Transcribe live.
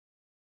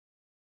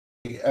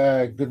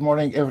Good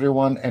morning,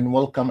 everyone, and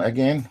welcome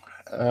again.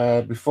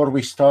 Before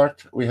we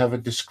start, we have a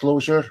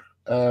disclosure.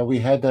 We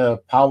had a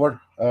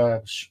power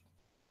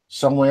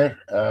somewhere.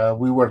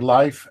 We were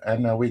live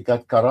and we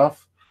got cut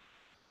off.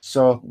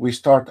 So we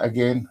start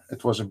again.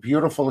 It was a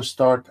beautiful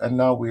start, and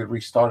now we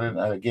restarted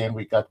and again.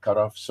 We got cut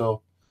off.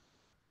 So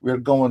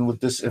we're going with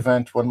this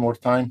event one more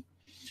time.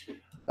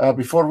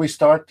 Before we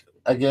start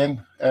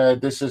again,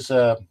 this is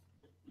uh,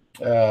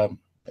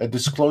 a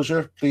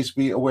disclosure. Please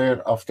be aware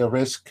of the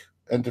risk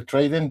in the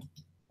trading.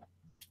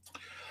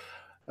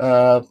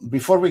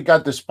 Before we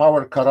got this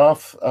power cut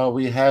off,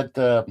 we had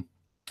a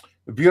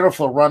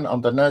beautiful run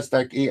on the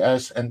Nasdaq,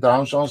 ES, and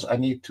Dow Jones. I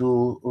need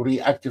to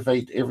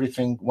reactivate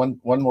everything one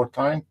more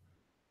time,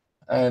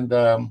 and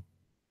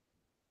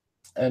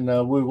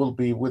we will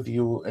be with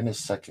you in a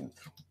second.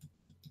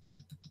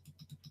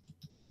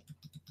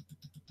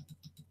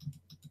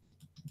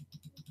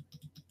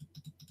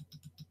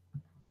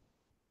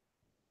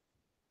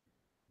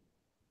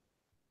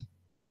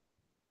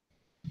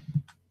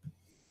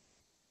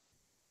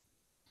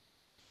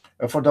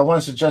 For the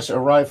ones that just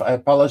arrived, I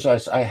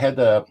apologize. I had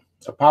a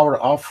power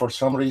off for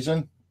some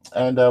reason,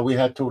 and we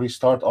had to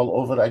restart all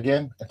over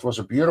again. It was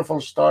a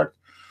beautiful start,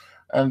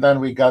 and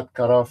then we got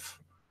cut off.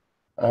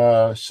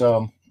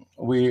 So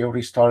we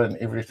restarted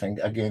everything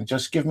again.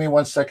 Just give me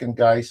 1 second,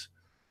 guys,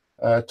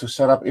 to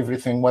set up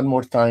everything one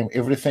more time.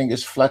 Everything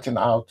is flattened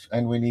out,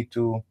 and we need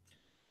to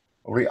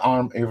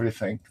rearm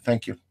everything.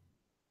 Thank you.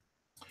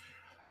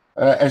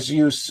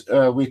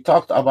 We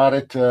talked about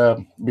it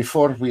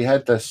before we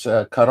had this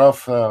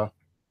cutoff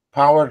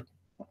power.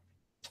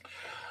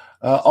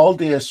 All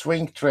the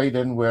swing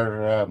trading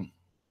where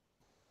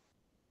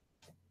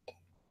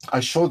I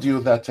showed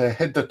you that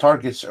hit the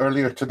targets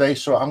earlier today.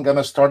 So I'm going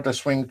to start the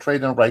swing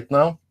trading right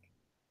now.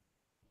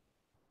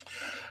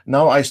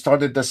 Now I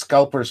started the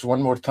scalpers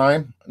one more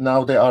time.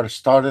 Now they are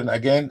starting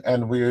again,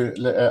 and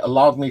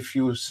allowed me a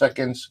few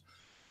seconds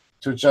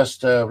to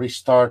just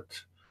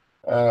restart,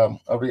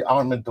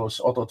 rearmament those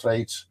auto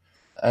trades,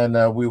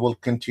 and we will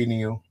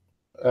continue.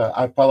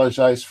 I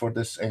apologize for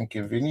this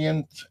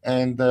inconvenience,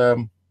 and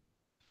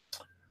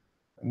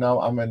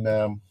now I'm in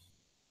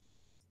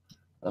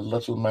a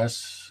little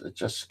mess.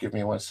 Just give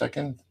me 1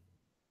 second.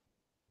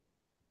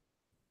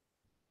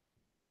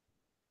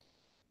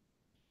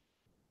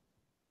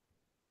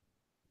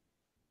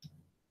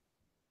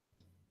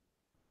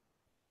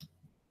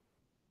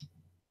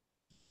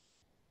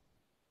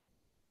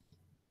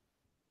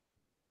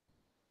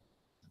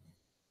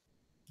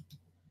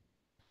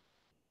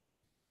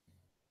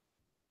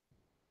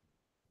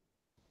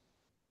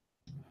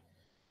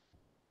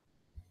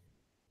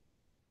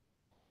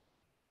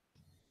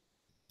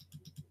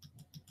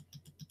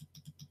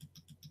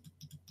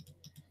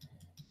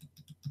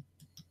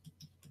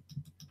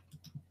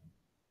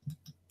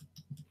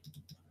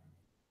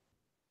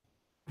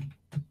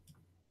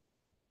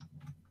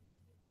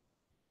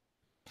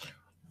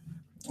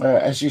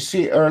 As you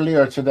see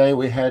earlier today,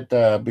 we had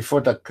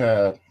before the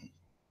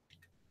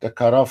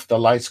cutoff, the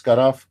lights cut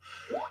off.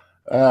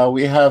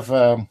 We have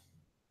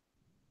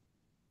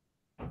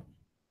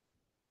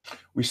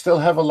we still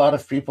have a lot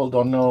of people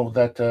don't know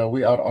that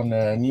we are on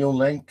a new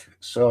link,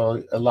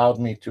 so allowed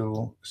me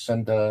to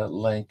send the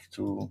link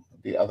to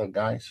the other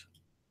guys.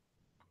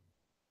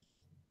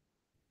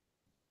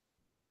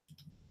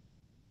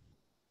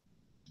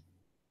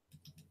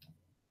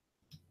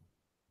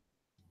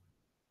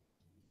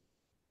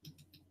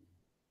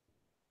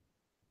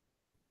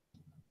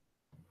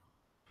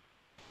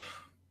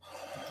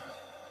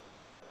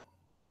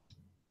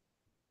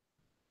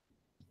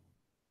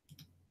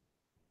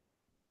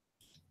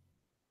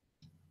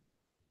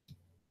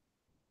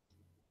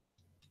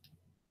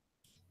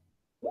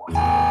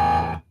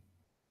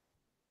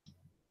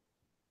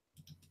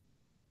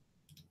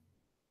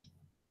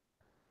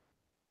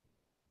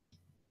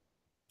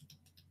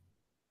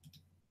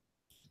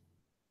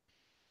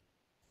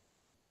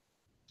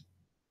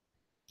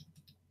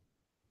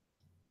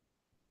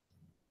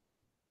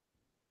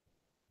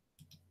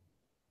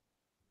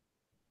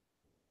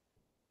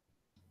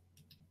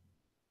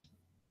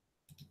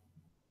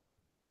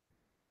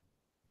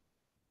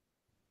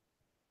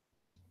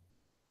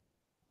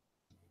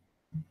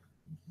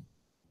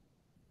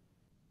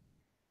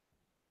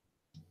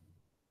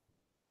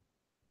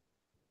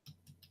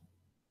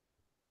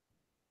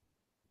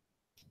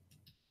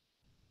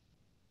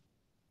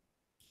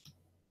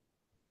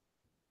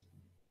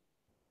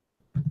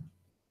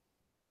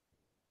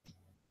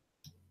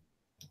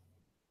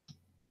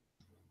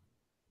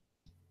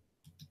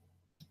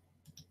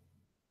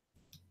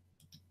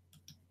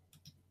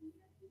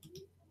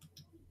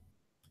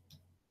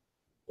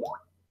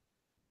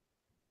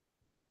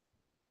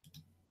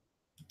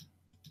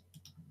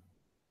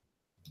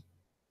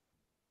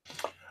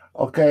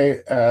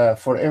 Okay,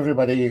 for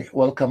everybody,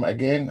 welcome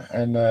again.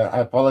 And I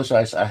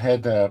apologize. I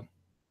had a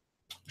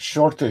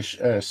shortage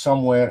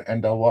somewhere,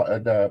 and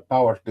the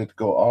power did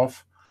go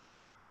off,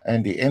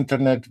 and the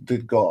internet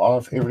did go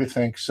off.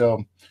 Everything.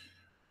 So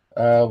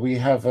We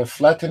have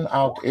flattened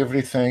out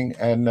everything,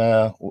 and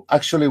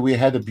actually, we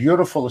had a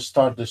beautiful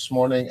start this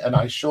morning, and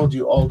I showed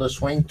you all the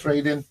swing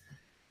trading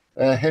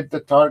hit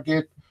the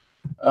target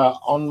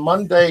on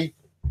Monday.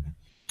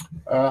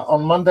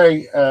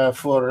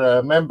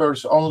 For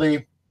members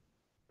only,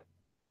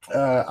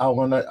 I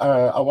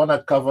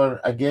wanna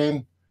cover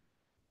again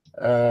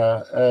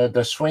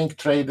the swing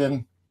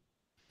trading,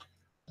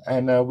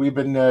 and we've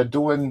been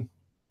doing.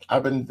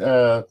 I've been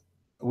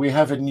We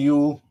have a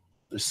new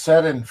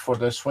setting for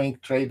the swing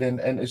trading,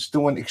 and it's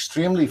doing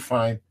extremely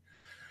fine.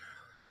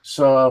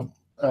 So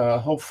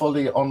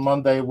hopefully on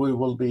Monday we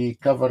will be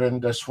covering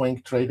the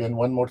swing trading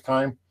one more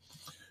time,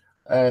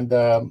 and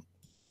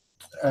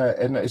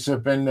it's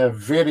been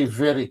very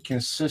very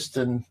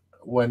consistent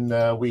when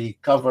we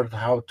covered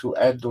how to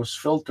add those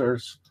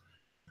filters.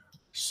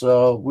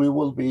 So we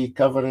will be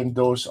covering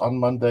those on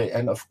Monday,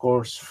 and of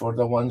course for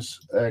the ones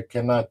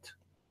cannot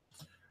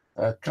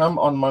come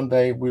on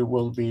Monday, we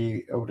will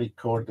be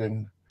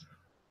recording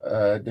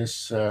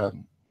this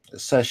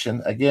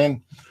session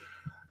again.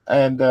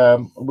 And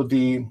with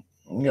the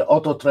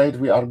auto trade,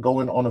 we are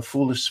going on a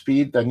full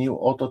speed, the new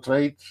auto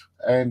trade.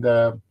 And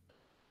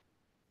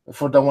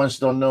for the ones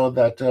don't know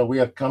that we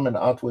are coming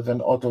out with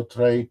an auto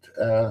trade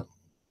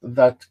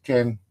that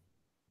can,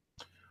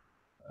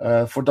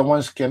 for the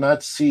ones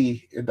cannot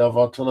see the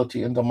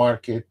volatility in the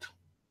market,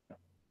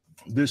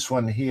 this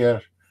one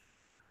here,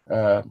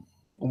 uh,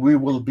 we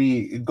will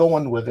be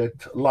going with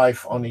it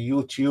live on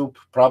YouTube,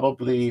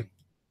 probably.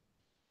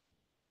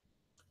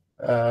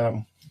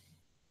 Um,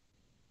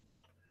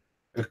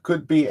 it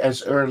could be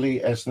as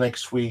early as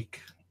next week.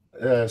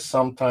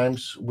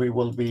 Sometimes we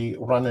will be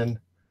running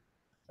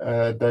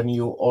the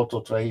new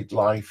auto trade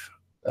live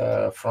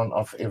front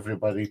of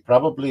everybody,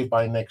 probably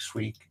by next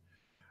week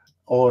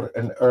or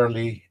an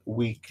early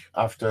week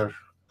after,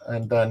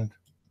 and then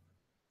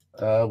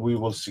we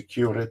will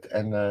secure it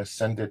and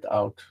send it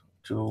out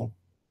to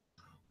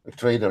the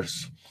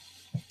traders.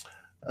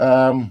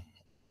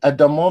 At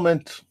the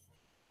moment,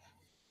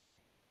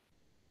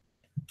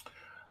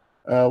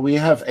 we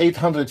have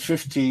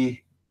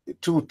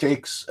 852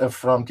 ticks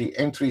from the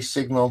entry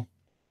signal.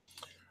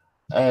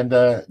 And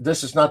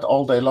this is not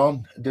all day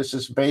long. This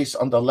is based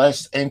on the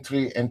last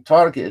entry and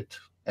target.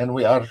 And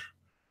we are,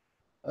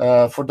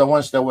 for the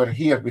ones that were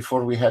here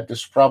before we had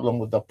this problem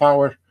with the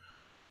power,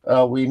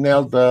 we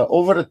nailed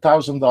over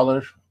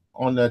 $1,000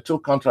 on the two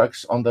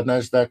contracts on the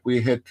NASDAQ.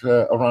 We hit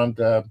around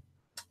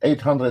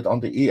 800 on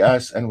the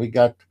ES, and we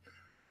got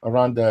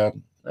around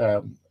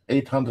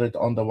 800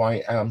 on the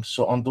YM.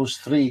 So on those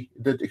three,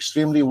 did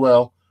extremely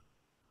well.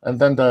 And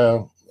then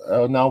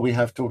now we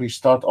have to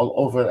restart all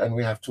over, and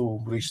we have to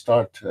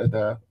restart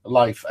the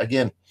life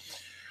again.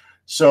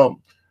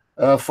 So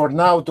for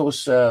now,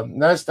 those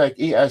NASDAQ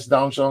ES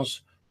Dow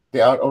Jones,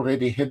 they are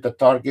already hit the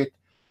target.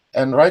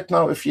 And right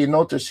now, if you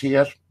notice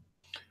here,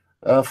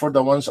 for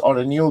the ones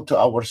are new to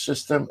our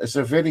system, it's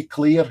a very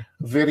clear,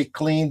 very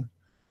clean,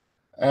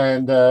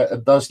 and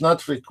it does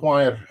not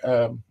require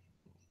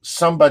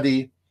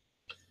somebody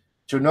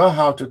to know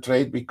how to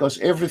trade, because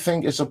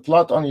everything is a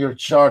plot on your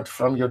chart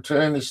from your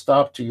trailing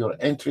stop to your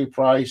entry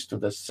price to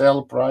the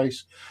sell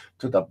price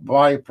to the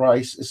buy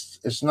price.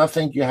 It's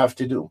nothing you have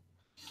to do.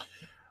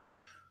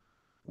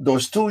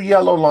 Those two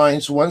yellow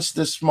lines, once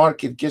this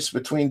market gets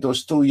between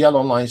those two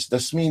yellow lines,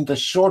 this means the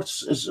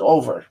shorts is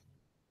over.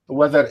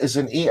 Whether it's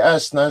an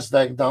ES,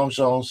 NASDAQ, Dow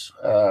Jones,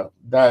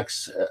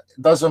 DAX,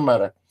 doesn't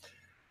matter.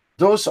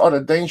 Those are a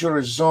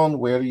dangerous zone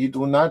where you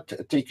do not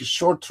take a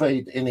short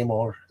trade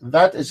anymore.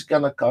 That is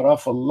going to cut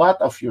off a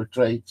lot of your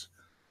trades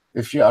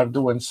if you are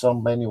doing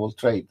some manual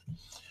trade.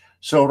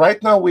 So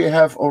right now we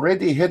have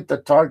already hit the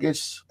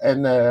targets.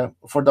 And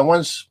for the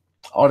ones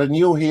are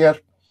new here,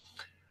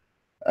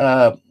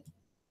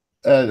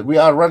 we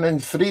are running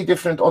three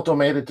different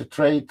automated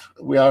trade.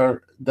 We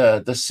are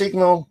the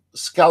signal,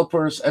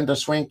 scalpers, and the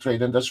swing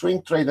trade. And the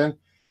swing trading,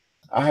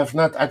 I have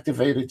not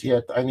activated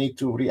yet. I need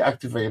to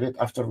reactivate it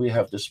after we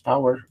have this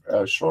power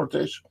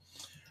shortage.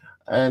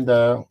 And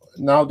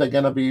now they're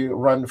going to be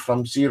run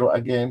from zero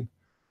again.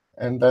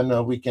 And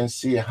then we can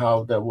see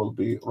how they will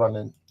be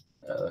running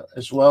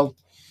as well.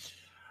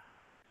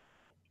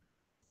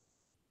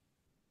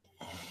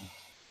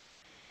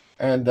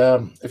 And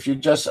if you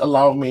just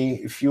allow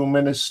me a few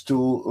minutes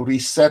to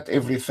reset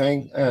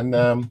everything. And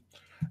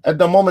at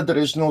the moment, there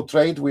is no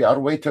trade. We are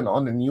waiting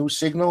on the new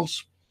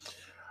signals.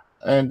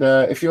 And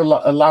if you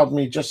allowed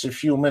me just a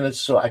few minutes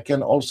so I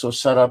can also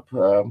set up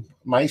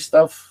my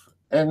stuff.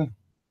 And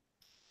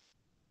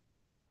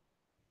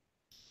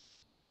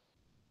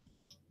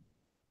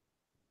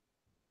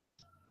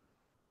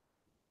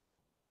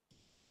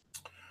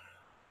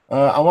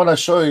I want to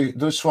show you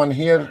this one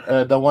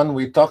here, the one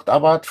we talked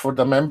about for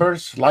the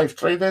members, live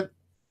traded.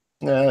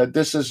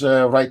 This is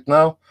right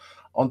now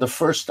on the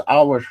first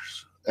hour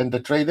in the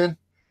trading.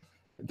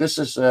 This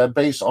is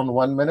based on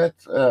 1 minute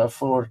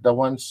for the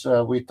ones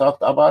we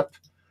talked about.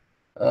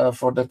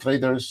 For the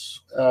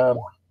traders,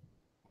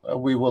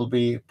 we will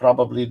be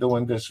probably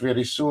doing this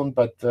very soon,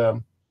 but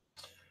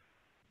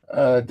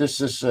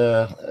This is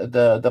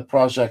the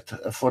project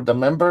for the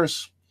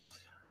members,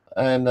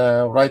 and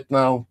right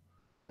now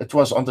it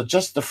was on the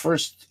just the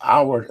first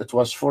hour. It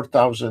was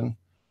 4,000,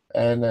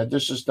 and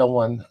this is the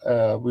one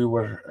we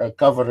were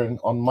covering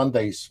on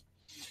Mondays.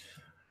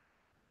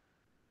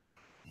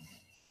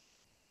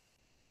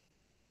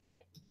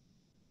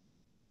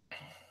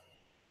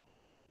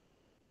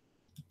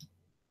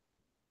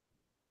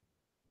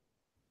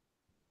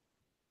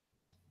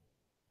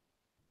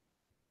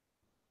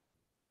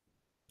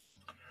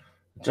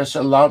 Just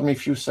allow me a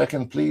few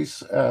seconds,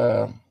 please.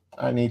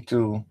 I need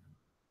to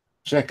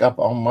check up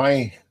on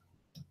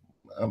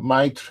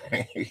my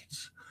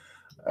trades,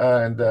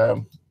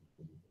 and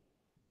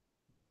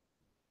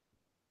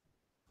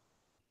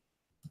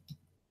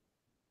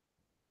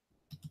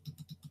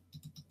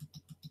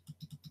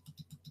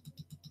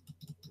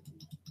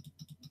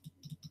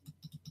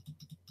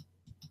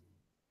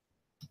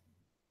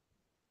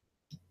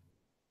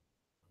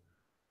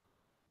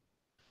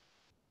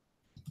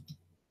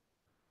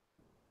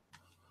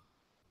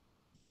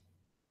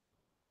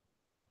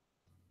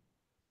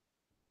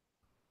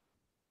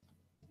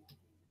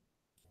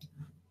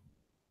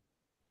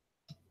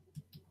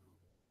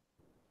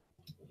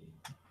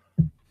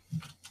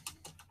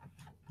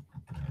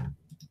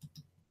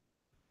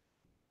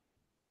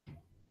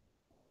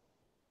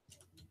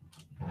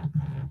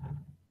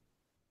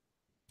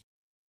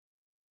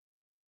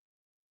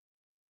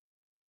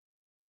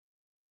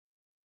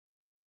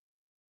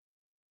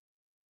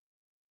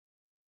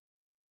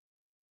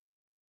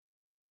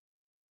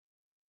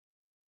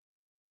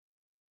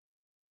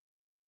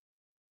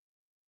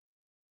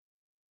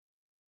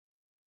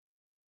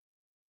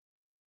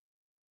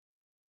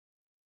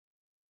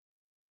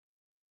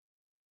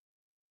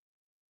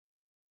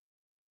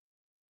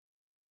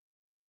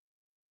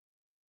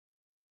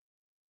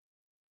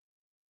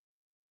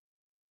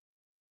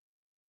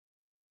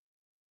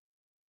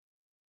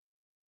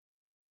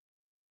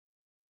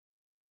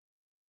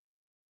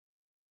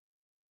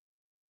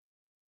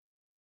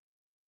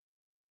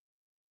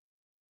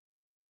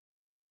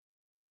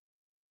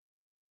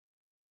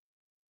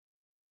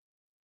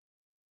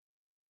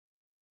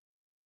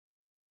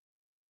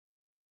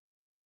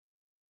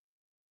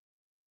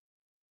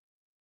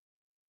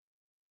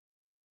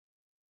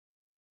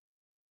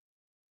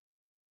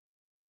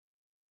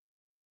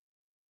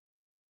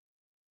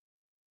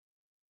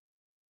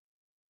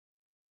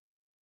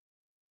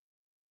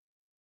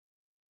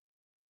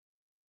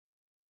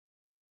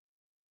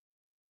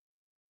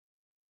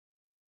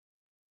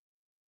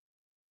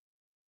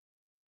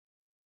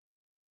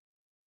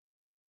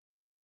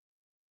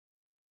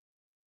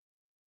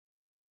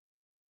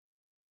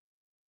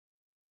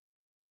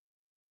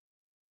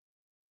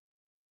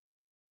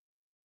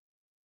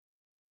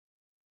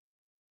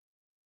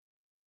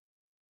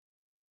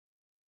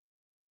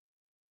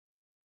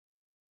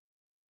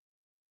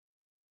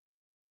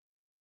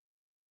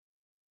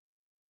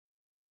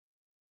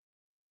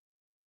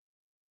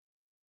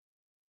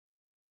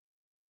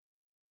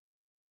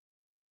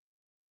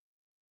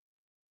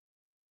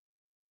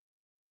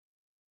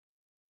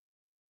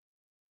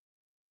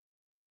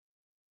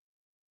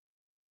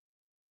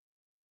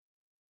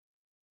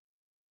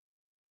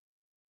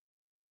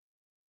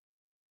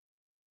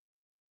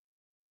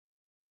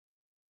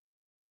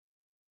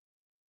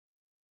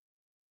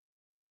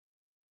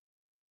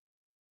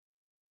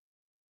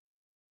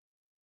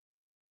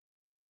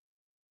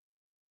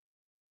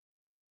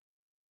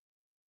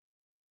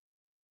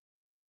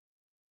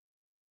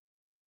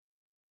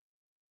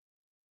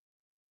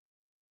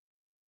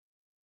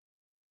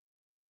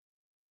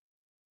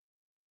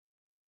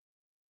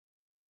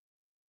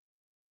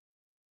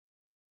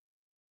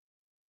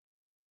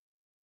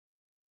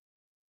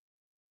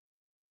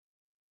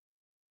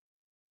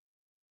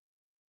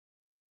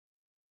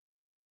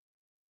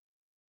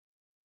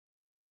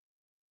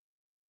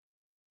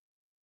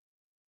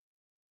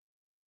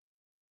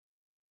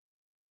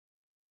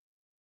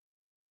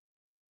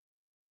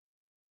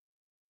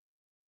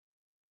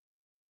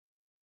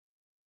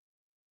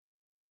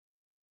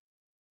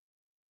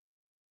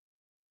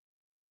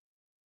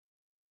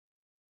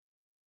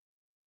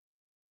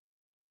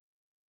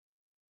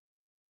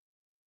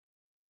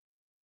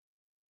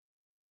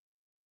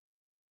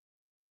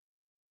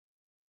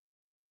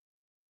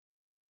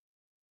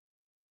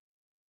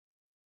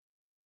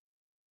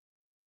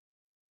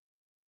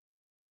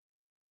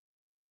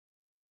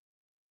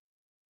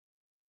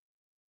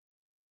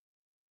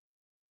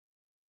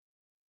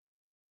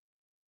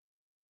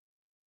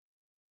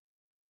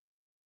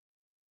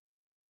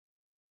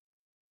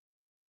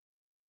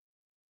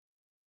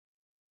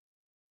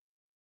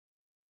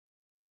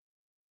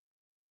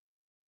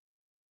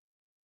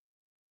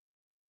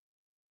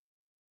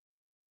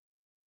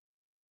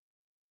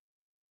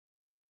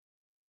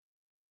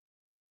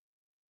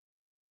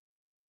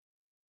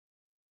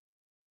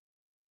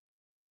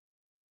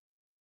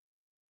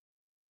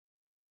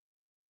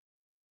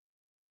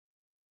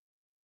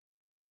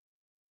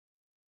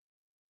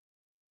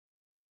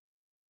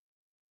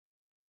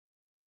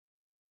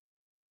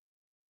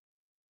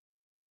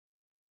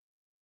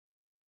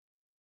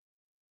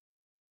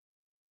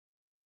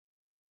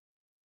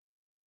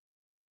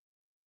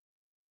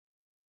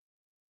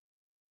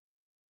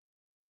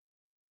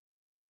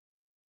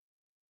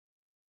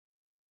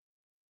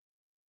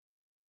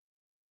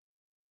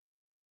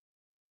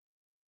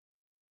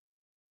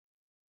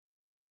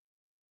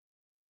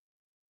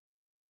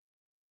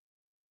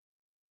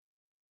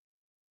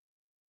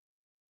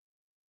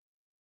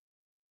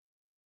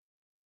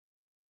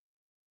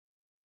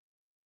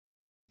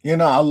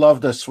I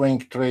love the swing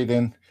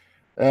trading.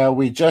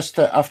 We just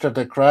after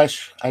the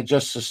crash, I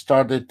just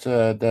started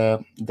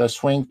the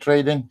swing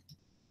trading,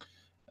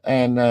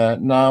 and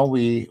now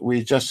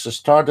we just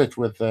started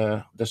with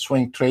the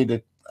swing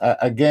traded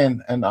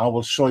again, and I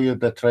will show you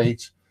the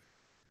trades.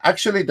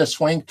 Actually, the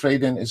swing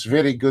trading is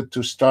very good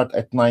to start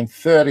at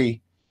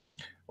 9:30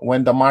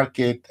 when the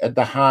market at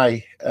the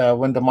high,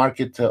 when the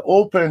market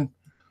open,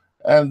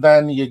 and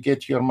then you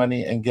get your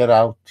money and get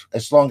out.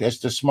 As long as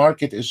this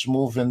market is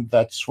moving,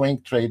 that swing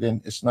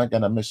trading is not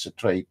gonna miss a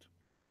trade.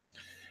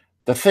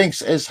 The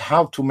things is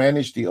how to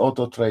manage the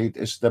auto trade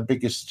is the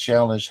biggest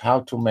challenge. How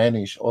to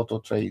manage auto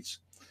trades.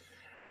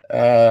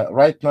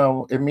 Right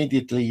now,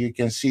 immediately you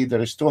can see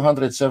there is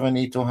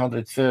 270,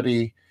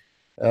 230,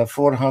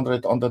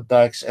 400 on the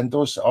DAX, and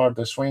those are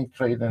the swing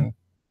trading.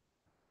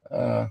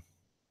 Uh,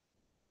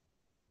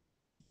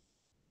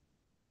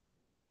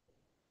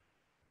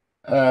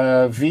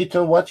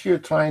 Vito, what you're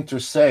trying to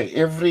say?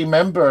 Every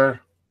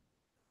member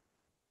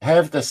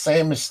have the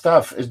same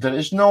stuff. Is there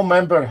is no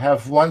member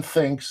have one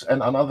things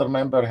and another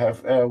member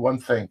have one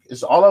thing?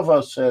 Is all of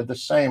us the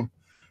same?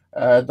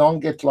 Don't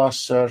get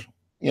lost, sir.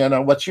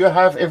 What you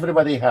have,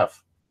 everybody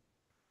have.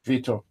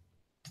 Vito,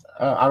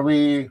 are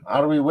we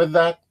with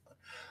that?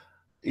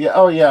 Yeah.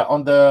 Oh yeah.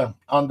 On the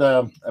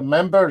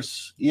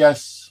members,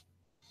 yes.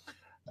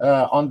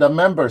 On the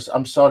members,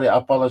 I'm sorry, I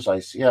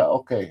apologize. Yeah,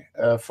 okay.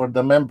 For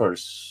the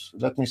members,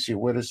 let me see.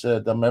 Where is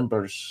the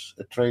members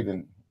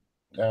trading?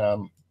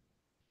 Um,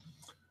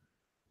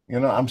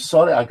 I'm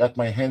sorry, I got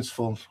my hands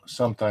full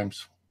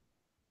sometimes.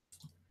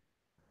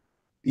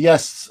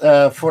 Yes,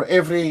 for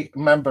every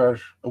member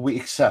we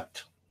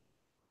accept.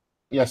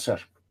 Yes, sir.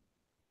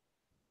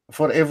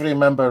 For every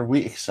member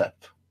we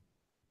accept.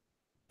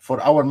 For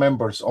our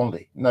members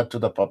only, not to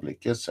the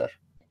public. Yes, sir.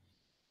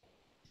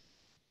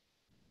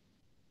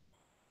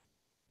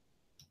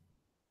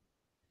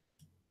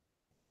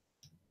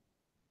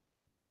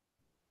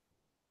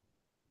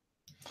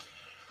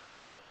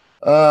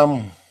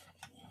 Um,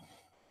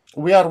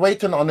 we are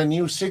waiting on a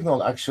new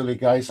signal, actually,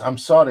 guys. I'm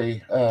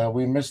sorry.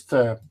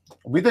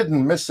 We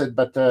didn't miss it,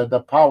 but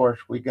the power,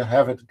 we can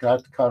have it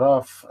got cut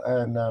off.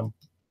 And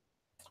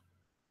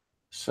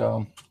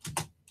so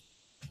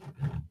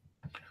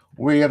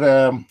we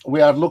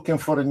are looking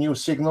for a new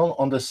signal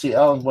on the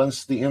CL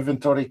once the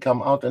inventory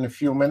come out in a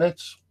few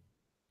minutes.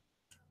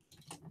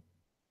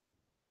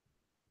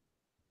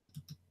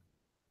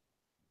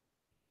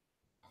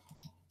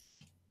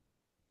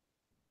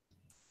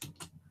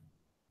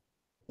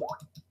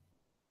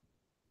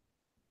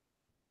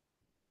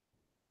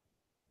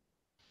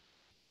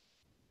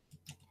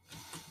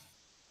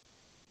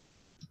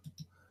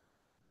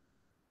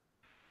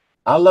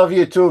 I love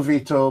you too,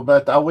 Vito,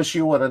 but I wish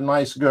you were a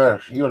nice girl.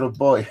 You're a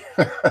boy.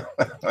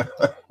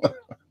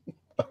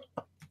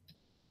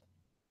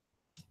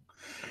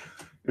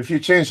 If you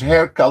change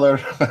hair color.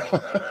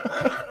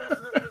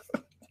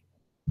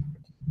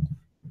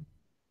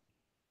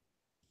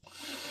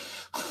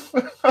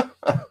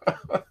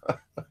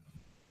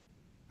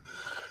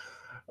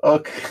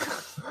 Okay.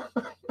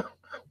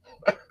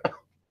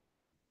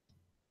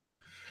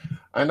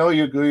 I know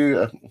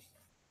you.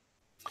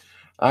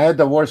 I had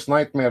the worst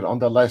nightmare on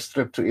the last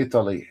trip to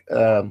Italy.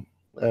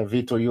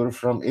 Vito, you're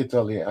from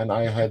Italy, and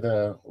I had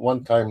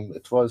one time.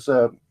 It was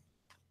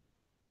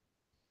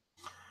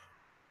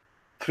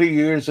 3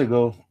 years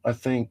ago, I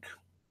think.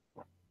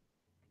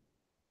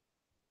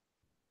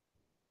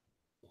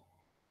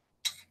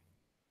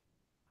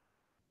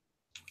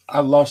 I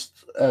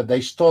lost.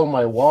 They stole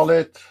my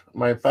wallet,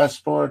 my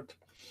passport,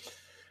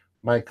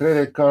 my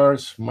credit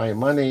cards, my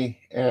money,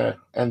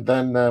 and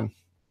then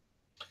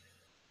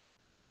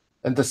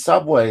in the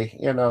subway,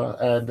 and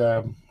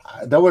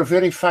they were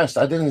very fast.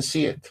 I didn't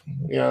see it,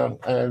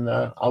 and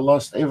I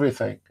lost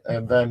everything.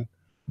 And then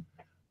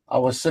I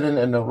was sitting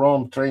in the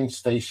Rome train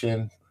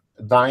station,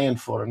 dying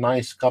for a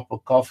nice cup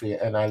of coffee,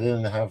 and I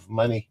didn't have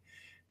money.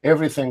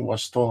 Everything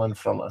was stolen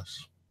from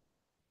us.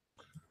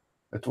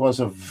 It was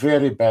a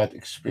very bad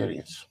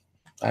experience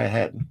I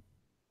had.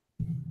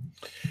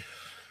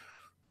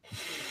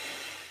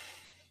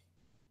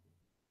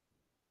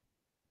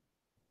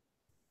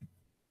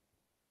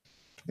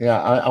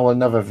 Yeah, I will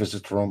never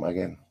visit Rome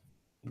again.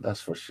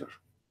 That's for sure.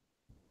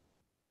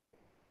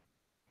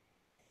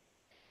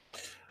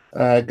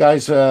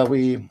 Guys,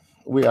 we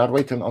are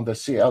waiting on the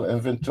CL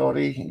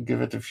inventory.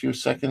 Give it a few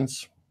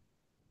seconds.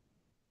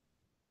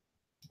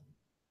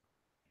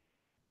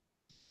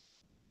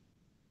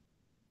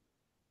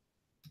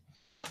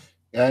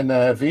 And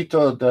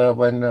Vito,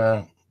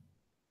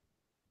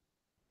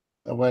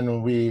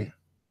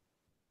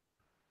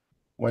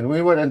 when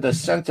we were in the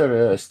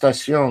center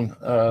station,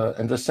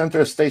 in the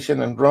center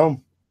station in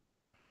Rome,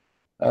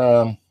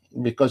 um,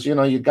 because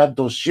you got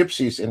those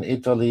gypsies in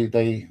Italy,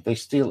 they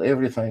steal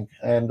everything,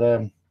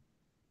 and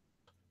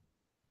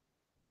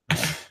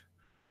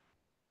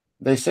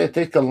they said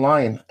take a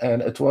line,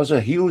 and it was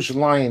a huge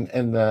line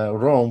in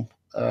Rome.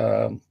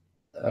 Um,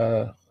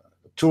 uh,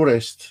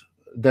 Tourists,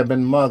 they've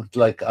been mugged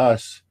like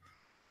us,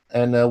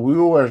 and we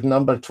were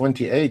number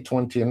 28,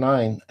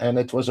 29, and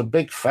it was a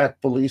big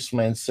fat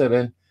policeman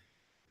sitting.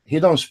 He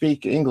don't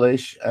speak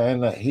English,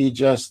 and he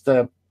just,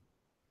 I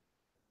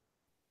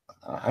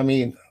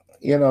mean,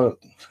 you know,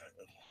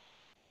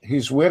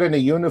 he's wearing a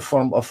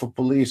uniform of a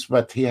police,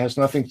 but he has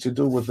nothing to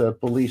do with the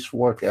police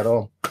work at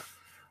all.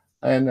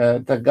 And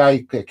the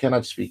guy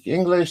cannot speak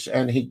English,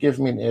 and he gave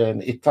me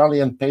an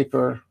Italian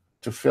paper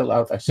to fill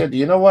out. I said,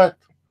 you know what?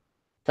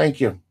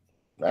 Thank you.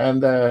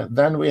 And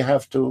then we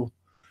have to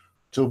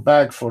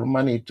beg for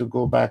money to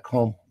go back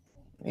home.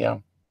 Yeah.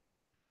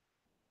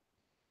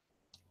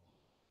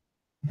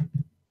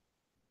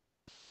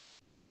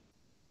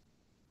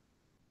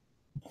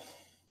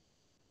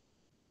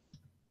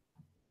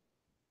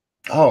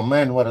 Oh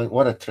man,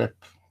 what a trip!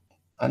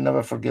 I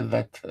never forget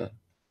that.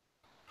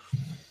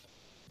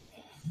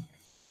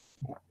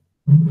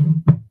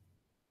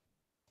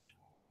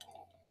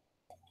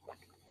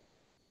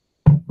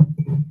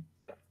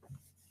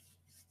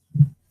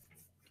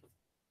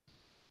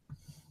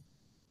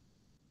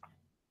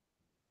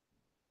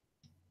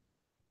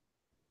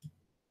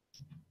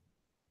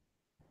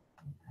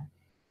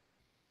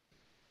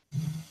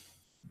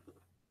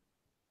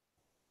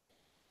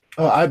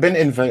 Oh, I've been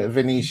in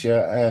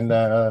Venetia, and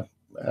uh,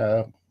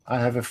 I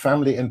have a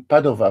family in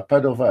Padova.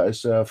 Padova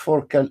is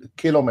 4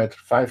 kilometer,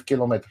 5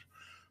 kilometer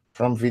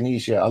from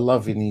Venetia. I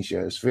love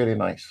Venetia. It's very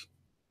nice.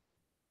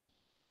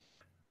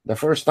 The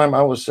first time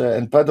I was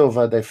in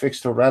Padova, they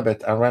fixed a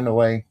rabbit. I ran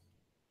away.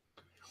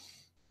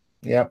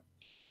 Yeah,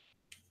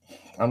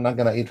 I'm not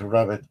gonna eat a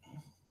rabbit,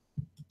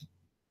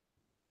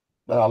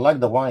 but I like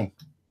the wine.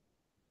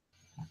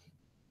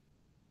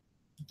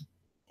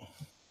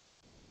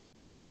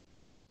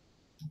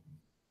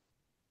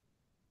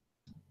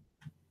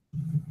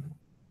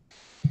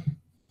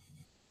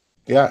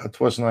 Yeah, it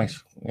was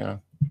nice. Yeah,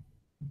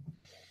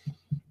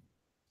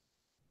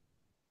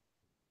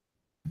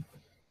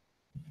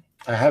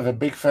 I have a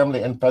big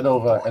family in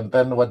Padova, and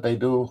then what they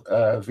do,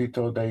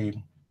 Vito,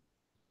 they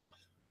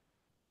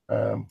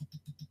um,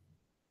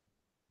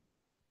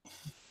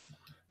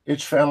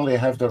 each family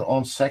have their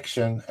own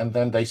section, and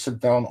then they sit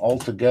down all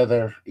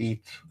together,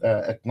 eat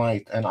at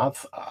night. And I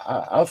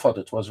thought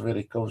it was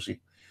really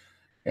cozy.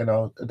 You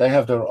know, they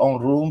have their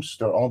own rooms,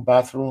 their own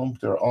bathroom,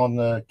 their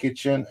own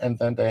kitchen, and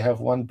then they have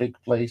one big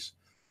place.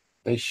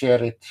 They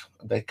share it.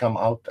 They come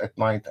out at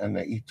night and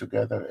they eat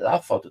together. I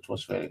thought it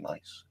was very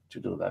nice to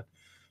do that.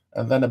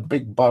 And then a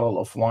big bottle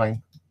of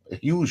wine, a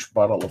huge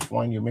bottle of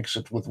wine. You mix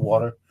it with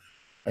water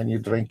and you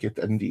drink it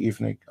in the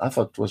evening. I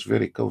thought it was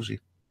very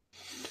cozy.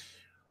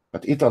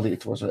 But Italy,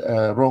 it was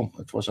Rome.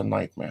 It was a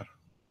nightmare.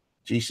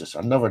 Jesus,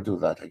 I'll never do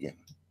that again.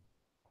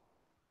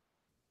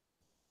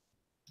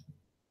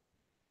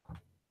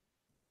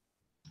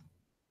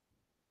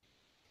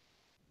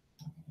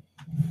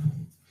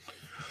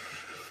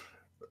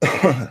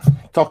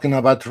 Talking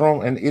about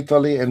Rome and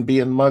Italy and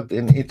being mugged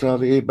in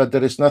Italy, but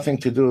there is nothing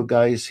to do,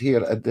 guys,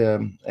 here at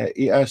the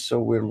ES,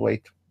 so we'll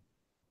wait.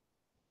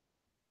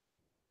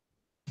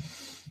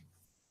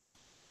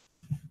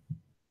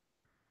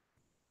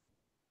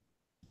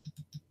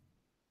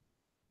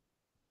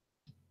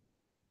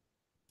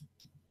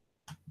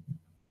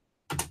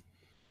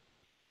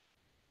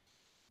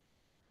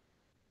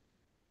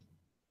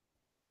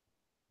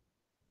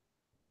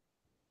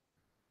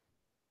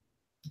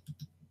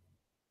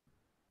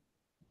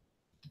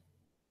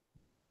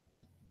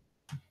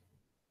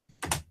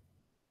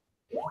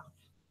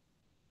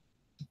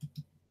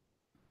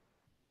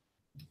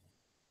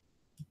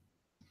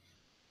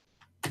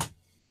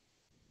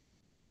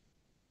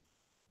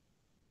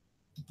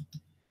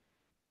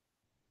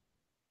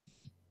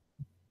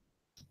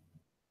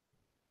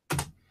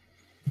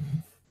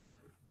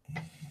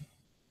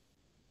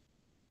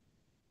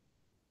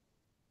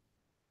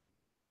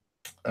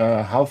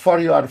 How far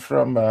you are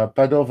from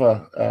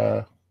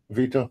Padova,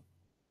 Vito?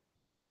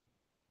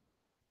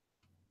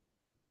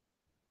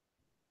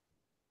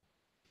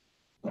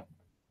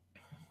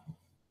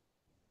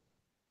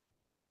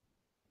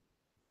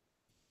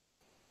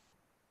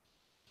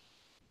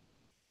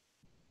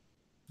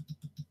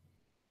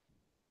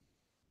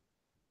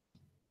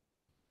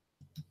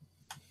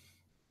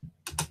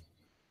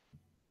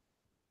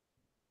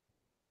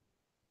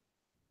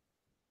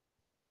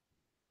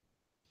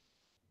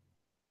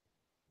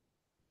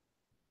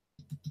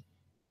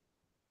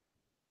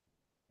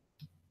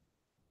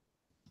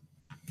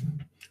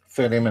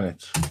 30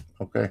 minutes.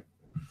 Okay.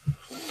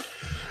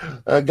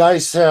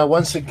 Guys,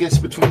 once it gets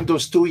between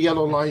those two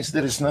yellow lines,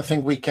 there is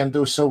nothing we can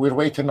do. So we're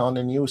waiting on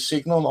a new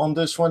signal on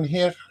this one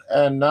here.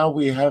 And now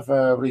we have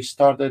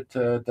restarted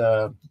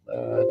the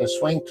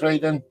swing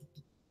trading.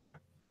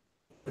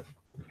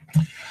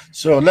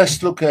 So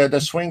let's look at the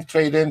swing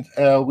trading.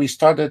 We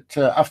started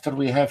after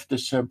we have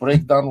this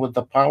breakdown with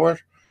the power.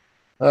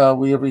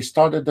 We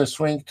restarted the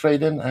swing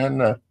trading,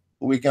 and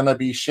we're gonna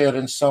be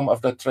sharing some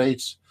of the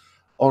trades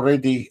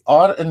already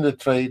are in the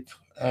trade.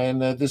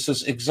 And this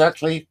is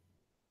exactly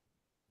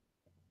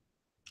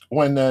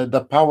when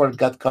the power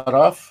got cut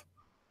off.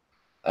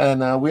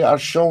 And we are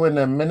showing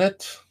a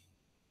minute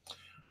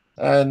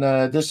And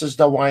this is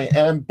the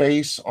YM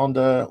base on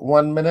the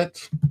 1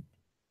 minute.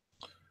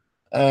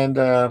 And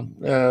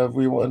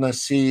we want to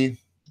see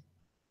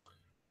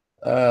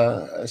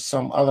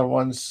some other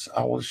ones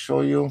I will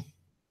show you.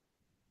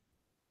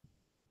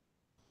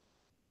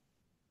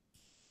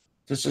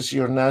 This is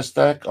your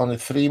NASDAQ on the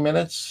 3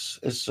 minutes.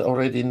 It's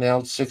already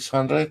nailed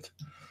 600.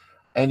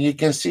 And you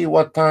can see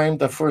what time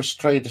the first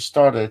trade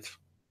started.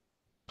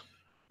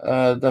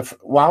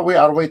 While we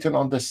are waiting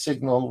on the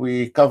signal,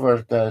 we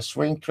covered the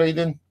swing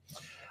trading.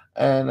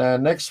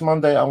 And next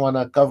Monday, I want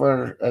to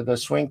cover the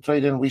swing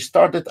trading. We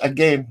started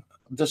again.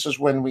 This is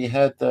when we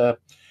had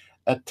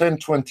at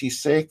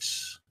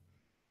 10:26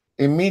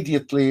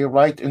 immediately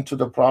right into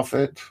the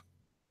profit.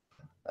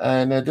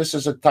 And this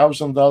is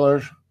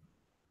 $1,000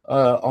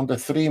 on the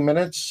 3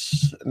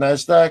 minutes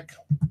NASDAQ.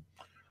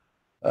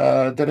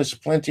 There is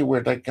plenty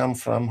where they come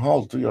from.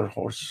 Hold to your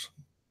horse.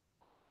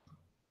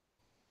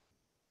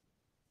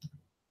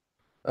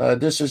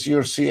 This is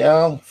your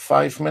CL,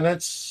 5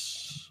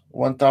 minutes,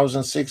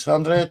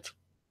 1,600.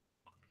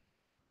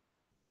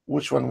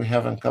 Which one we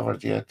haven't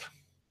covered yet?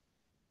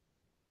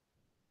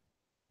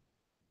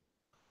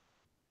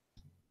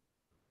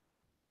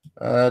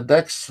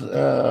 Dex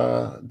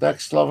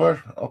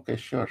lover. Okay,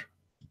 sure.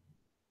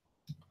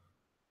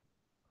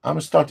 I'm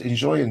gonna start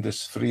enjoying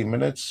this 3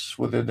 minutes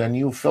with the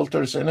new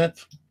filters in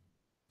it.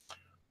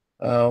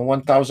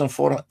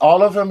 1,400.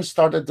 All of them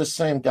started the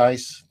same,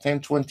 guys.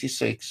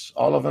 1026.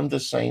 All of them the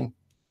same.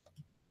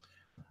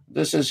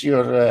 This is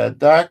your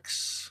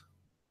DAX.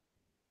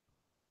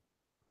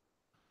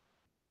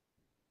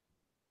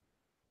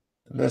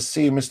 Let's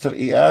see, Mr.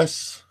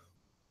 ES.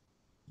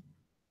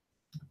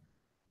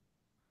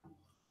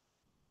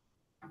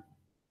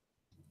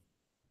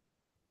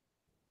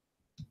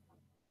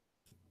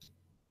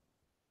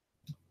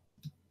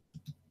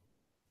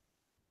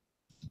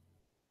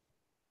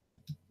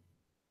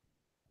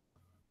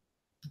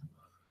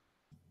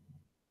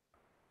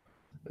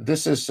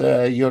 This is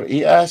your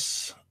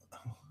ES.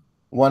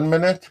 1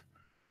 minute.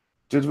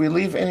 Did we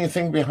leave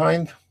anything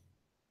behind?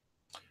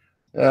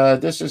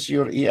 This is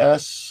your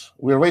ES.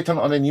 We're waiting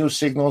on a new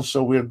signal,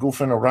 so we're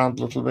goofing around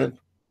a little bit.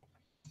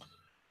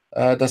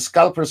 The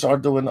scalpers are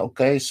doing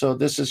okay. So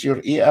this is your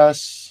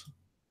ES,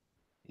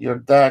 your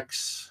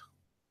DAX,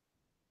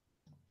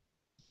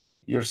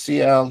 your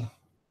CL,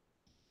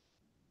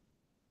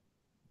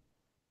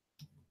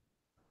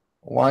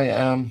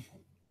 YM,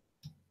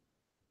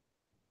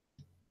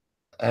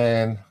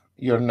 and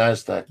your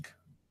NASDAQ.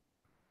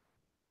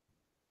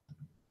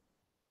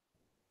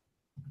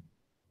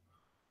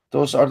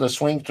 Those are the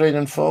swing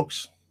trading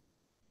folks.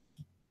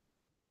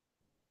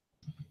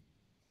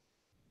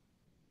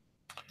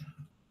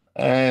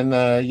 And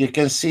you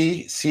can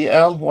see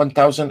CL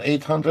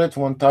 1,800,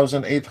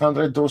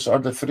 1,800. Those are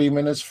the 3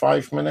 minutes,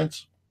 5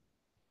 minutes.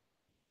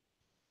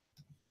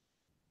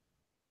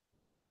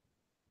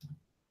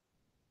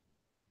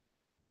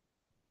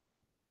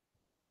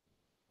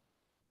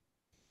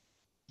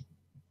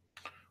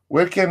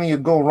 Where can you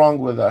go wrong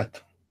with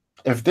that?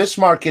 If this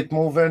market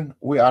moving,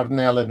 we are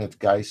nailing it,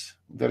 guys.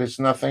 There is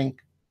nothing.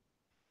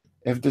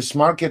 If this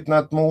market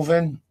not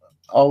moving,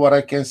 all what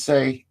I can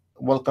say,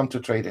 welcome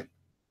to trading.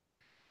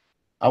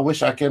 I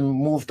wish I can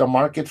move the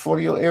market for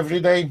you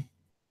every day,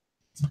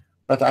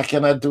 but I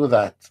cannot do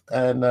that.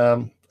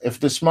 And if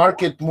this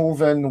market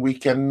moving, we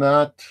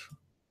cannot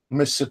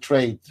miss a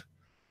trade.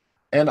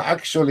 And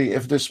actually,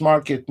 if this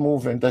market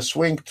moving, the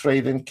swing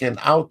trading can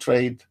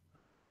outtrade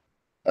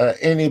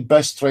any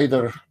best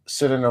trader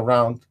sitting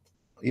around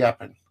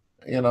yapping.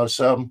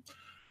 So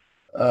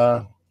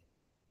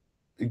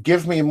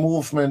give me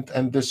movement,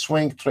 and the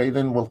swing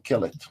trading will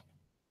kill it.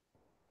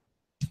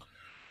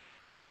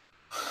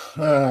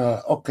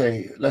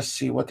 Okay, let's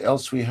see what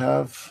else we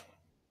have.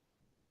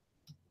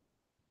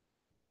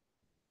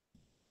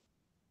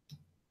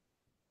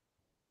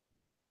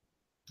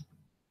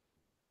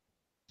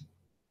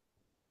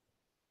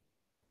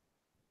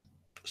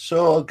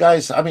 So,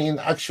 guys, I mean,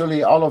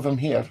 actually, all of them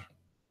here.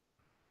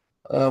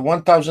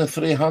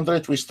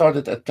 1,300, we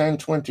started at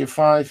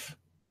 1025.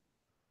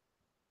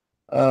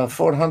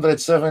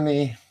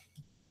 470,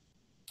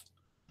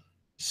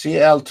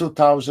 CL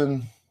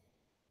 2000,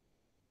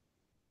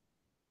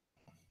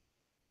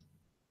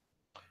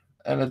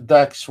 and a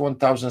DAX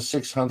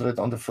 1,600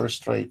 on the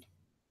first trade.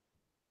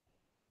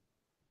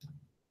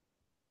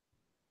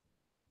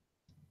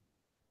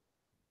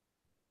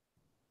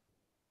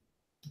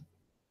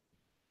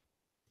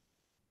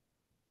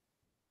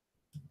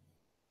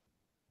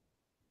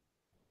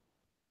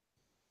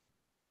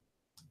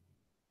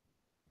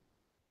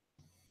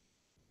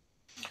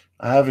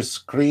 I have a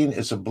screen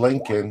is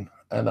blinking,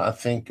 and I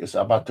think it's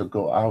about to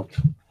go out.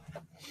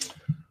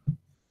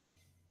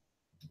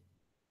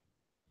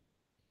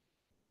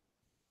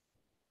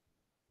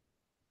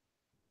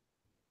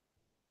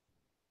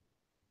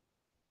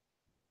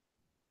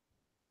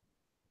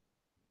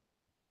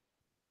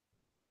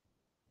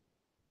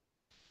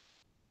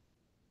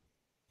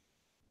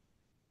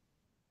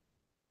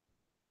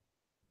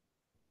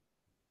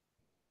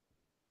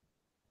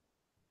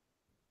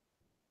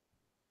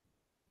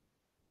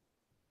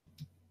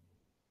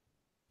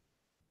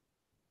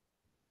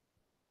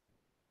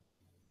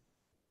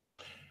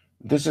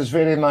 This is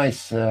very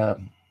nice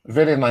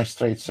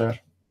trade, sir.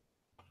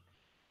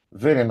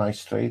 Very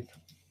nice trade.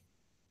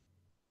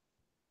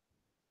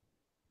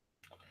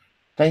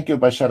 Thank you,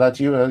 Basharat.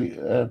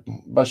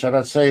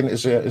 Basharat saying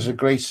is a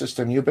great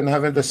system. You've been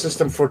having the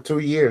system for 2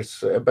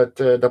 years, but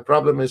the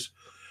problem is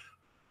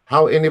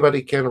how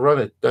anybody can run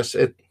it. That's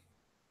it.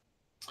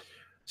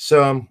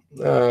 So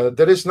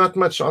there is not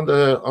much on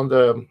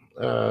the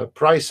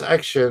price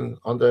action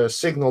on the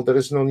signal. There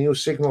is no new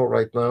signal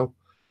right now,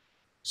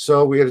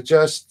 so we are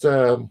just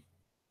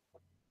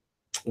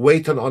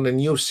waiting on a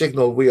new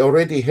signal. We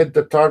already hit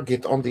the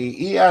target on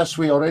the ES.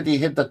 We already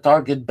hit the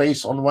target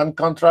based on one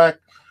contract,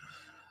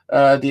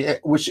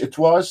 which it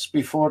was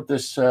before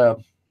this.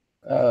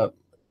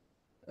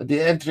 The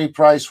entry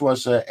price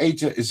was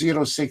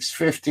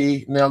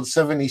 80650, nailed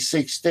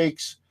 76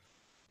 ticks.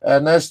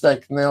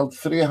 Nasdaq nailed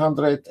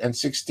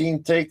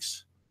 316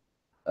 ticks.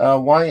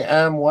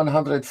 YM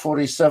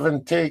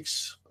 147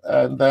 ticks,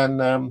 and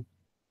then I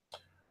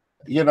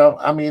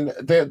mean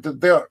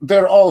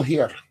they're all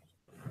here.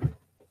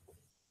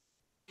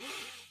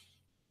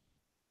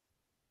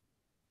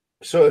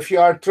 So if you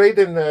are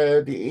trading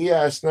the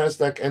ES,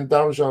 Nasdaq, and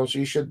Dow Jones,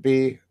 you should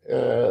be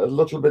a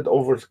little bit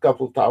over a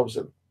couple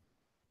thousand.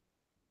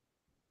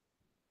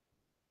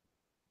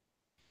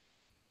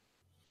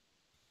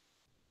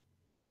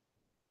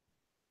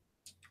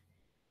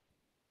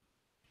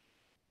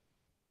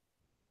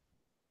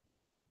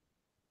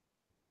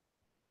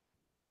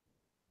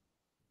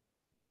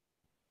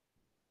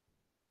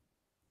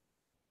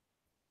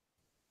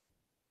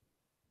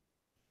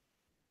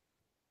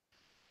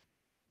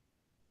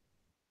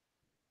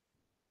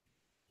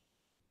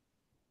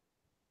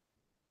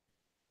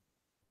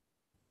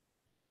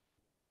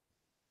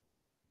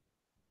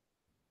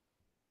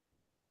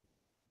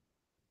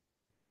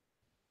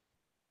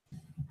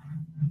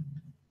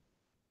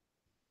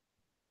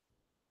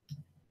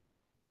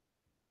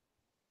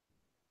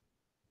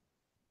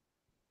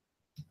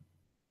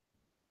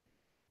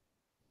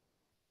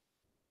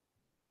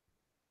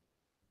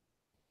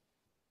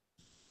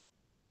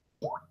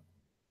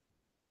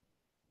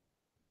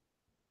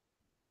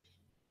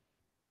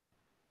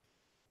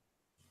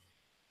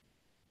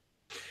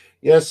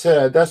 Yes,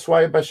 that's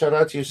why,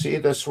 Basharat, you see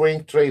the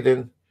swing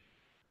trading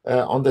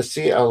on the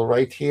CL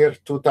right here,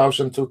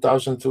 2000,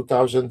 2000,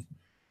 2000,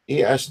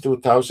 ES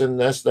 2000,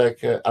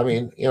 Nasdaq. I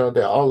mean,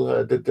 they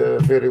all did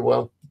very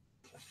well.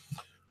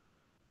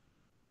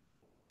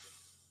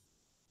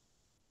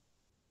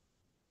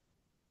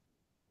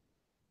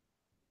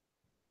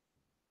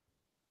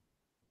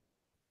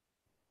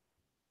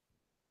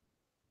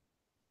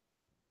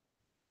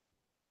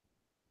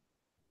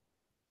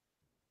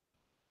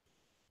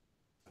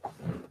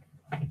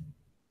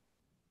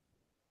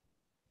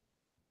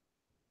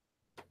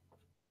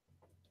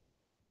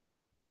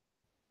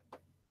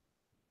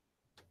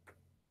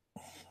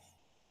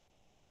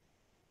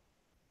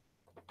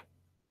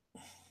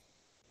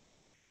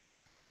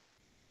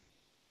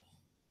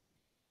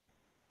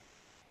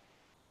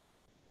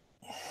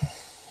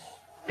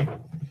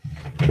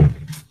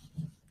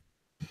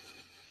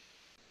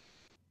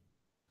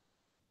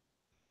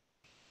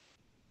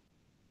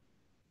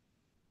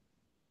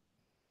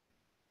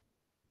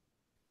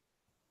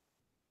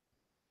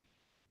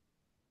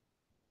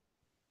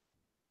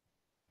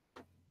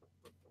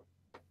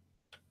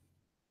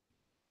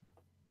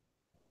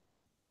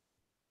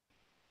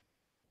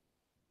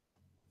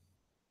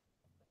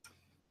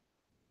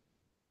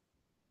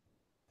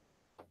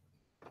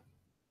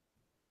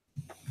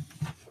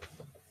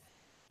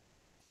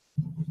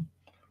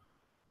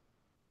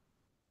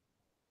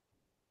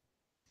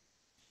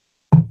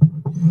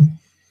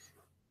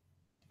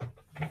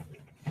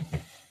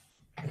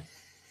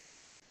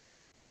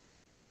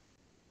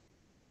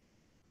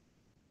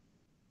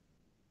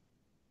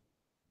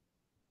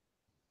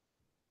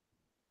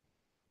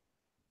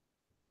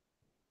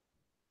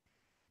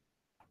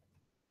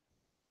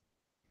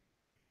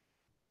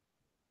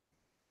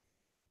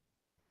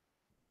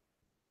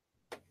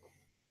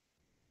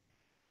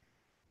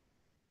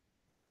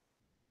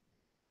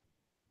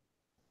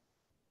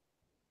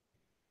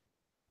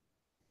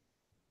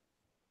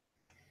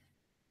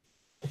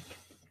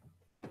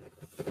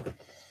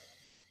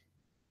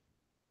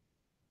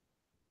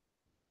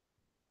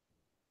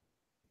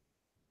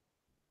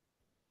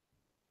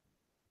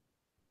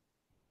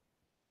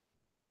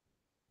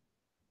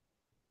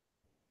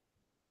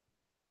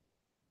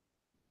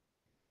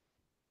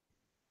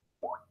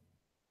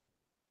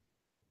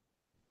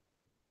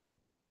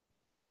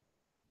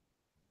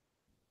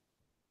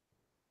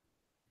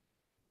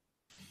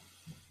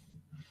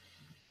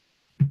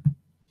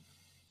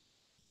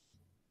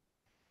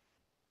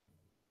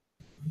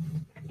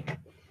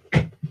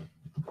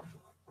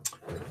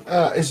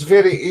 It's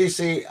very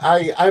easy.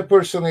 I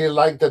personally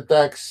like the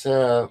DAX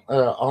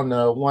on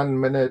a 1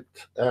 minute.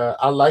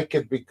 I like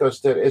it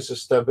because there is a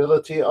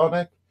stability on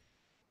it.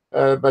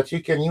 But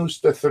you can use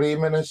the 3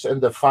 minutes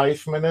and the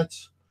 5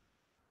 minutes.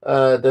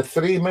 The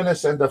 3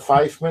 minutes and the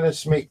 5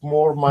 minutes make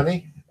more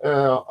money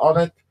on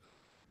it.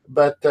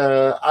 But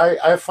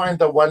I find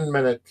the 1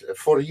 minute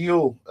for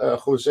you,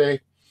 Jose.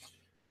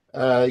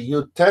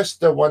 You test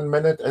the 1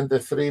 minute and the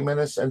 3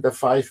 minutes and the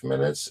 5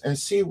 minutes and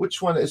see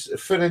which one is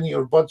fit in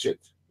your budget.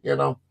 You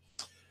know,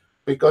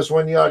 because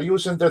when you are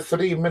using the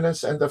 3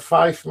 minutes and the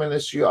 5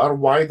 minutes, you are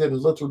widened a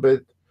little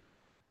bit.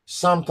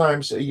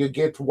 Sometimes you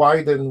get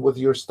widened with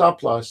your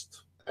stop loss,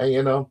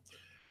 you know,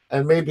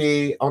 and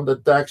maybe on the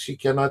DAX you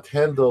cannot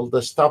handle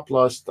the stop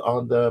loss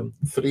on the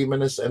 3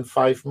 minutes and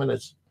 5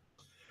 minutes.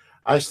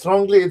 I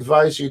strongly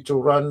advise you to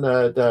run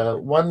the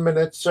 1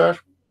 minute, sir,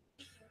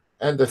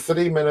 and the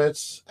 3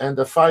 minutes and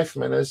the 5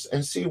 minutes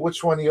and see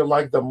which one you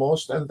like the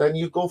most, and then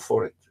you go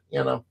for it.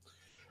 You know,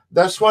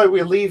 that's why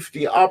we leave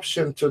the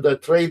option to the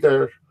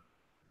trader.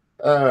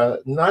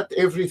 Not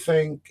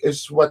everything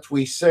is what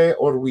we say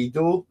or we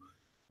do,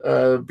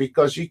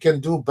 because you can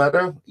do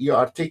better. You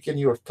are taking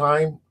your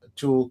time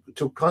to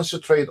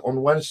concentrate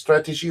on one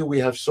strategy. We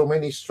have so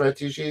many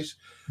strategies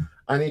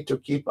I need to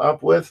keep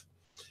up with.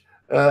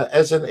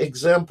 As an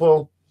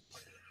example,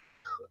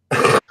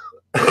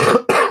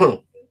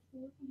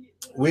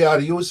 we are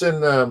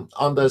using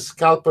on the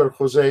scalper,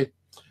 Jose,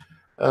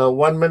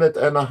 1 minute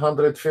and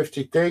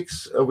 150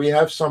 takes. We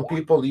have some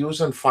people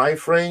using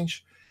five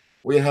range.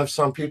 We have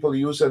some people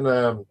using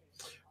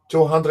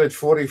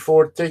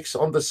 244 ticks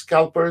on the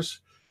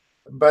scalpers,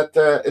 but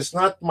it's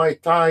not my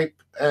type.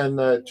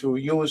 And to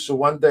use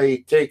 1 day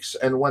ticks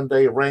and 1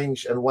 day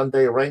range and 1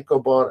 day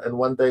Renko bar and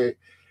 1 day,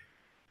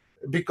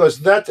 because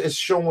that is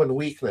showing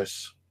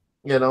weakness.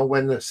 You know,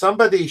 when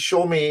somebody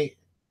show me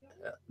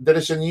there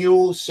is a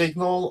new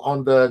signal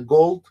on the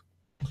gold,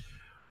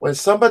 when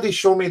somebody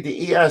show me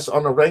the ES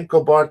on a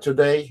Renko bar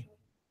today,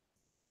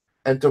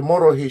 and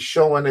tomorrow he's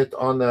showing it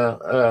on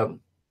a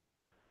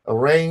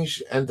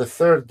range, and the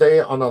third day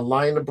on a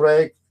line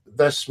break,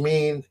 that's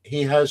mean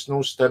he has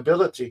no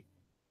stability.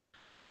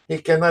 He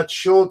cannot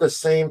show the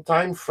same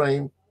time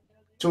frame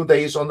 2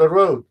 days on the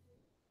road.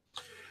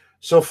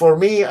 So for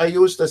me, I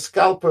use the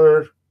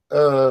scalper.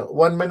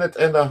 1 minute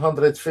and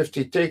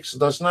 150 ticks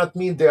does not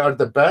mean they are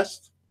the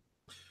best,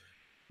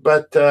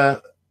 but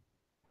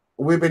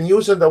we've been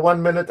using the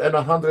 1 minute and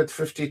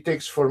 150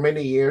 ticks for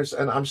many years,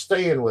 and I'm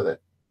staying with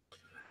it.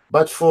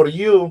 But for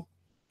you,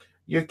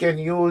 you can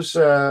use,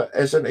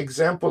 as an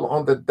example,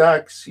 on the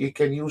DAX, you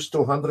can use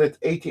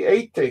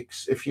 288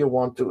 ticks if you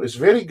want to. It's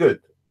very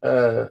good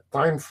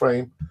time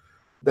frame.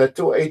 The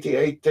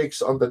 288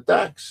 ticks on the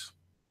DAX,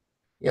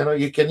 you know,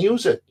 you can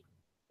use it.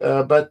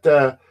 But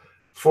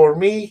for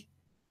me,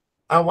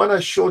 I want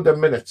to show the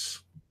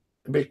minutes,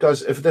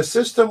 because if the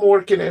system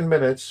working in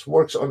minutes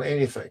works on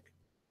anything,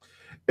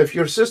 if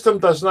your system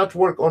does not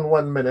work on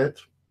 1 minute,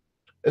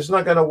 it's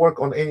not going to work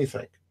on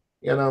anything,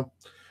 you know.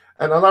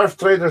 And a lot of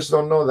traders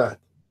don't know that,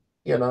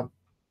 you know.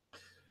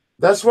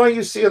 That's why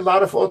you see a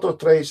lot of auto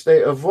trades,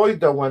 they avoid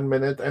the 1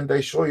 minute and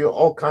they show you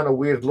all kind of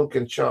weird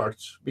looking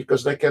charts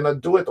because they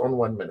cannot do it on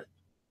 1 minute.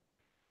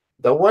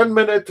 The 1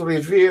 minute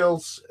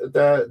reveals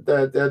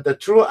the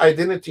true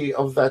identity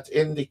of that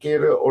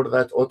indicator or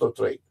that auto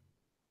trade.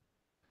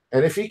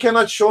 And if you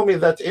cannot show me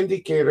that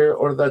indicator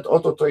or that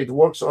auto trade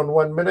works on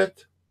 1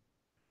 minute,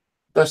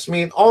 that's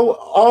mean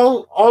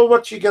all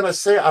what you're gonna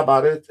say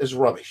about it is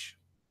rubbish.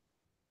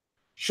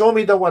 Show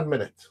me the 1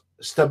 minute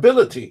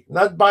stability,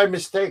 not by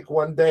mistake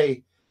 1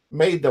 day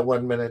made the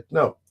 1 minute.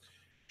 No,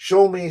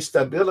 show me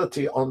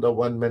stability on the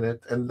 1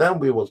 minute, and then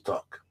we will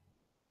talk.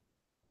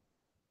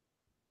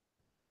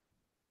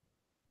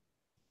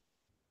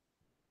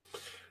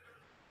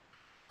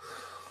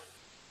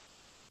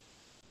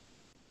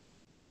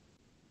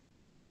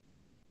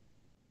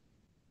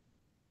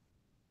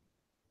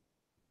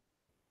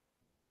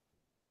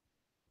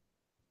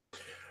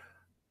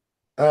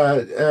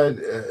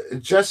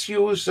 Just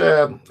use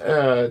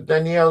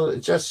Danielle.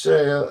 Just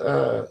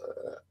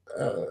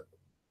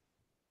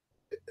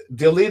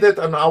delete it,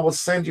 and I will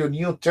send you a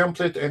new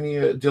template. And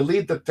you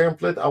delete the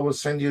template, I will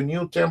send you a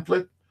new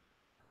template,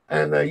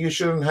 and you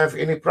shouldn't have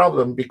any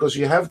problem because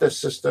you have the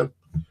system.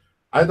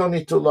 I don't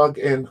need to log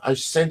in. I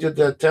send you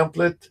the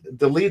template.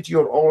 Delete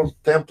your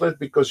old template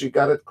because you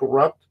got it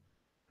corrupt,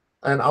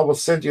 and I will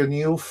send you a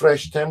new,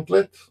 fresh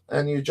template,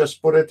 and you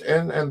just put it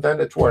in, and then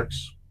it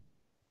works.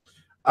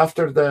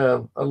 After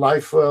the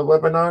live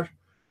webinar,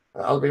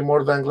 I'll be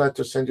more than glad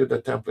to send you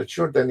the template.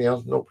 Sure,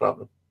 Danielle, no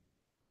problem.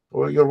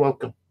 Well, you're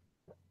welcome.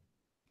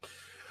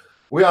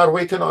 We are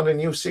waiting on a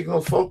new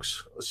signal,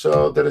 folks.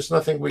 So there is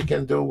nothing we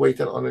can do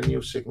waiting on a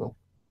new signal.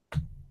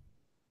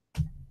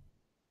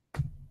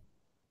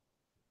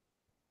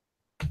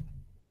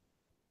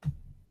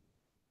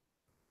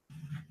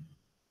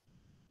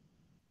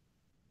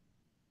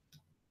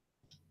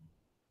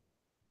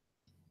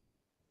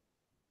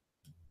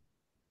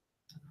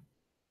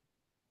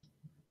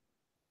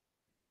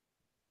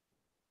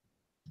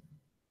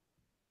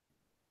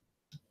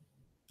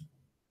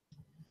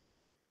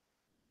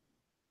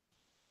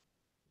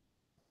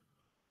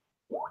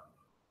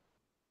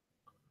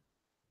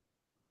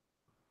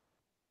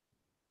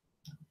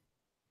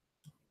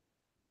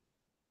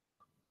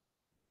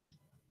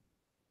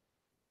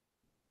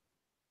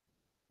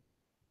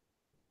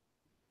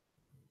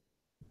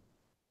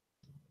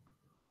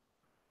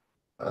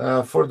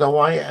 For the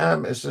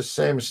YM, it's the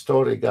same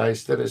story,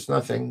 guys. There is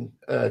nothing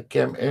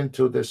came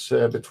into this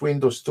between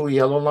those two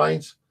yellow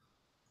lines.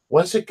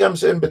 Once it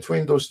comes in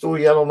between those two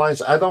yellow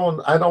lines, I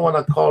don't want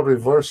to call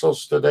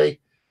reversals today.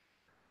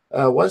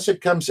 Once it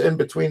comes in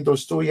between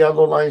those two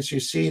yellow lines, you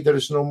see there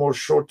is no more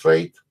short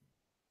trade.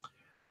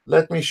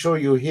 Let me show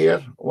you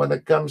here when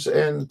it comes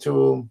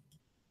into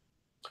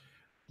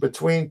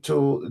between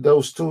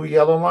those two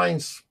yellow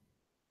lines.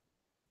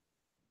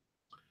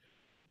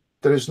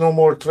 There is no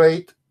more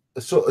trade.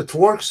 So it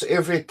works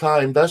every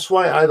time. That's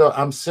why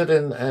I'm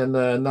sitting and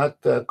not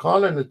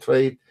calling a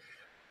trade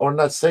or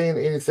not saying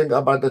anything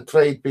about the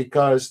trade,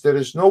 because there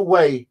is no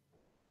way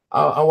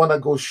I want to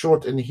go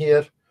short in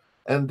here,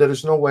 and there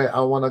is no way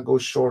I want to go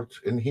short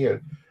in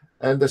here.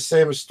 And the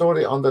same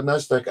story on the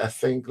Nasdaq, I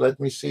think. Let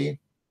me see.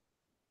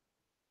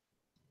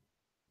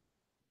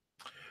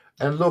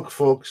 And look,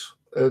 folks,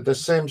 the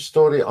same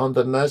story on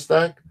the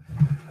Nasdaq.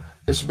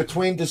 It's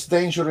between this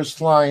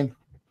dangerous line,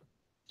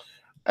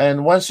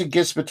 and once it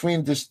gets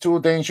between these two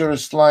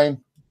dangerous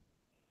line,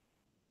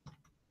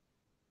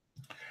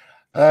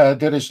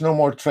 there is no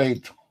more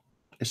trade.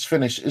 It's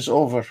finished. It's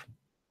over.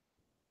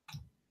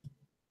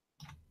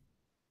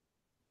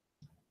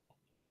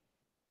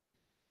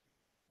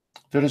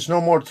 There is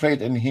no more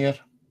trade in here.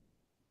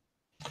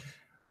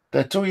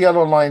 The two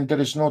yellow line,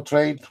 there is no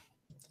trade.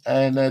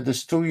 And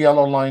this two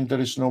yellow line, there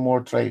is no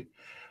more trade.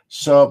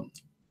 So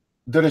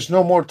there is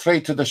no more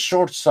trade to the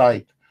short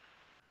side.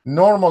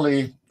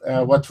 Normally,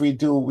 what we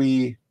do,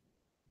 we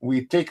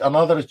take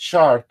another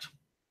chart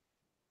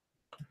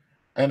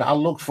and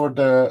I'll look for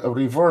the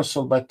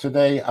reversal. But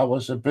today I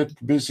was a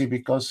bit busy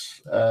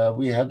because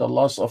we had a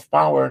loss of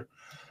power.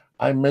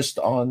 I missed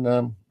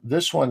on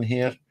this one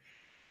here.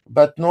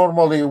 But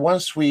normally,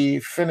 once we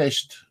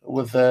finished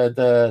with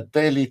the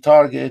daily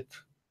target,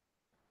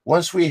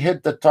 once we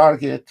hit the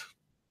target,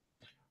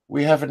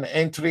 we have an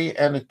entry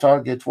and a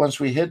target. Once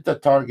we hit the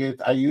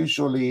target, I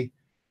usually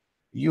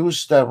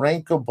use the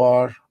Renko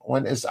bar.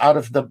 When it's out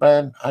of the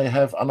band, I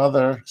have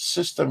another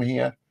system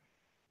here.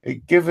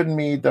 It given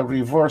me the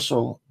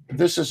reversal.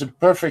 This is a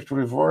perfect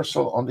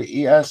reversal on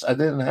the ES. I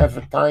didn't have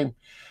the time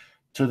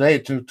today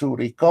to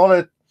recall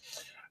it,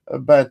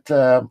 but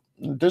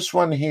this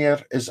one here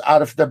is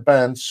out of the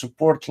band,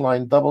 support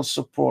line, double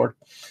support,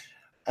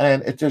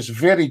 and it is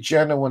very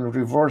genuine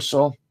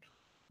reversal.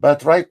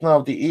 But right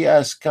now the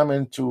ES come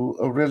into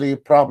a really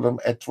problem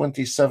at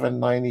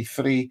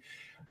 27.93.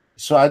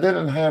 So I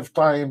didn't have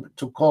time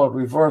to call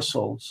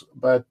reversals,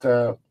 but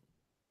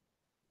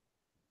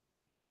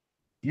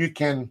you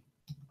can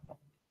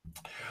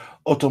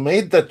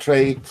automate the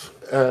trade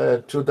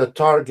to the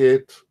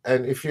target.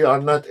 And if you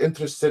are not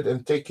interested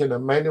in taking a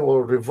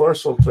manual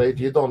reversal trade,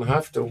 you don't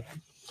have to.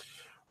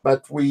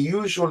 But we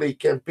usually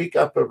can pick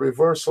up a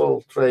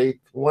reversal trade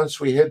once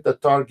we hit the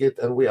target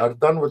and we are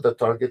done with the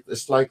target.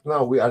 It's like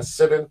now we are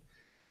sitting,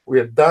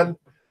 we're done.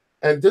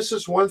 And this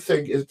is one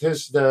thing, it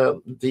is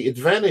the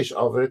advantage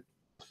of it.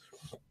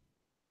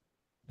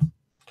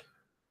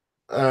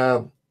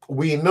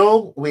 We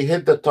know we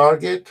hit the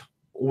target.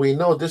 We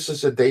know this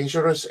is a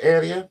dangerous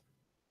area.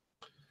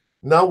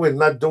 Now we're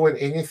not doing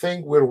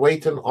anything. We're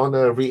waiting on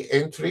a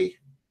re-entry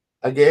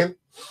again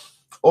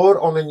or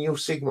on a new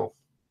signal.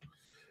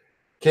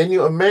 Can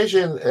you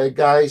imagine,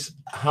 guys,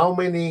 how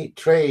many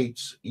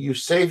trades you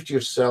saved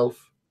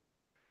yourself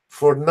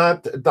for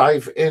not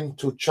dive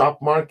into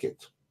chop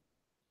market?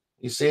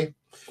 You see?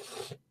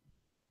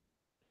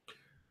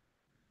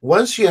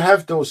 Once you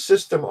have those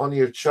system on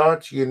your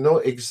chart, you know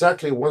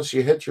exactly once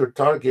you hit your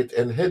target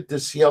and hit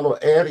this yellow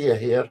area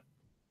here,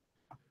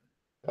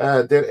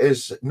 there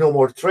is no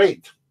more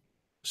trade.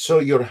 So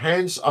your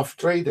hands off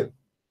trading.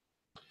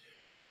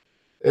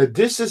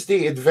 This is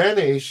the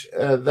advantage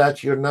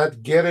that you're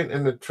not getting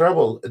into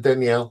trouble,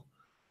 Danielle.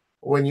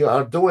 When you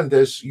are doing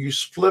this, you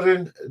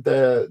splitting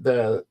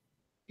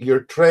your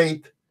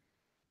trade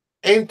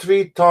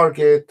entry,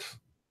 target,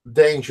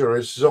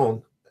 dangerous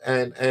zone,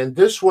 and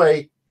this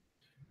way,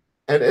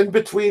 and in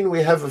between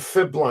we have a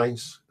fib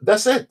lines.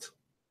 That's it,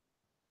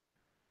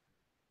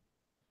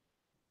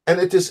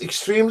 and it is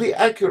extremely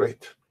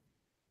accurate.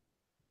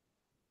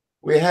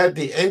 We had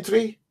the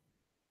entry.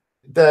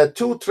 The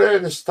two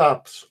trailing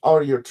stops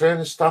are your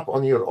trailing stop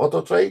on your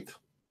auto trade.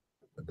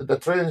 The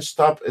trailing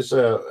stop is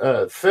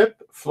a fib,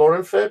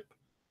 floor fib.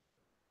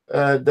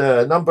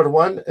 The number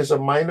one is a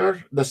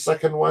minor. The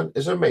second one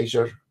is a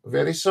major.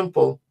 Very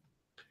simple.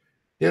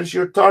 Here's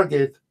your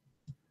target.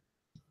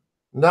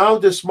 Now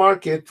this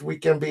market, we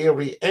can be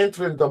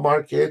re-entering the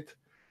market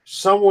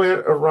somewhere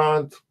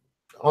around,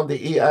 on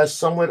the ES,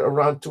 somewhere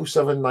around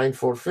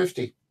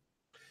 279450.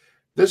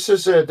 This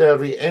is the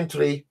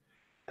re-entry.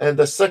 And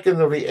the second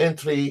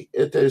re-entry,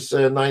 it is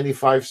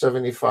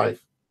 95.75.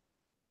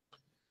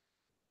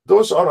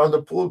 Those are on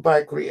the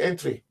pullback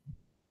re-entry.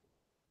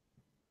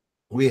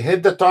 We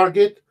hit the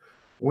target.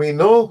 We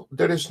know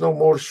there is no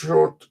more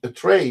short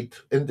trade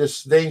in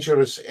this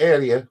dangerous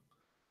area,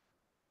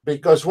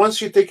 because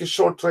once you take a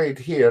short trade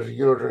here,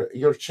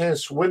 your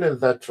chance winning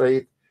that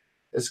trade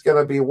is going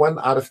to be 1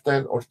 out of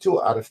 10 or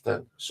 2 out of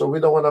 10. So we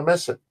don't want to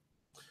miss it.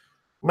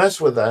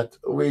 mess with that.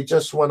 We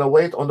just want to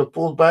wait on the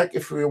pullback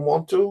if we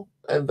want to,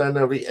 and then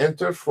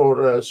re-enter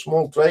for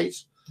small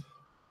trades.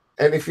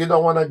 And if you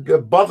don't want to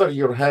bother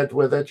your head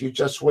with it, you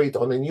just wait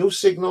on a new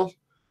signal,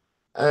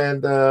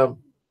 and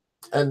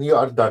you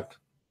are done.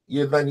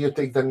 You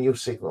take the new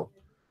signal.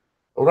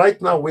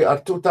 Right now we are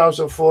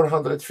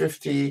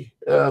 2,450,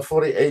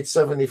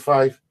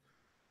 48.75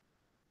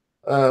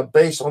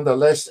 based on the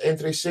last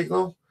entry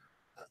signal,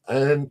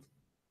 and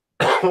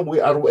we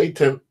are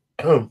waiting.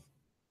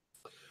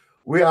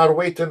 We are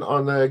waiting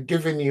on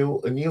giving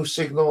you a new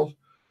signal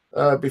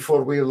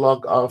before we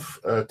log off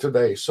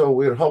today. So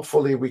we're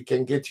hopefully we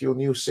can get you a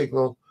new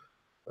signal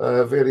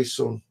very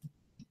soon.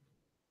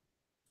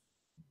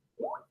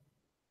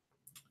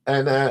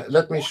 And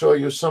let me show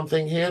you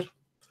something here.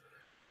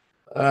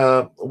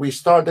 We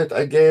started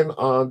again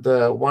on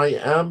the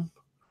YM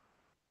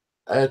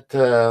at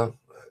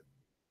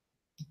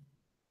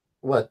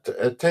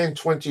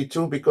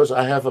 10:22 because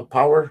I have a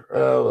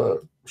power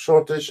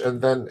shortage,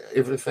 and then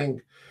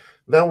everything.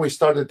 Then we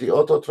started the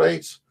auto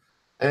trades,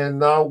 and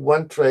now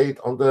one trade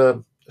on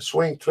the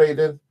swing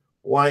trading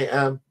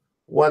YM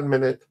 1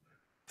 minute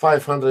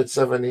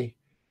 570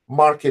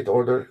 market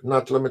order,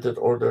 not limited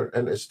order,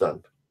 and it's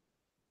done.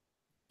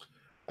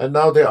 And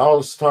now they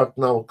all start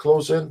now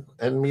closing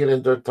and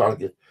meeting their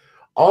target.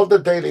 All the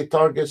daily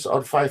targets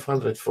are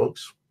 500,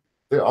 folks.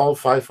 They're all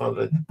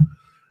 500.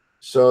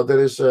 So there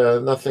is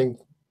nothing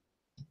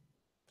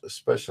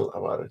special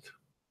about it.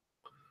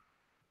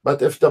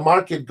 But if the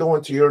market go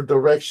into your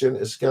direction,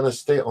 it's going to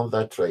stay on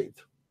that trade.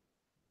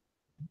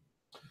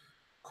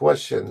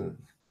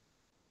 Question.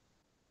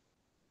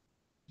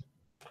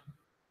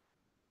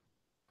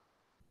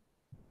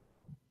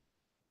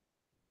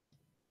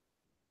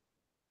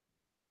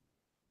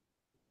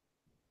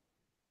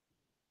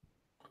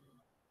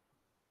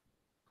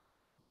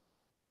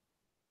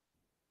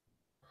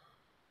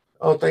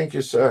 Oh, thank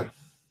you, sir.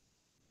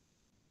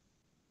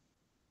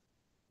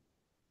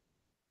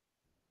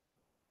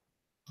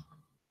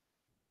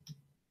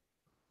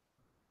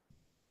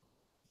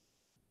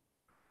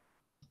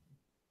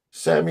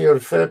 Samuel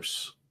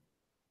Phipps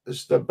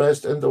is the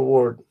best in the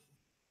world.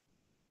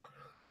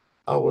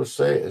 I will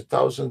say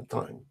 1,000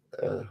 times.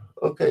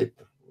 Okay.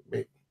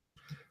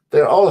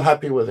 They're all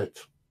happy with it.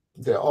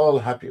 They're all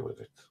happy with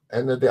it.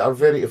 And they are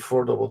very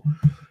affordable.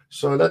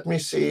 So let me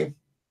see.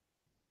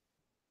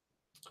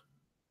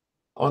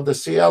 On the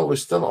CL, we're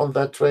still on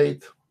that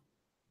trade.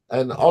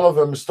 And all of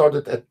them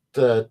started at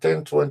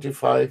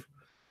 10.25.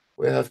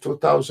 We have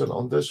 2,000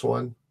 on this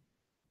one.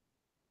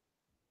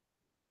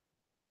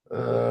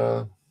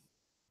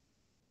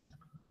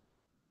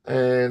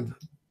 And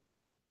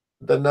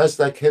the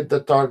Nasdaq hit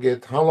the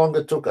target. How long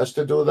it took us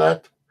to do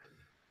that?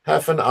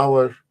 Half an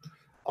hour.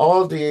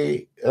 All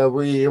the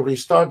we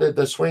restarted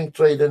the swing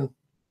trading,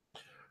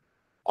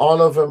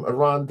 all of them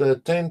around the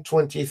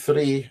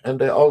 10:23, and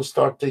they all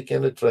start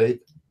taking a trade.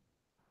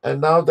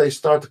 And now they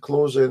start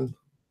closing,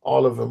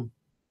 all of them.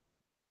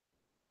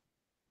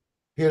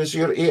 Here's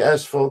your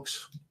ES,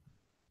 folks.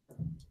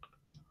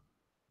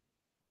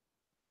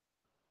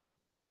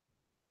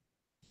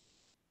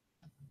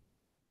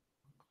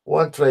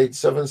 One trade,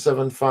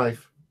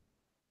 775.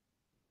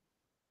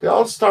 They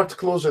all start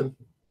closing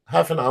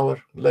half an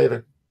hour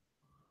later.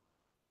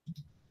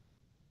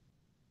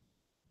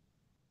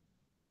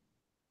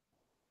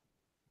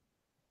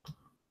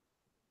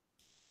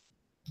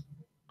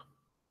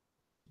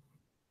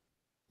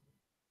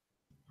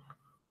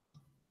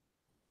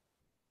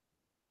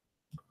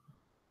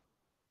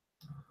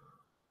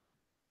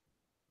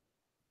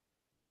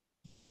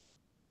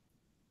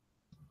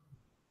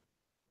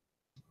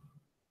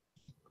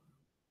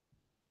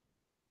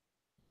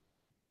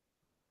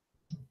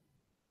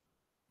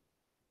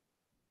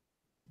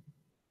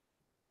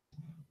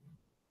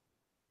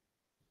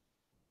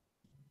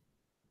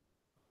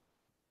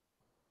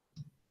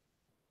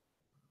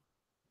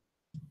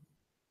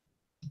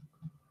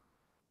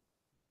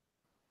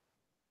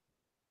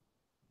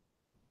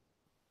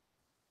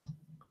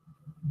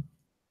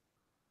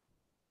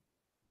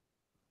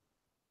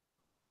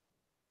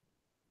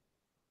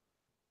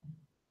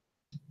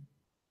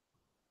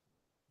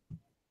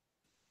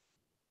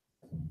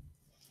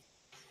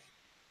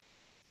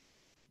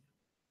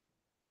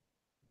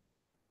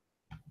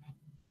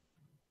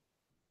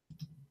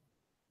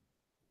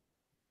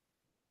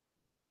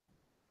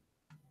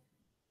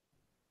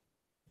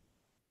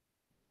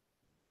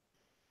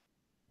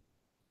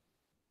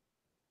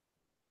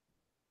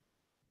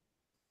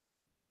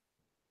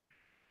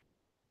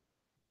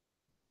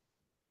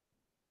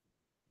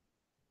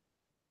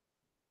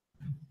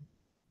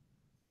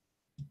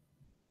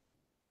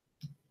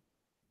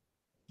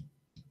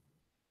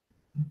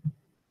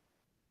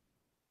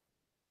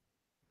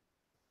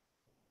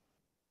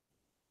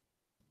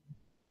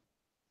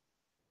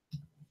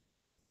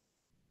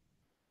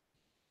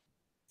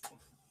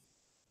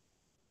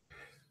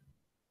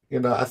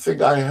 I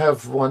think I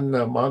have one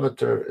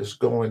monitor is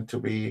going to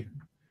be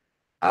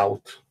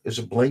out,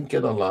 is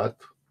blinking a lot.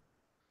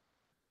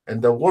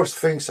 And the worst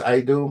things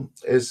I do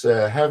is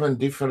having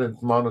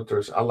different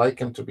monitors. I like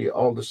them to be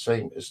all the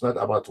same. It's not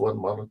about one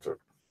monitor.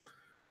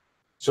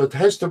 So it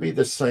has to be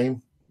the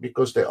same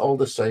because they're all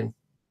the same.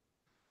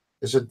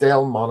 It's a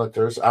Dell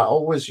monitors. I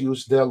always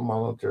use Dell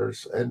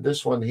monitors. And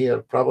this one here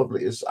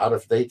probably is out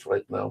of date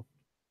right now.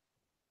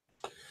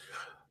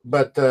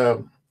 But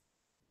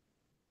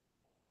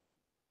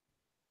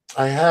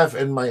I have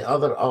in my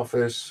other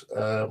office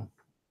the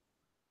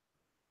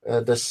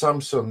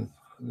Samsung,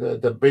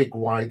 the big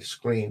wide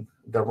screen,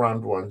 the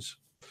round ones.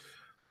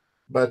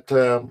 But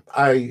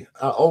I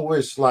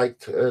always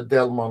liked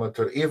Dell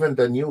monitor, even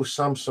the new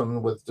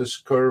Samsung with this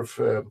curve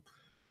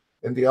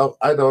in the.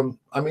 I don't.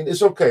 I mean,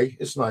 it's okay.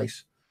 It's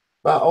nice,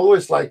 but I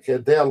always like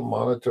Dell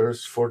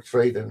monitors for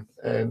trading.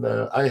 And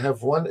I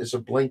have one is a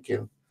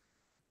blinking,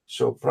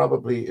 so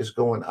probably is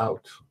going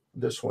out.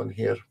 This one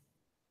here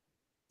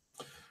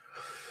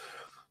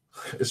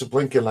is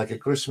blinking like a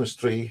Christmas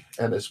tree,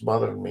 and it's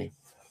bothering me.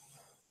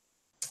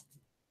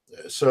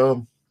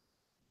 So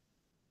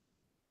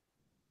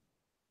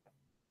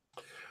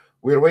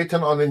we're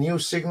waiting on a new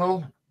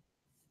signal.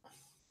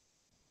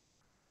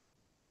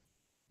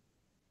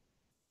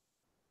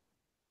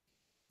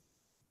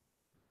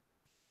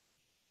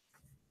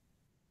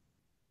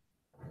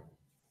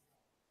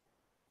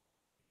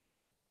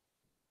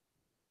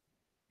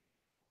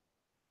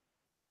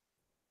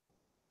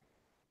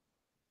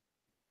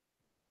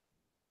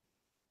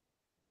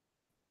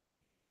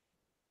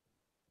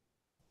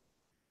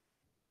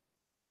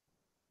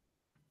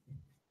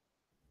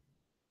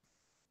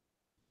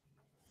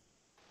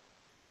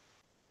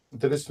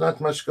 There is not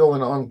much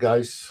going on,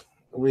 guys.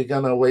 We're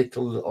gonna wait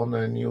till on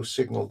a new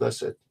signal.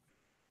 That's it.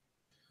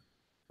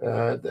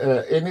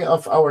 Any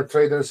of our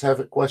traders have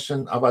a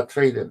question about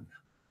trading,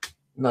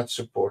 not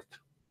support.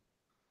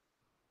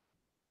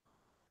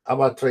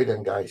 About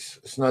trading, guys.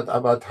 It's not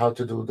about how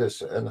to do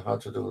this and how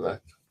to do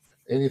that.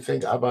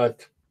 Anything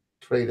about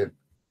trading.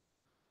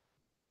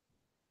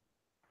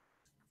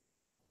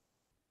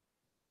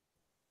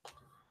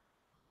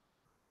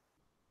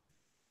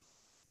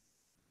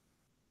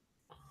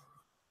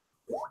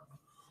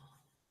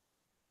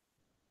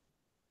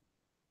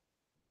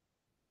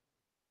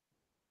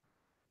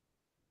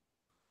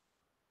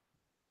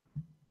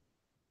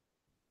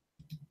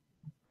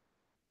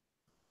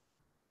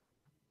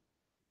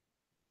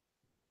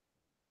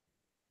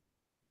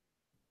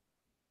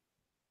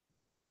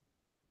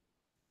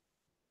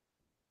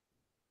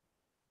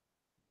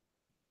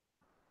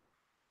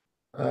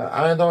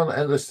 I don't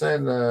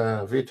understand,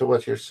 Vito,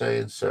 what you're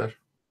saying, sir.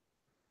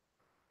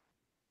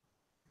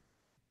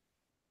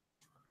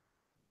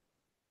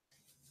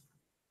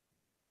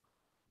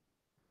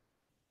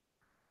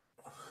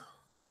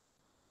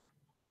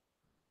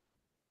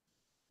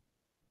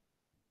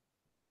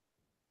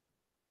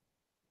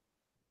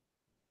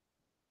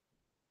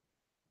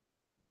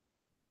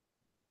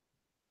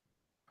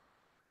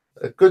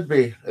 It could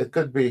be. It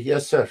could be.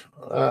 Yes, sir.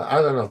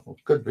 I don't know.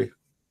 It could be.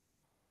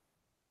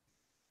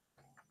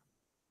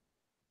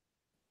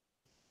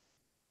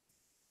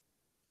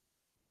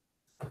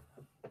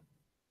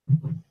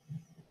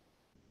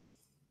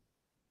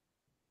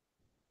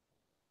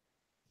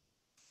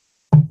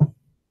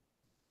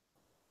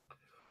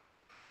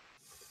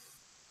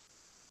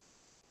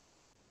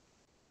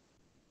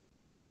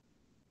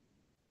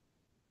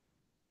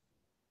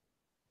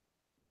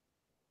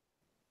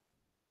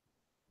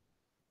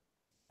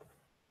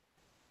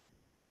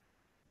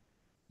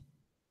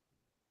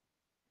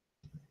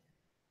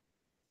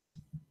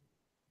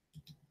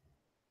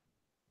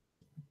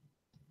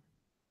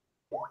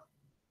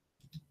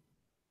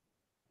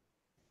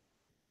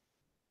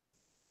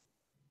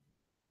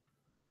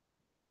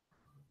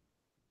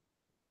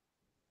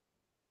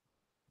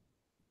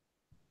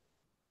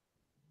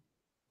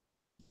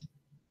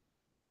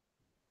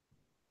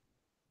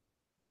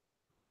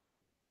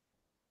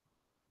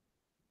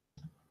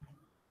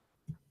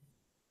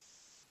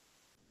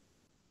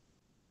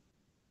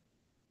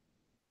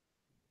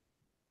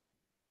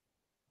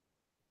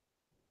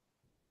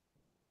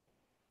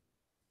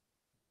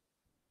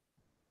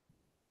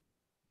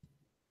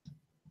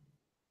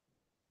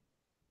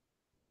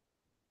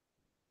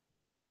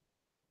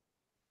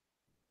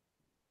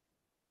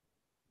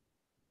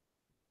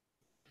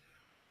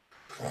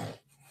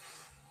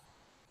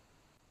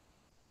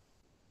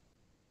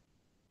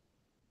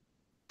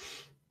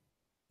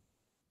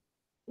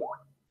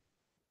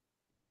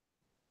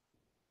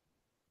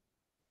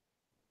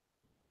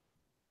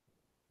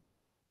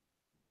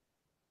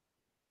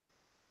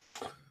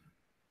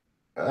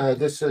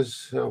 This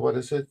is what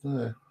is it?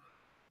 No,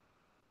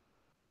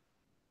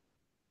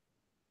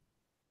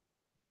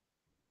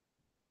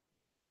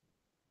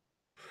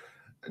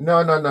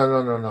 no, no,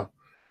 no, no,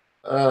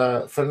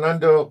 no.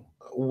 Fernando,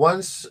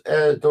 once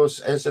those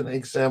as an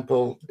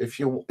example, if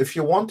you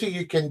want to,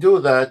 you can do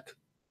that.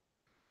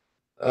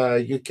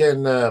 You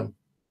can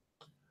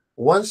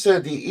once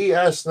the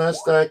ES,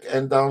 Nasdaq,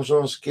 and Dow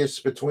Jones gets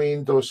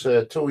between those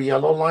two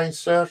yellow lines,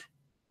 sir.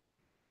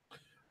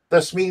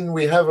 That's mean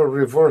we have a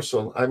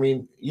reversal. I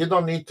mean, you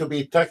don't need to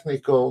be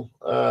technical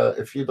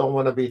if you don't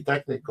want to be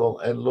technical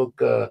and look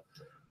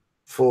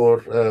for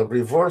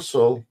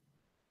reversal.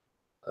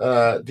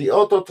 The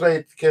auto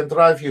trade can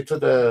drive you to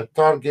the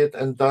target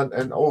and done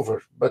and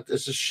over, but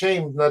it's a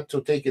shame not to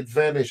take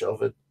advantage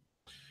of it.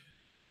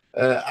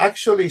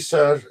 Actually,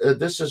 sir,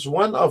 this is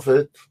one of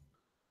it.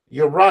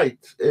 You're right.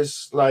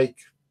 It's like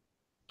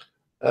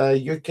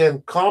you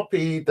can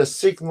copy the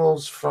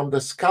signals from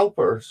the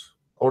scalpers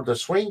or the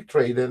swing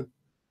trading.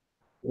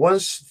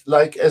 Once,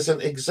 like as an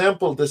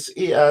example, this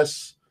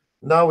ES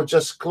now it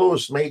just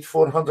closed, made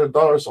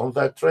 $400 on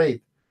that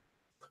trade.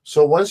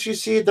 So once you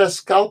see the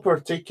scalper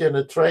taking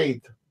a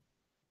trade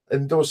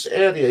in those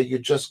area, you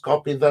just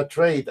copy that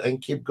trade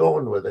and keep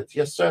going with it.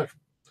 Yes, sir.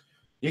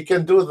 You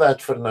can do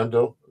that,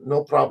 Fernando.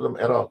 No problem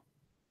at all.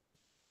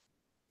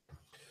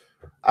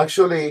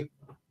 Actually,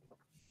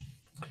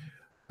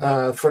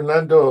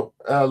 Fernando,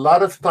 a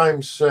lot of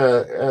times,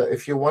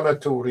 if you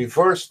wanted to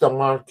reverse the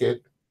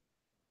market,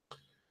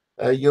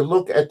 you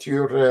look at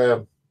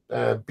your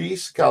B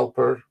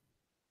scalper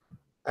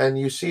and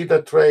you see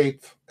the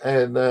trade,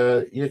 and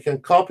you can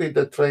copy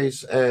the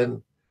trades.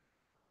 And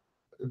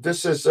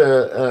this is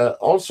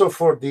also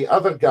for the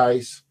other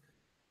guys.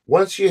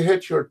 Once you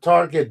hit your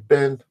target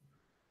bin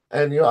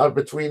and you are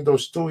between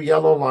those two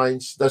yellow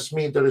lines, that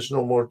means there is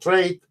no more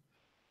trade.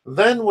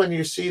 Then when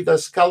you see the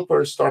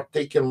scalper start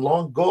taking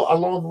long, go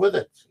along with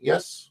it.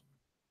 Yes,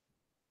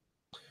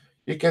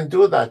 you can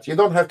do that. You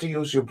don't have to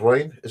use your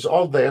brain. It's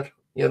all there,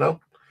 you know.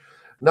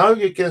 Now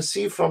you can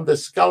see from the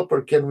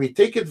scalper, can we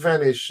take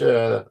advantage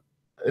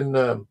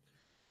and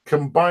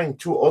combine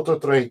two auto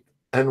trade,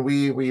 and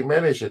we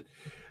manage it.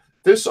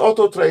 This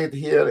auto trade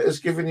here is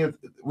giving you,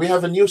 we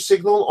have a new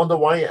signal on the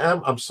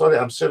YM. I'm sorry,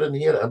 I'm sitting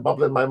here and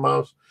bubbling my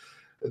mouth.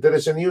 There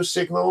is a new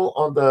signal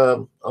on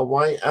the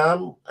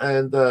YM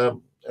and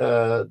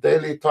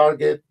daily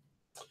target.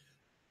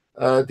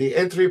 The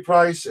entry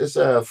price is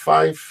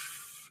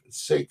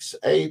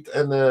 568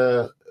 and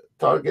the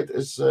target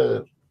is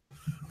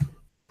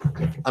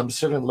I'm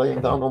sitting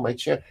laying down on my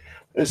chair.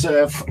 It's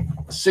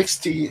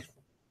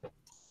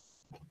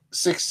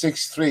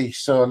 6663.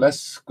 So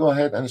let's go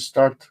ahead and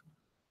start.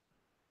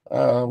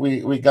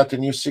 We got a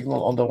new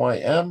signal on the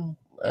YM,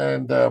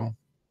 and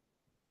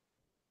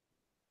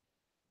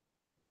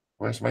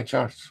where's my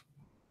charts?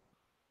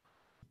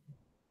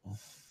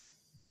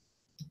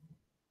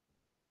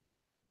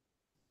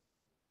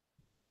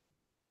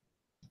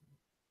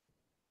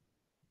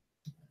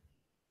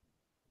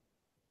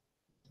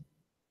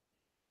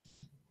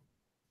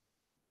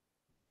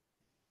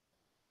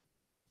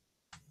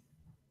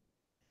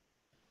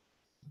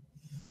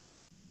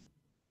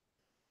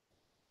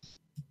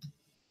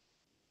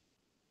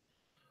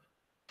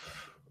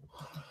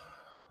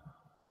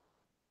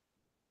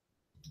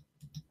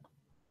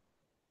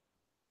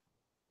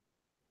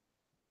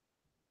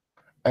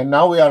 And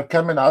now we are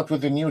coming out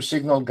with a new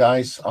signal,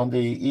 guys, on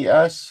the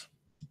ES.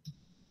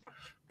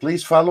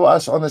 Please follow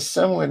us on the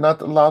sim. We're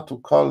not allowed to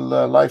call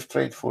live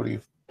trade for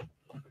you.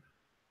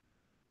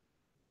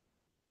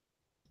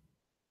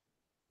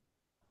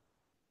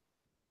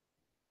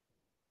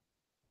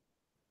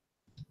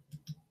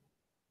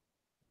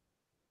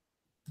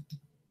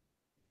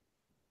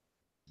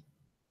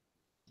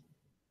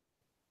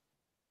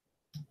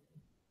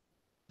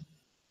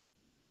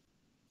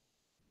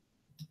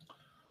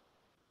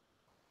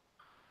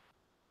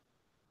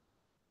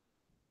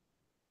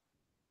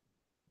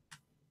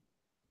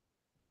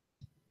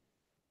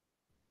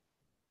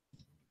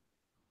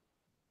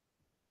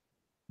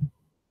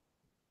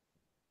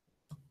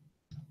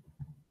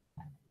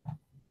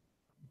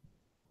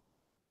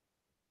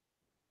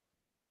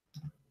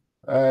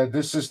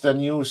 This is the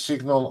new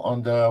signal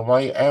on the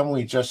YM.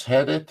 We just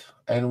had it,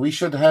 and we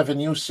should have a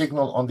new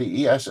signal on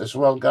the ES as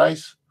well,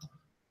 guys,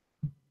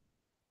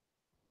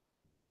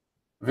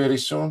 very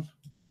soon.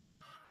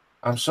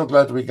 I'm so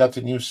glad we got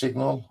a new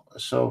signal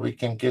so we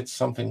can get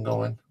something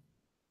going.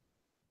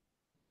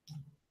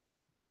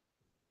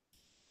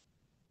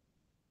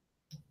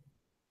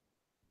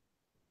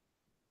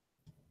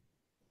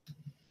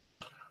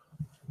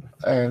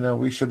 And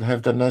we should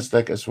have the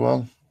NASDAQ as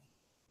well.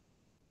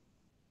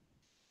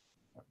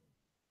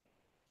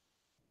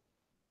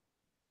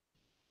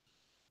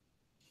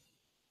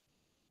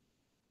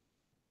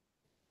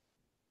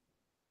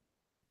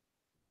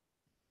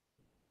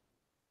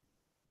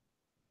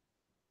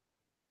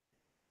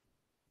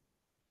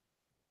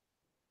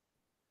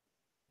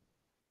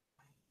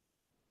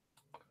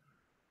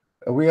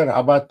 We are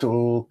about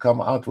to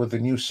come out with a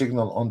new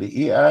signal on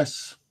the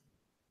ES.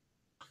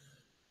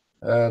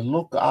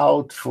 Look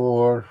out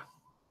for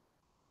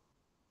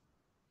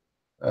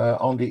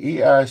on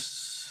the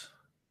ES.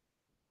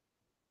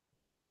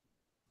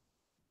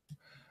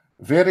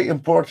 Very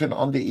important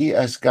on the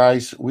ES,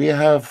 guys. We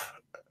have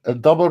a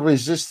double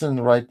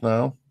resistance right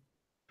now,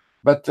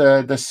 but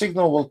the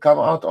signal will come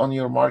out on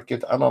your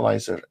market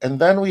analyzer. And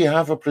then we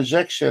have a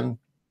projection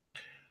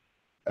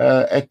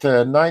at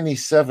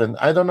 97.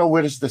 I don't know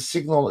where the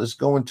signal is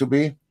going to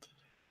be.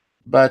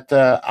 but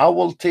I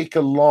will take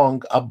a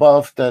long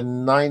above the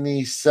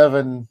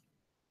 97.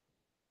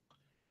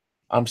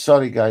 I'm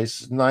sorry,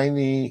 guys.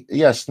 90,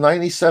 yes,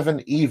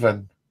 97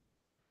 even.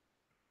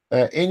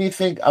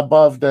 Anything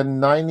above the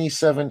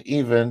 97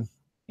 even,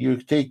 you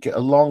take a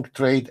long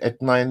trade at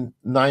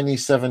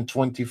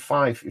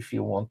 97.25 if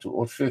you want to,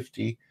 or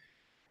 50.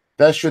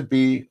 That should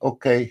be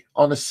okay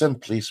on a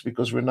simplies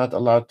because we're not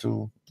allowed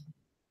to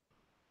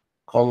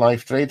call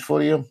live trade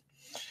for you.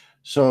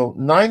 So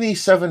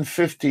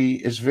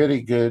 97.50 is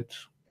very good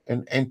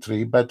in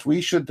entry, but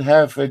we should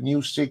have a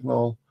new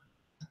signal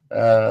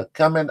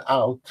coming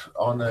out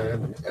on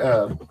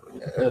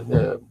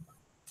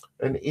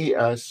an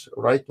ES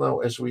right now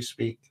as we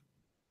speak.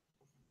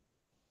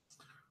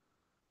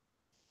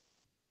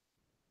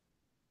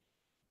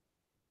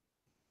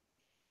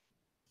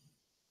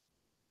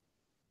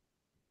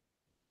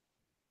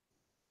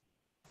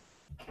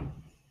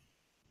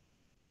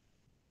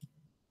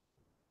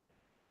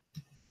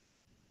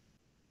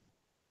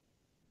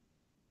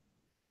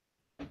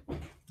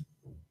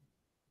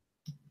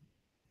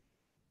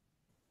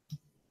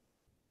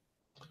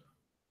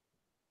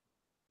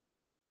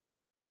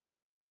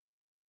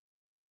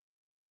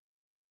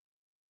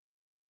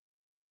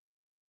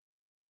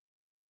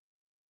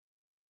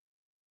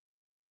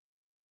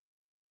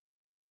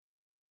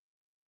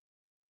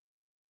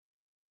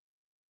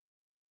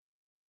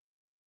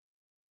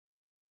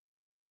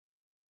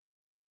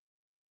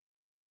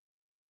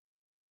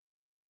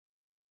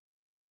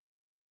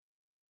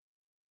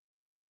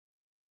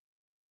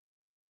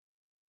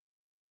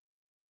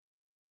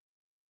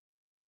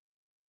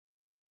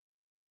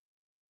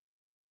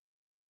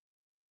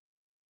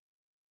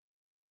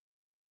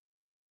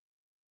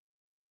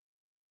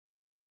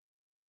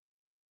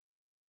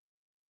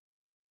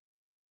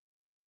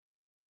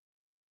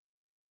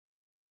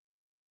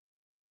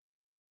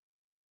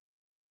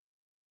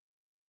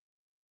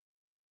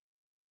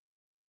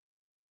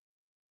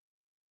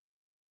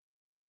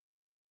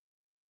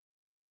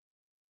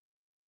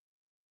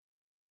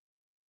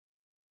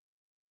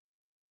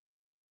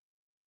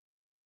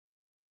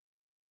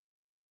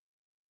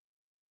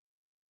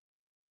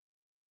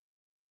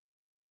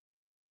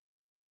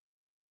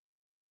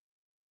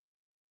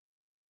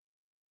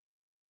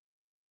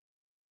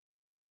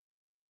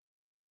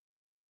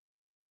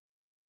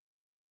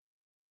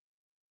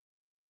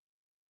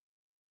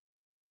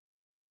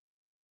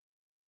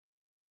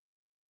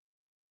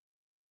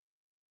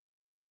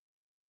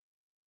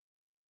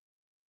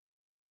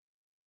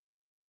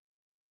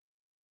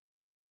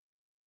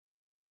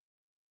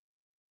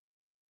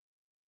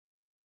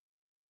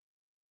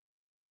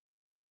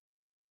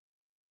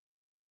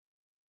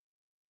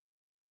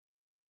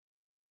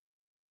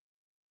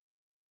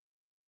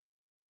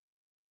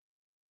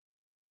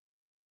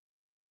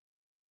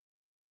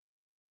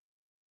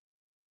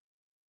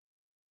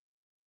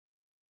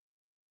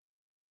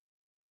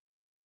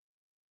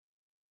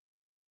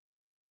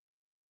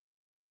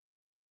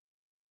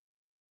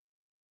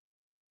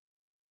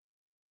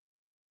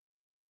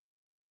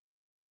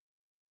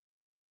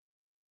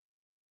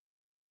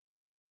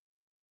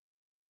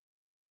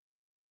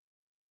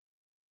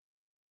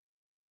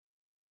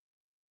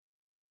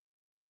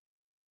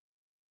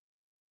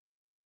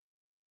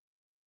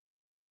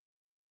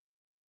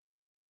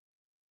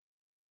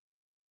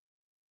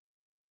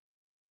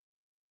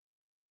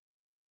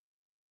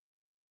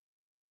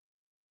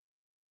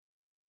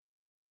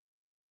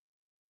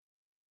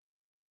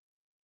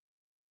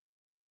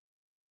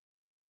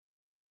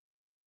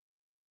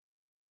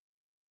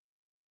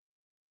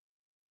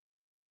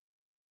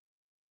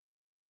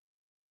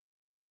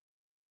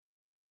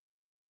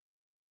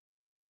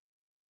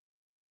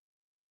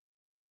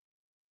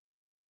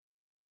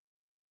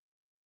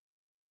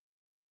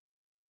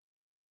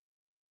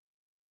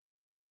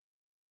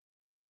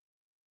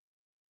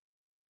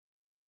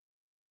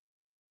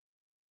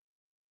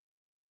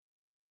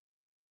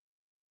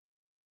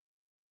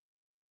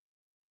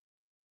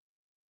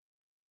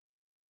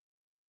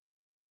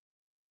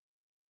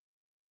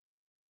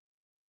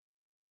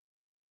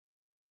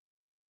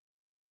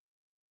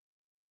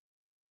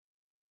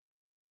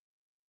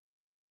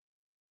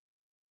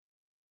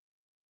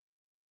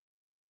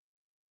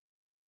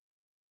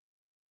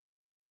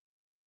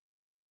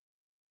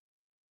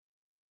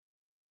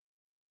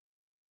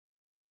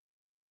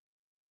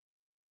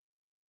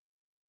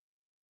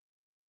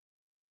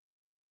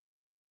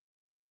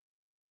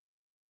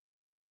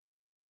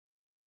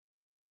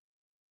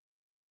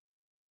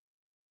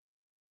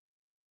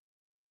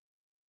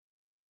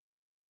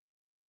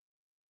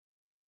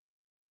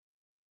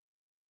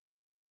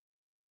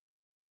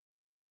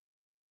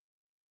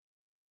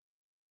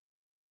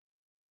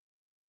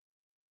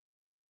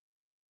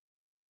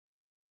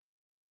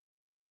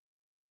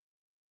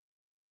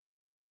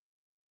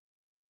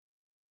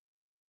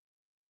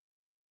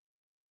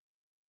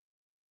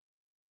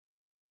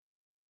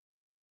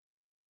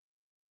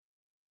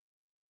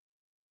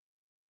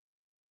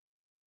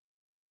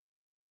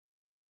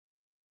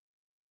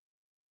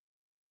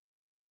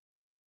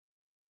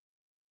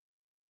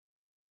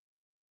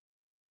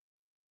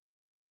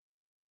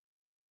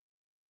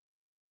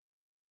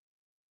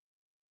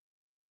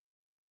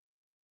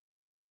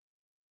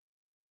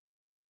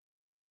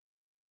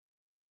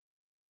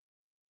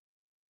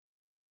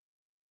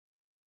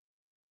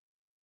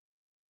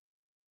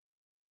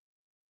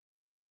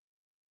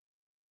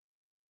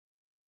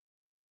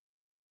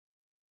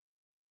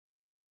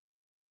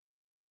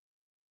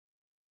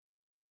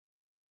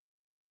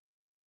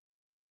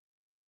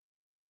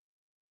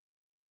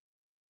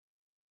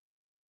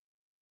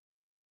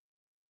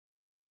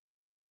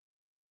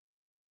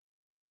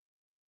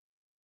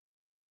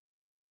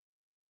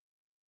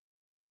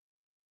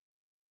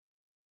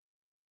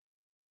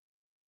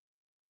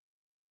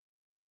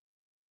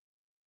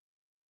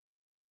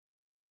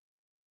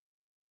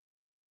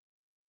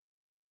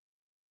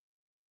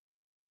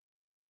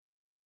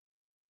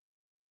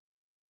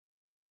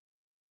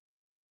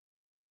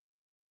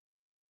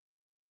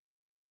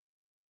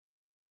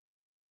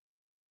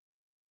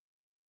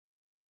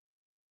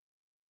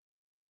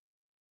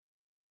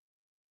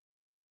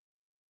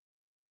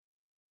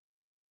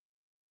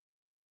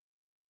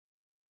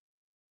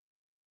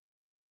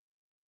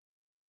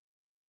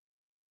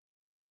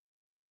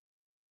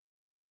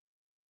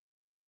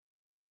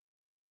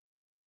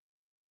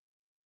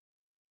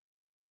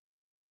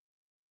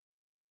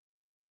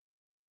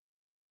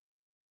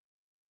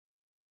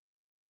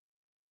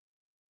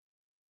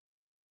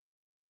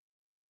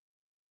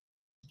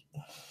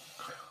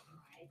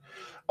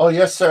 Oh,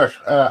 yes, sir.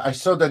 I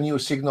saw the new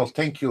signal.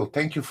 Thank you.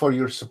 Thank you for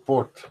your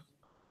support.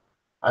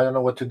 I don't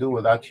know what to do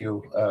without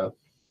you,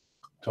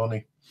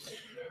 Tony.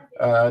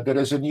 There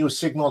is a new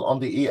signal on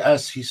the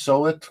ES. He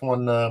saw it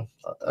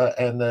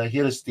and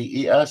here is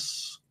the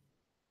ES,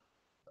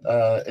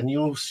 a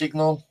new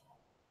signal.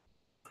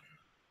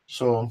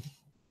 So,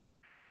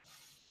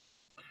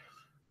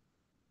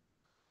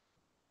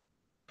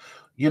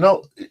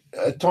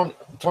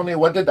 Tony,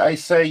 what did I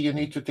say? You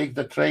need to take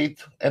the trade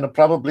and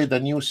probably the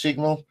new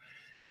signal.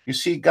 You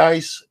see,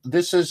 guys,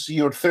 this is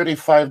your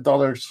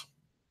 $35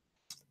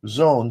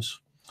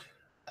 zones.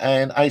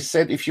 And I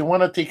said, if you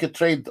want to take a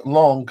trade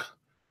long,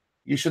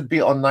 you should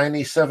be on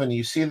 97.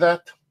 You see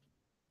that?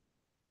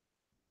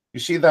 You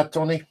see that,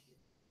 Tony?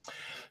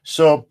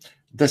 So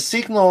the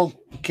signal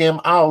came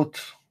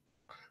out.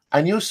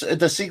 I knew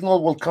the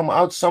signal will come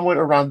out somewhere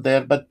around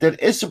there, but there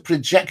is a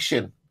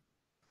projection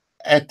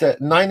at the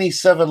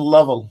 97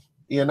 level.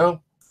 You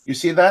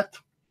see that?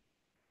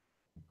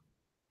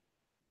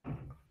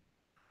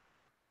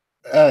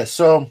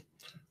 So,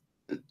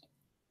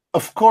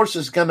 of course,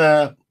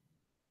 the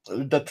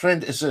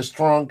trend is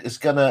strong. It's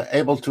gonna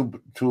able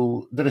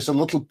to. There is a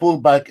little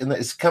pullback and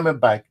it's coming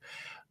back,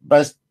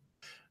 but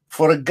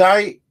for a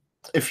guy,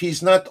 if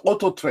he's not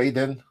auto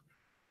trading,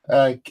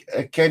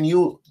 can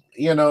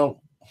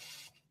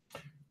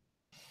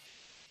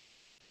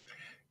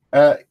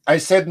I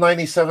said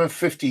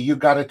 97.50. You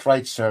got it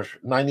right, sir.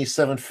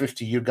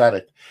 97.50. You got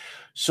it.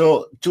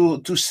 So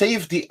to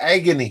save the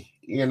agony,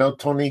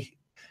 Tony,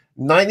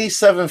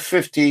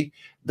 97.50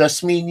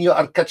 does mean you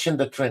are catching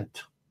the trend.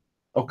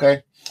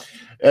 Okay.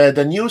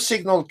 The new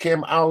signal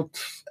came out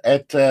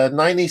at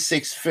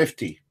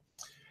 96.50.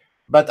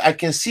 But I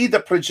can see the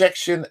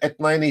projection at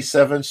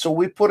 97, so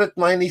we put it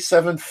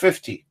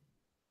 97.50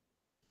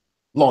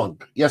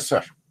 long. Yes,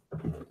 sir.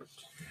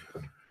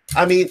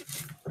 I mean,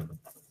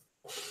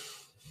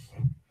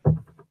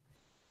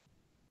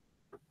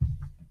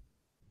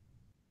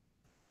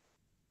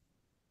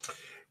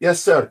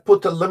 yes, sir.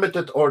 Put a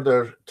limited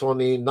order,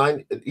 Tony.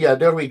 9. Yeah,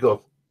 there we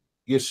go.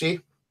 You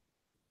see?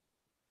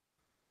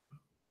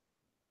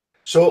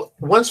 So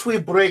once we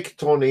break,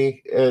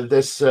 Tony,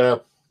 this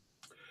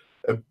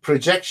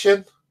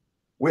projection,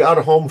 we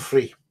are home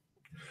free.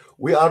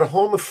 We are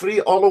home free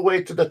all the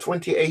way to the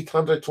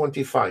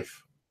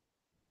 2825.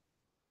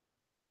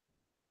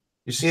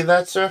 You see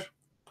that, sir?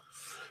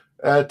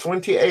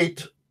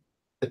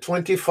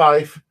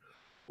 2825.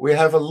 We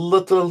have a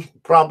little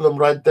problem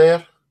right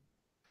there.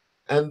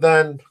 And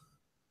then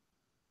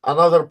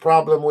another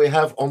problem we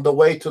have on the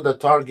way to the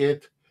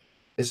target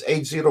is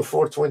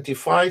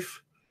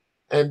 80425.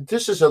 And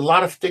this is a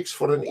lot of ticks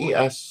for an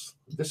ES.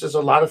 This is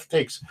a lot of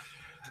ticks.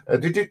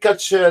 Did you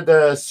catch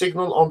the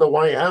signal on the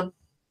YM?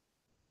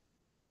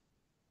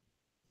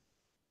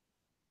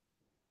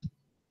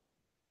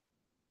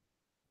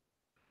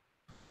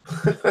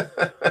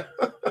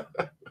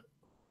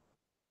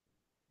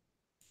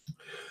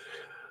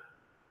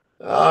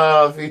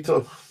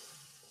 Vito.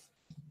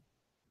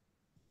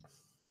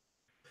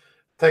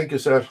 Thank you,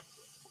 sir.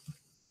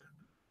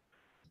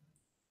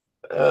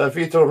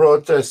 Vito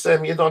wrote,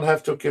 Sam, you don't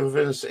have to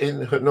convince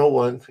no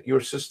one.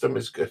 Your system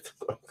is good.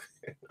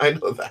 I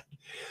know that.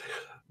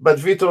 But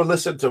Vito,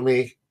 listen to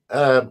me.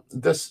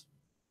 This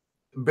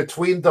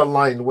between the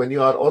line, when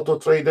you are auto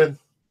trading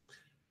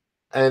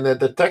and at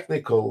the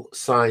technical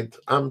side,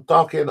 I'm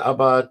talking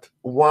about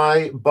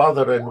why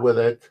bothering with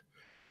it.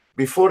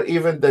 Before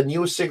even the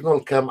new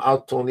signal came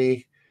out,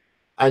 Tony,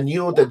 I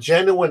knew the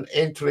genuine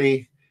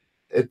entry,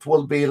 it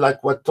will be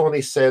like what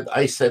Tony said,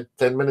 I said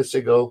 10 minutes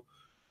ago,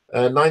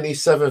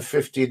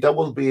 97.50, that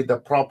will be the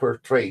proper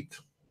trade.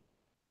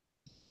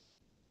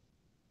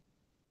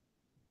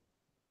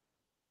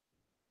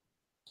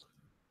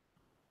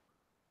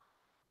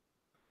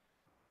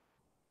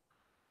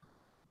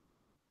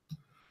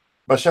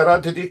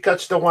 Basharat, did you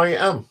catch the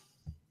YM?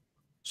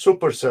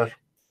 Super, sir.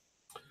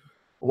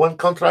 One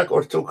contract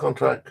or two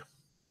contract?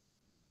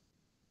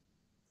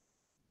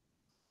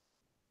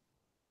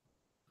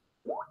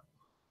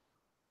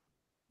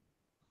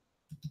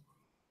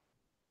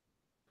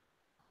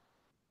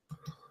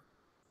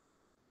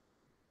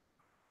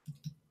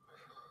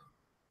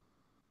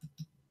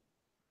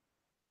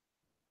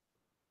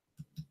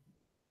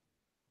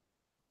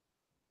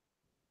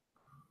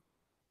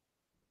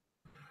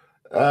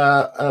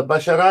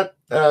 Basharat,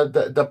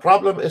 the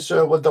problem is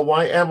with the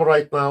YM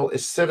right now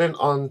is sitting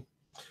on,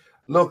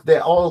 look,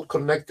 they're all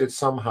connected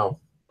somehow,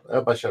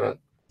 Basharat.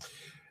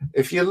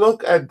 If you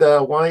look at the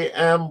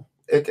YM,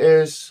 it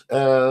is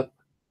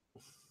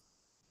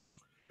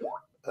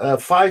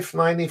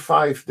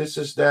 595. This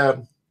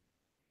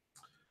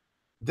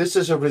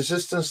is a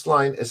resistance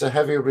line. It's a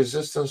heavy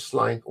resistance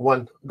line.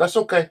 One. That's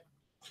okay.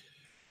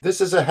 This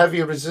is a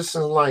heavy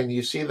resistance line.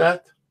 You see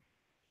that?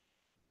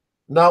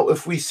 Now,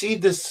 if we see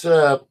this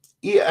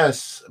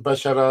ES,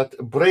 Basharat,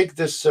 break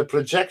this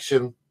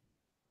projection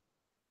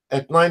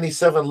at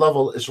 97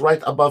 level is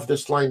right above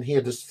this line here,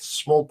 this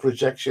small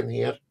projection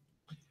here.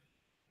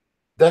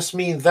 That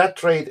means that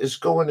trade is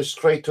going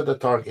straight to the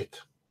target.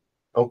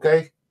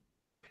 Okay,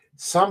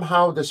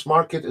 somehow this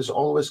market is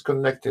always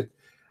connected,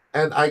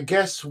 and I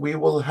guess we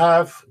will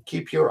have,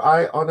 keep your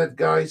eye on it,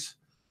 guys.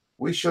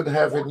 We should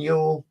have a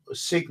new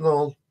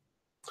signal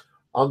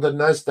on the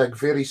Nasdaq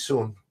very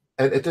soon,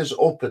 and it is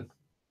open.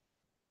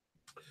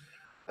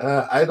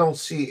 I don't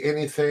see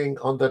anything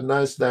on the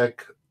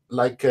Nasdaq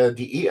like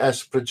the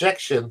ES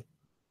projection.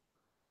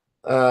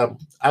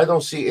 I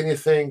don't see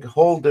anything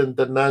holding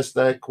the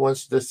Nasdaq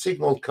once the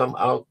signal come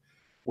out,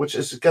 which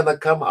is gonna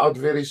come out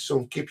very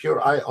soon. Keep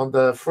your eye on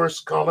the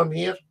first column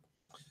here,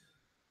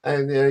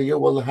 and you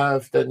will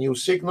have the new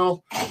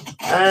signal.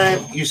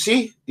 And you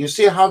see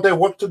how they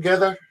work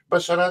together,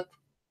 Basharat.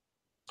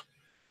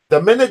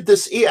 The minute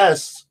this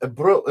ES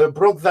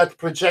broke that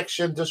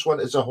projection, this one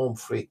is a home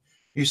free.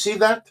 You see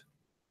that?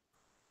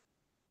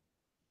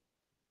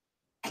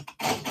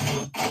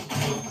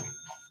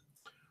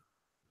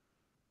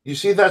 You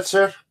see that,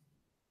 sir?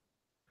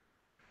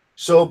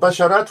 So,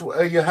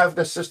 Basharat, you have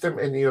the system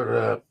in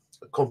your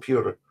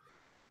computer.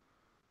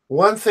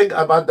 One thing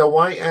about the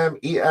YM,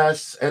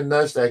 ES, and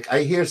NASDAQ,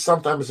 I hear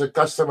sometimes a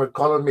customer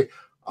calling me,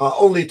 I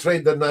only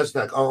trade the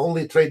NASDAQ, I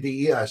only trade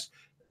the ES.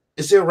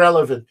 It's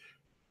irrelevant.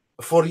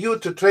 For you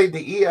to trade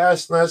the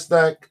ES,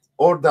 NASDAQ,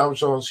 or Dow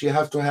Jones, you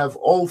have to have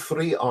all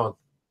three on.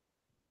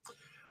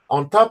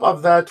 On top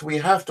of that, we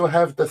have to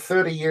have the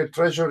 30-year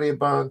Treasury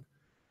bond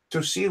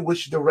to see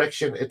which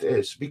direction it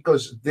is,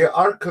 because they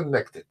are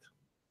connected.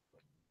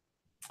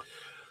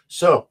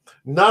 So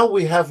now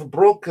we have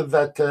broken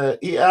that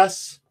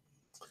ES,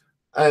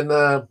 and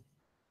don't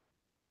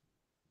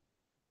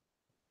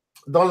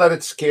let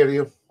it scare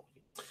you.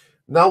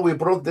 Now we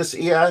broke this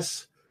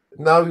ES.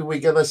 Now we're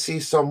going to see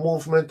some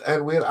movement,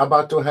 and we're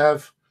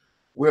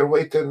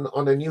waiting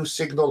on a new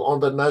signal on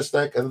the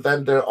NASDAQ, and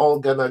then they're all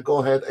going to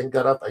go ahead and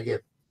get up again.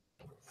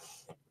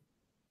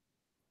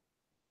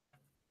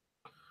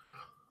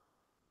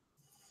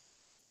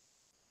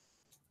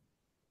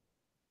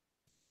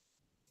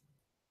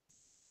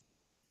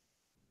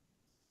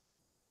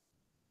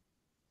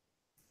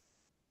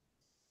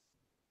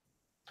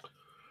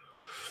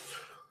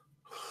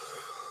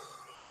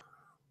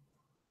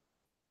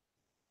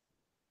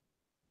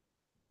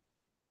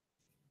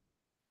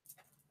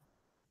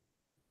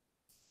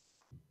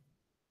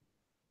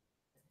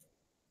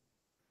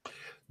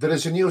 There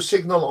is a new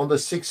signal on the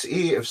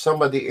 6E. If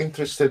somebody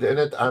interested in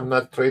it, I'm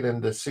not trading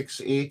the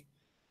 6E.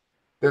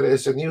 There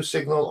is a new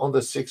signal on the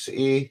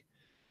 6E.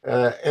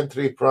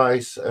 Entry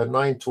price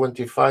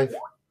 925,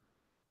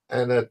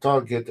 and a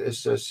target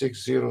is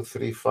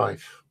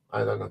 6035.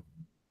 I don't know.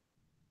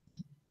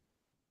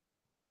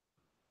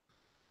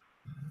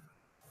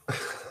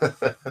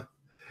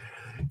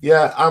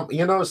 Yeah,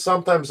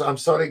 sometimes I'm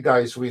sorry,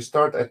 guys. We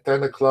start at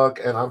 10 o'clock,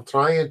 and I'm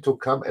trying to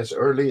come as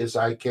early as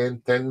I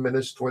can, 10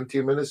 minutes,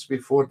 20 minutes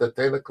before the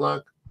 10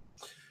 o'clock.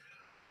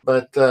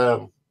 But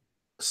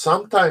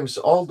sometimes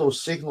all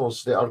those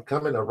signals, they are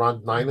coming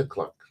around 9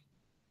 o'clock,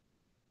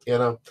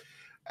 and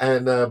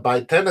by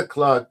 10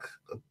 o'clock,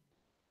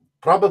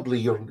 probably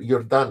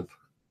you're done,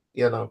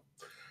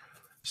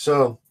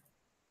 So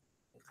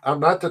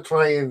I'm not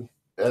trying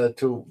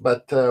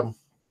but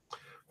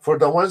for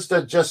the ones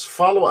that just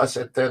follow us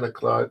at 10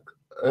 o'clock,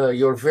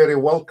 you're very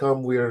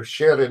welcome. We're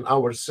sharing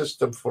our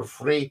system for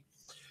free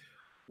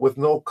with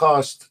no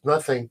cost,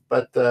 nothing.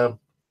 But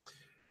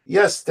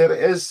yes, there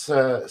is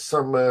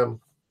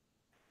some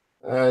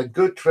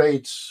good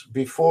trades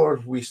before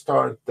we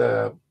start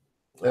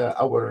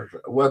our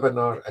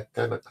webinar at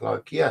 10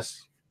 o'clock.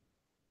 Yes.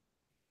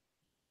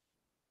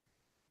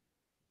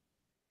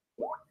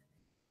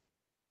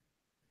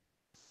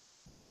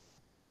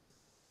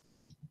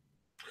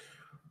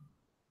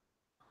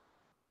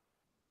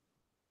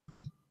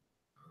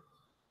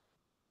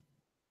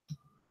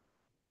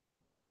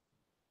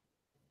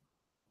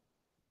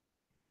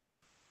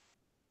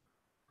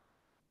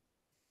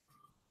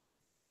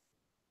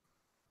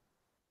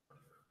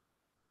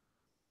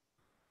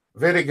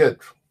 Very good.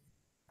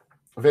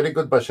 Very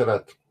good,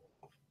 Basharat.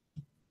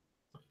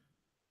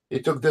 He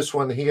took this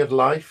one here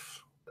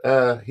live.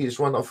 He's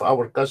one of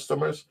our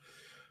customers.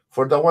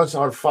 For the ones who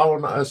are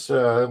following us,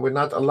 we're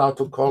not allowed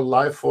to call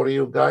live for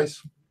you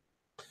guys.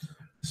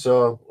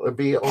 So we'll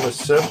be on a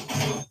SIP.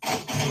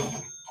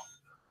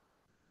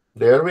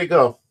 There we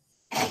go.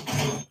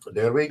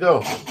 There we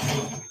go.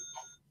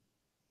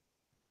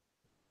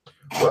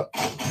 Well,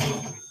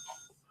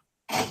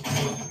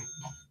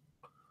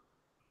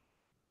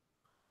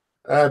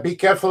 be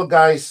careful,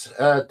 guys.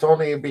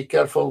 Tony, be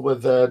careful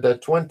with the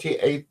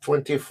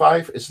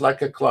 2825. It's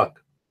like a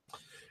clock.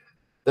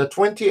 The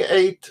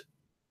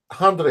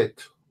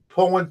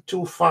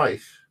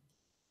 2800.25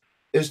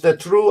 is the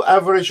true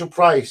average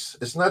price.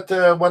 It's not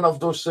one of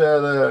those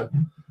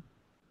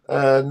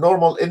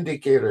normal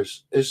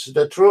indicators. It's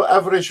the true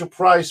average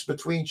price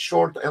between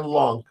short and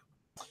long.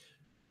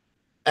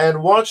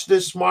 And watch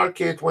this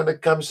market when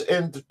it comes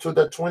into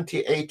the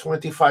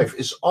 2825.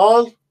 It's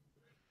all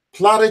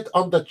plotted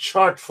on the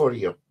chart for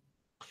you.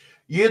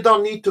 You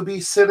don't need to be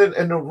sitting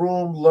in a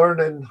room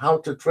learning how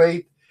to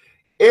trade.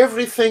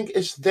 Everything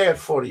is there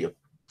for you.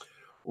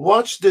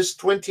 Watch this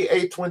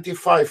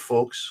 2825,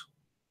 folks.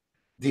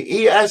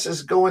 The ES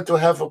is going to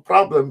have a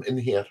problem in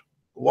here.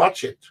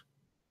 Watch it.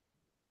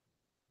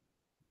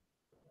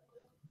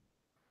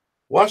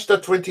 Watch the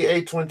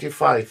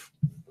 2825.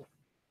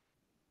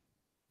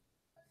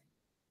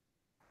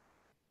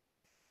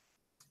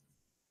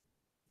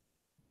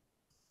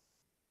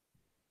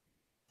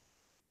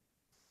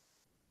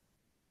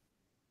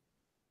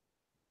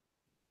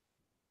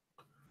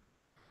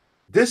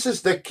 This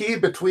is the key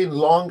between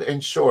long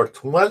and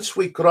short. Once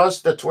we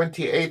cross the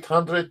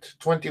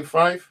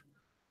 2825,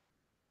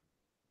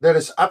 there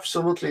is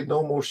absolutely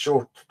no more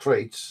short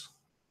trades.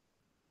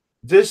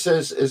 This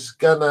is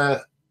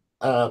gonna,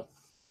 how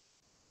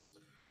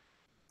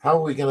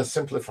are we gonna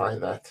simplify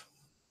that?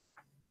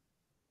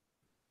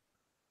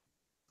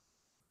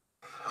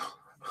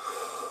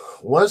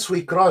 Once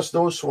we cross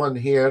those one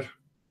here,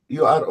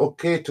 you are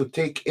okay to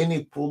take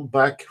any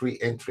pullback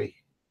re-entry,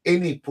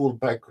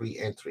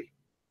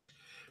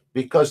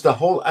 because the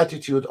whole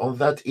attitude on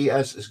that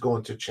ES is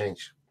going to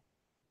change.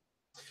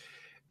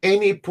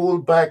 Any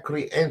pullback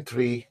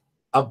re-entry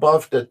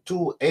above the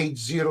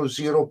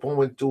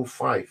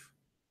 2800.25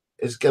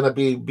 is gonna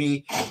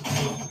be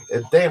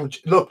a damn.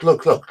 Look,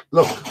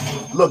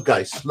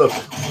 guys, look.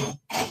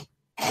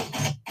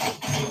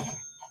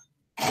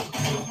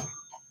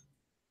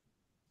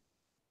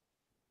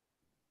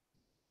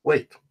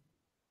 Wait.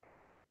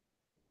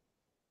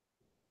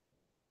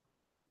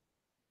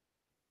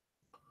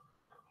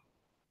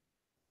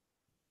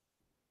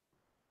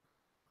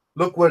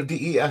 Look where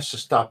the ES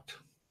stopped.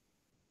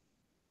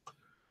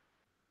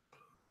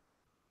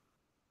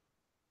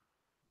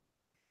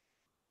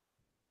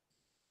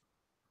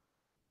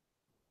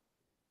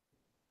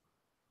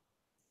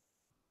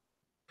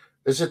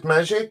 Is it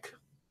magic?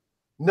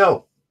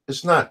 No,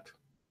 it's not.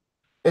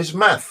 It's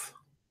math.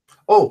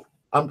 Oh,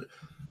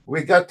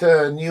 we got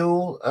a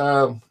new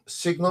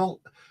signal.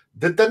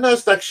 Did the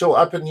Nasdaq show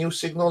up a new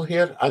signal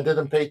here? I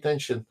didn't pay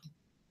attention.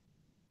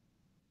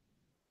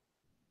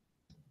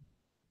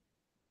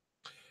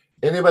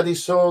 Anybody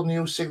saw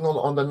new signal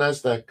on the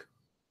Nasdaq?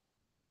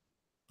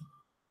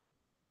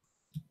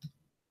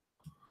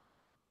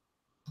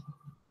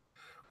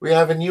 We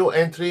have a new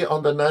entry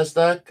on the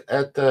Nasdaq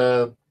at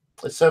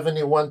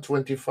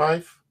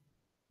 71.25.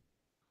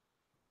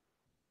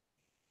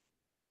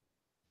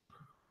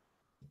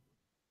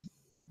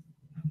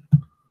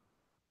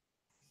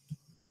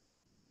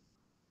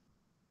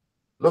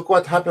 Look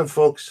what happened,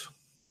 folks.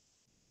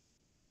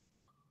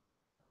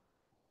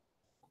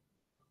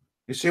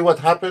 You see what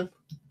happened?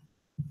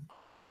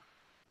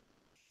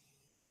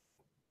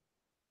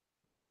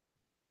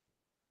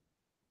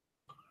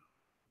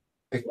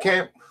 It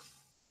can't.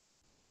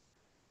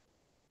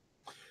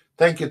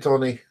 Thank you,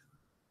 Tony.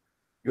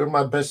 You're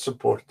my best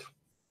support.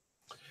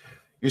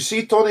 You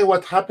see, Tony,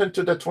 what happened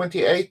to the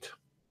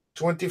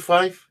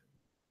 28.25?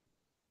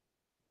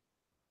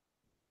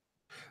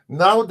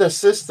 Now the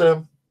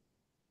system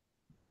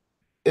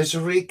is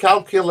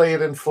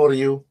recalculating for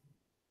you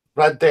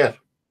right there.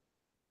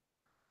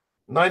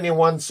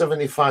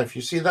 91.75.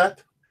 You see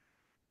that?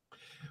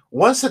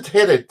 Once it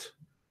hit it,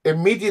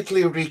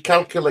 immediately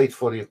recalculate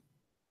for you.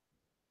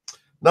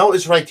 Now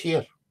it's right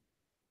here.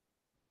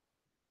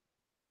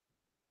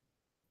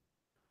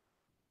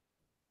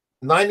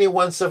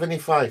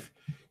 91.75.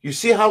 You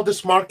see how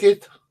this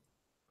market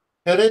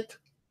hit it?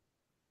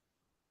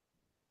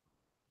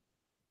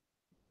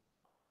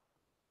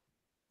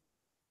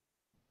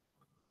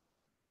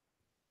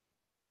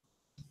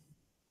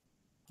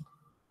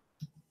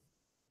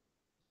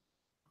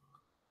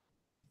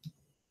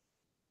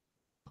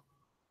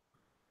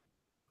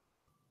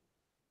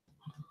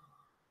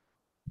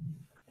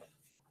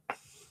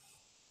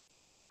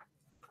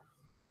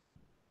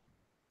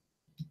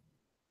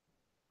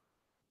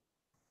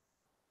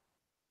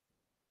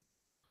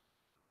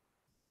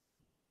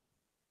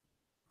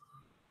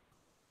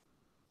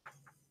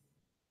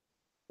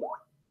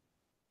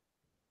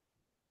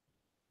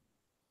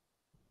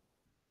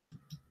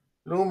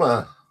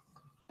 Luma.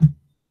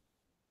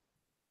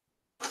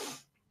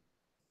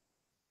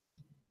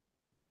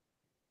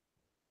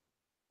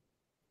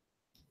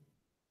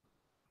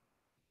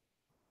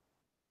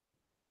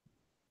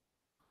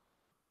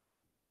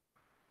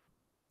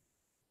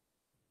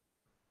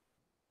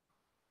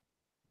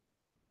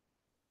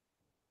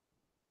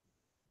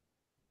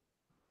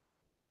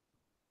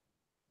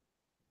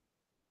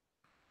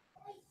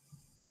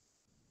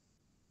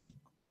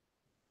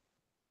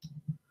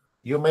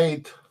 You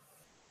made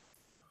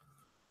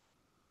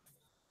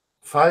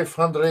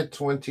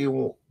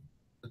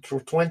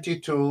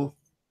 522.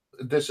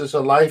 This is a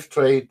live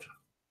trade.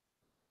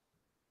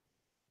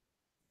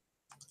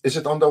 Is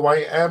it on the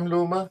YM,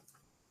 Luma?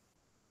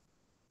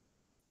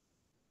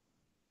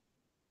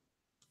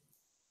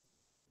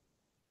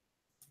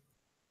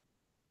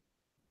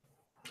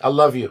 I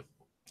love you.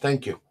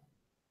 Thank you.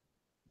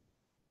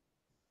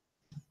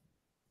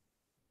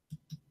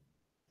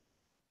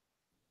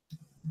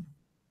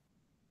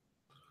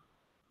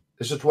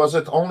 Was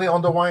it only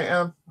on the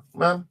YM,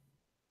 ma'am?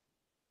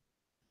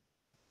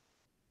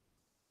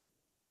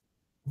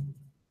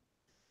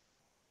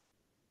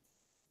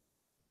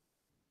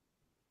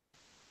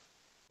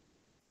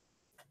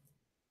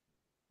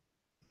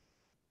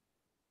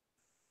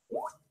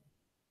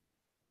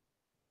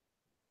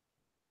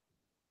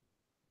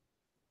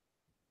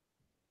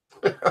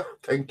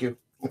 Thank you.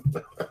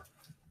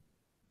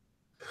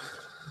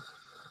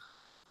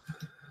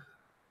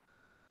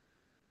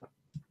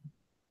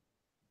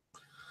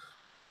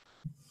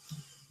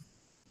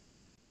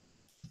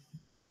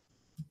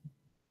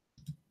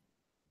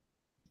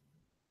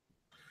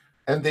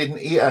 And then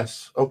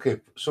ES.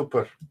 Okay,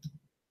 super.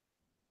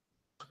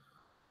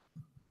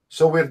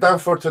 So we're done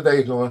for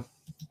today, Luma.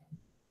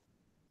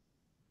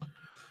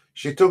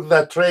 She took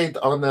that trade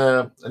on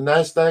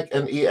NASDAQ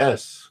and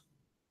ES.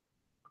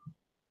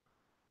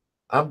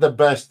 I'm the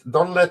best.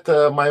 Don't let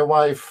my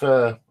wife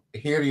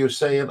hear you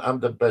saying I'm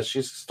the best.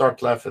 She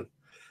start laughing.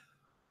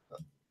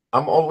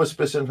 I'm always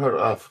pissing her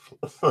off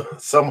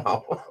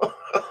somehow.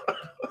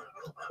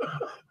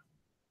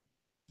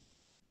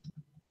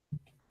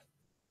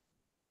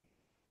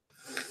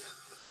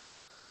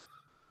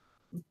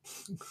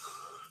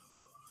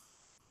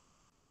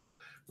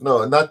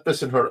 No, not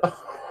pissing her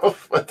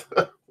off, but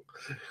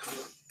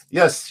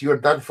yes, you're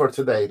done for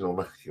today,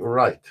 Luma. You're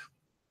right.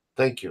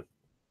 Thank you.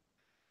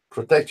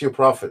 Protect your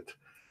profit.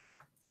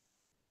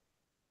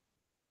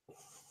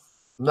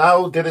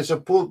 Now there is a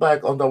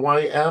pullback on the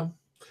YM.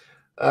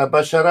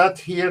 Basharat,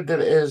 here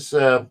there is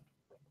the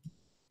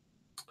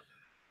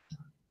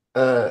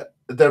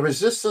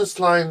resistance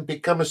line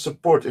become a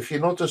support. If you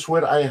notice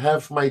where I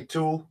have my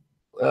two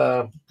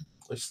uh,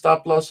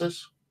 stop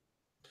losses,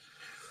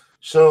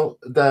 so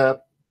the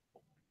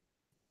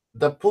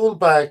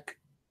pullback,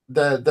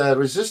 the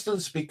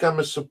resistance become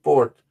a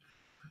support.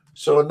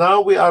 So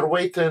now we are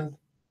waiting.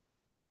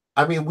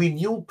 I mean, we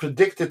knew,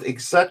 predicted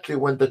exactly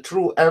when the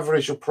true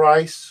average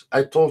price.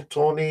 I told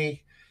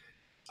Tony,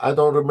 I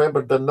don't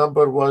remember the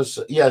number was.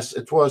 Yes,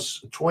 it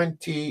was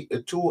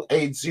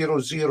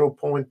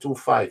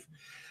 2800.25.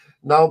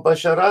 Now,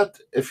 Basharat,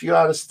 if you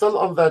are still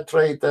on that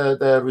trade,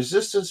 the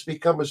resistance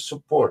becomes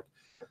support.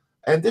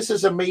 And this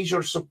is a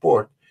major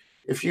support.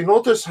 If you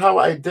notice how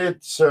I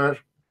did, sir,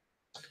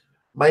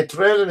 my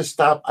trailing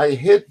stop, I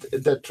hit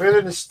the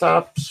trailing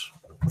stops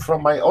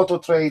from my auto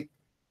trade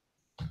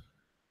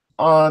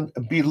on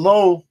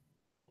below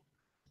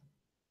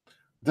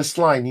this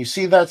line. You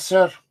see that,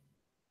 sir?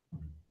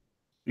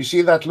 You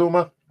see that,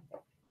 Luma?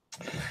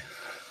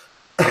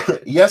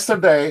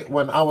 Yesterday,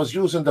 when I was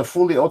using the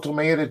fully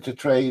automated to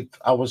trade,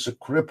 I was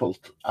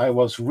crippled. I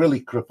was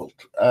really crippled.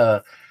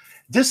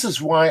 This is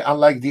why I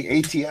like the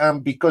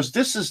ATM, because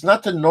this is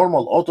not a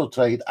normal auto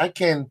trade. I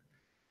can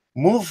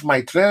move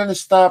my trailing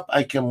stop.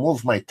 I can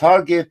move my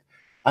target.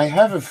 I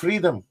have a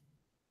freedom.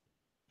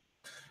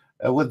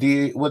 With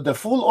the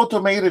full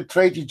automated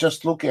trade, you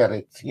just look at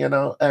it,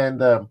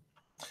 and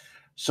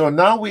so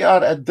now we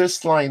are at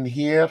this line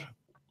here.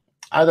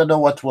 I don't know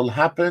what will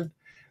happen,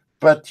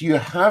 but you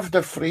have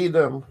the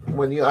freedom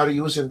when you are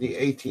using the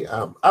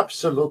ATM.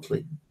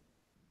 Absolutely.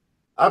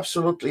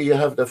 Absolutely, you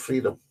have the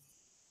freedom.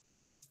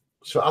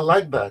 So I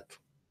like that.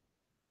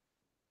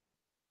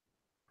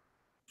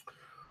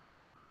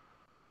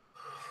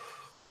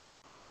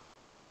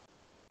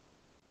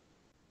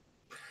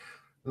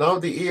 Now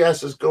the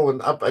ES is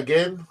going up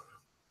again.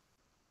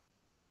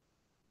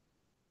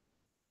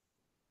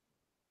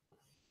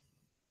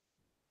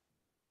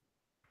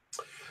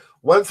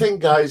 One thing,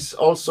 guys,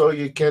 also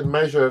you can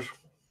measure,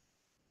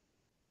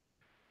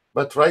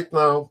 but right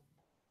now,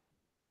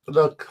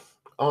 look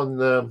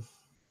on.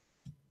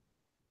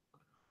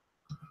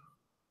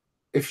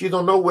 If you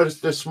don't know where's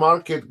this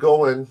market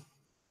going,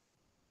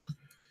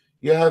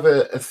 you have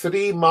a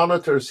three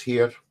monitors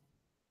here.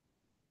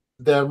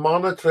 They're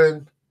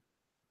monitoring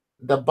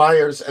the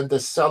buyers and the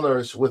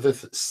sellers with a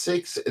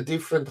six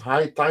different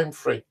high time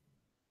frame.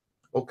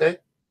 Okay,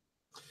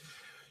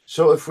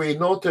 so if we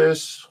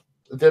notice,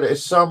 there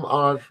is some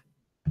are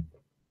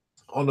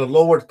on a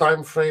lower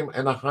time frame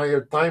and a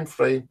higher time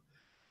frame.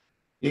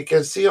 You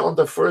can see on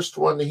the first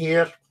one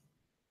here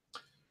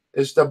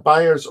is the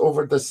buyers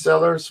over the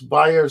sellers,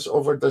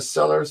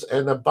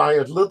 and a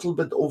buyer a little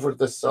bit over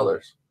the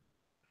sellers.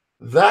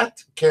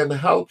 That can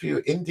help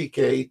you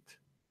indicate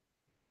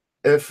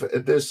if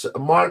this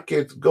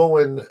market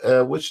going,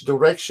 which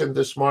direction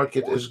this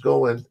market is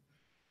going.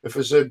 If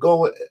it's a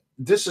going,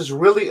 this is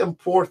really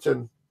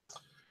important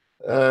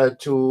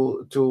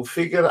to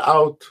figure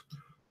out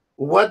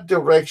what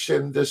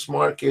direction this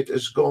market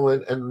is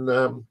going,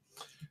 and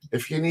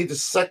if you need a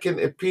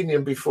second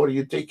opinion before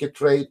you take a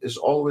trade, is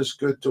always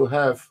good to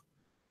have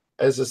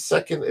as a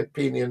second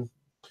opinion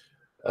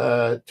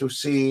to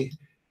see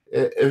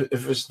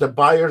if it's the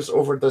buyers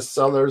over the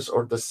sellers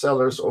or the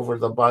sellers over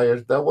the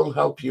buyers. That will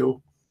help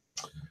you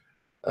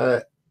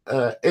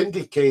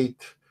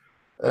indicate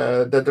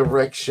the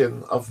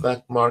direction of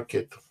that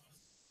market.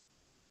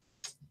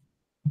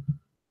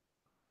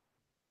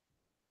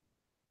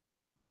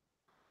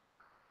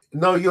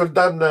 No, you're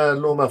done,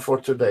 Luma,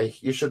 for today.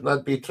 You should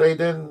not be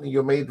trading.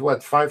 You made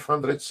what,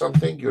 500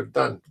 something? You're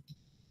done.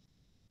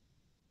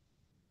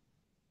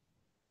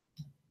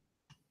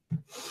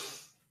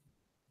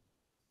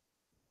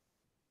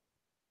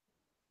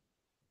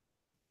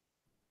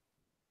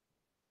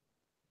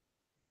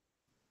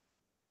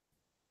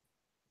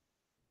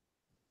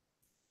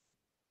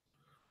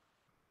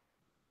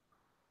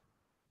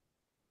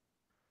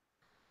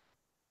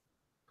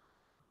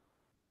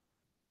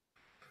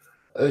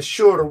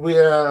 Sure, we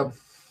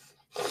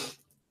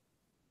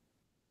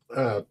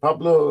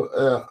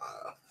Pablo.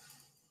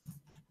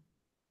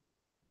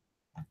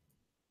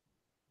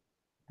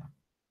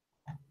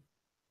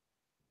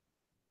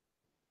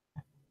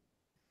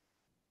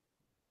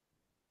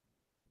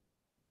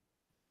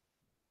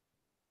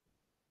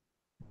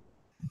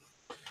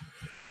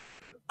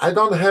 I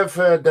don't have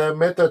the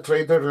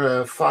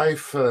MetaTrader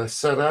 5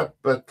 set up,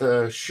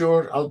 but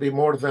sure, I'll be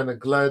more than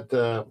glad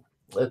to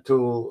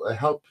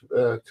help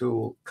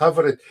to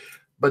cover it.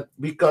 But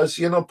because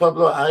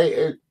Pablo,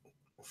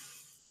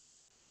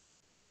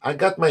 I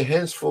got my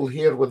hands full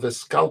here with the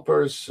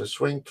scalpers,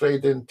 swing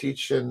trading,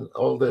 teaching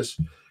all this.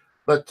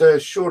 But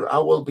sure, I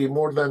will be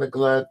more than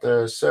glad,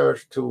 sir,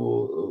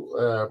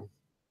 to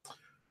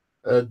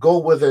go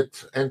with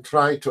it and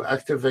try to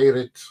activate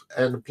it.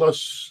 And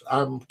plus,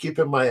 I'm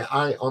keeping my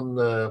eye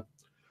on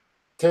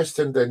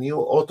testing the new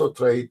auto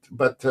trade.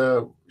 But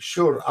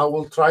sure, I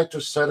will try to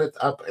set it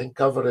up and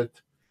cover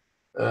it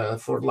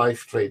for live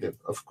trading,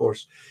 of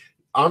course.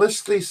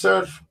 Honestly,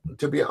 sir,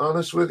 to be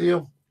honest with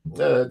you,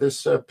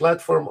 this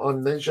platform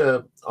on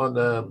Ninja, on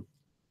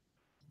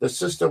the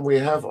system we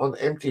have on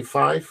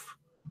MT5,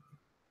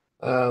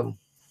 um,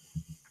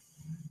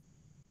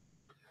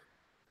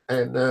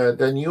 and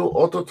the new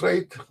auto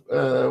trade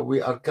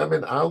we are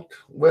coming out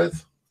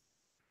with,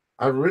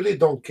 I really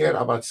don't care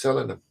about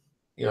selling them.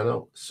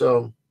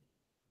 So,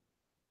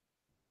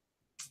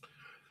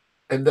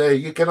 and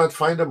you cannot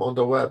find them on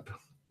the web.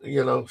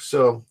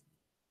 So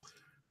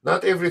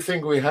not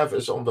everything we have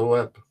is on the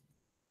web.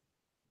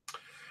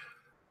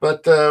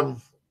 But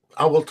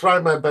I will try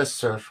my best,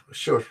 sir.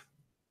 Sure.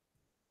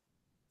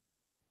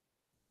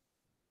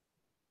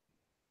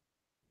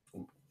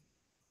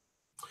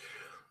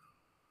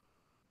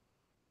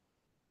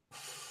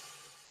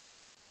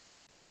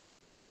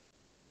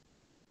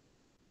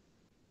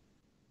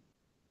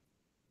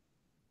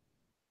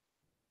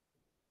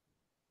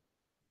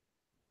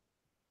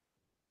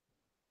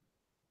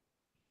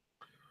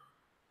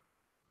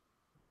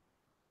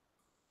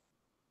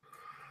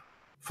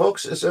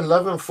 Folks, it's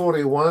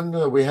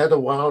 11:41. We had a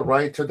wild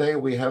ride today.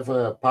 We have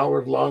a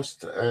power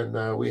lost,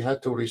 and we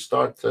had to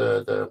restart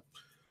the.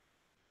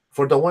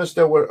 For the ones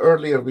that were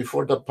earlier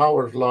before the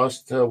power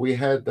lost, we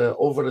had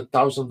over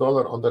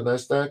 $1,000 on the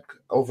Nasdaq,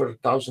 over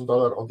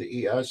 $1,000 on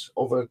the ES,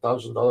 over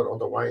 $1,000 on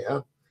the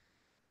YM.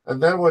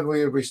 And then when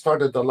we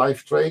restarted the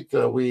live trade,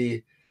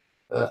 we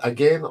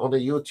again on the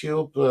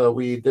YouTube,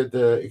 we did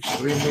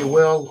extremely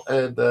well,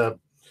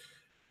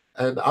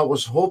 and I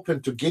was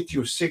hoping to get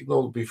you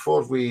signal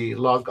before we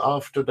log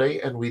off today,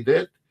 and we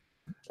did.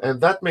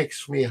 And that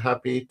makes me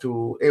happy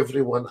to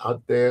everyone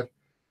out there,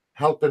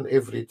 helping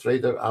every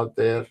trader out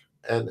there,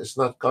 and it's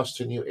not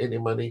costing you any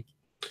money.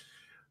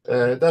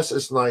 That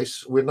is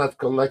nice. We're not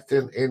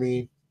collecting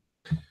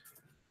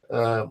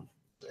um,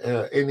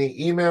 any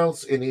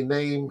emails, any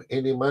name,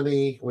 any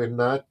money. We're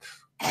not.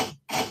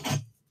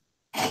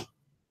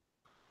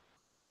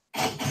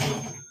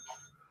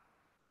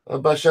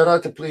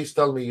 Basharat, please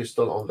tell me you're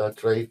still on that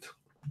trade.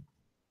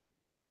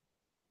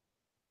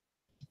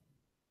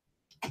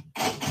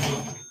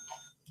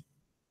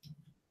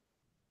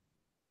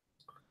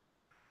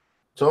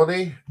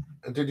 Tony,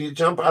 did you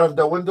jump out of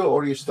the window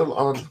or are you still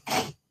on?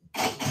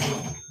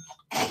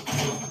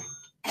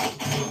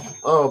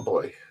 Oh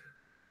boy.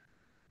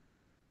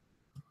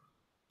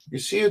 You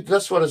see,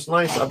 that's what is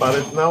nice about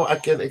it. Now I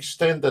can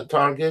extend the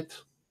target.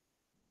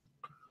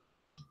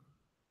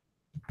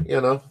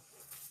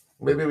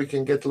 Maybe we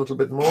can get a little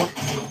bit more.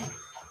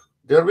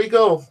 There we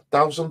go.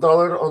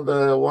 $1,000 on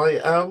the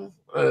YM,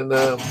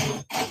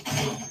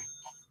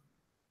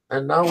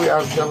 and now we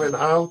are coming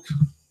out.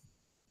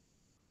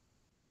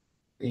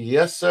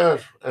 Yes, sir.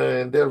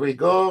 And there we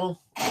go.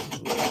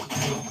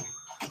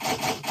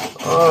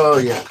 Oh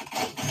yeah.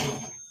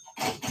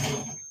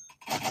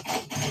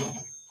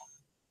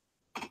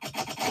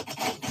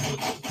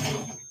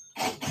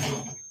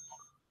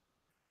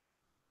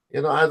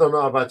 I don't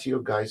know about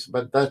you guys,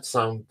 but that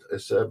sound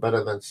is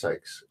better than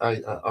sex.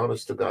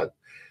 Honest to God,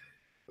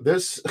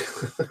 this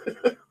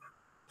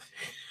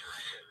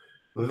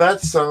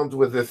that sound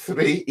with the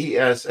three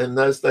ES and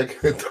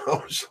Nasdaq and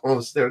Dow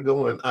Jones, they're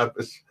going up.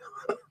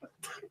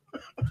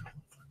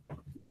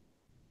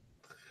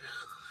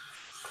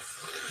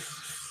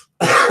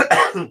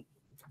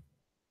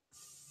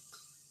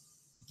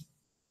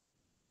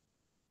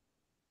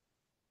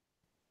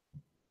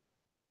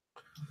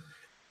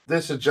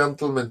 This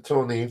gentleman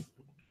Tony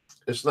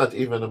is not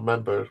even a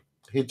member.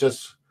 He's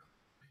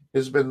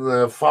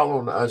been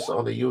following us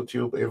on the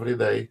YouTube every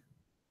day.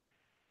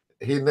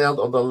 He nailed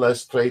on the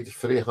last trade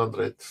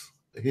 300.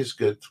 He's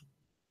good.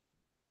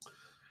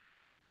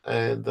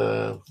 And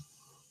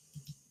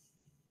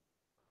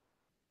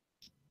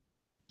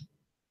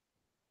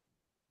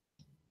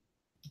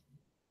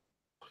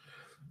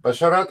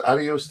Basharat,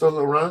 are you still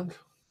around?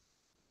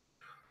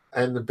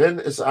 And Ben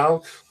is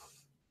out.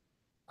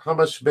 How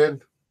much,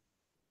 Ben?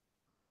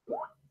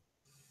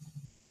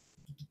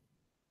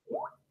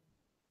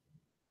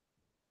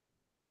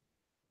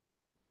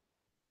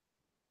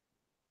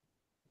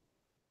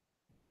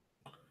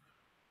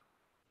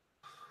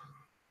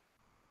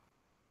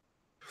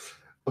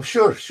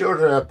 Sure,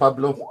 sure,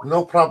 Pablo.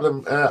 No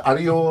problem.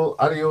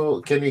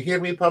 Can you hear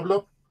me,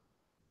 Pablo?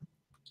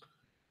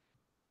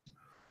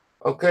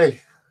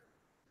 Okay.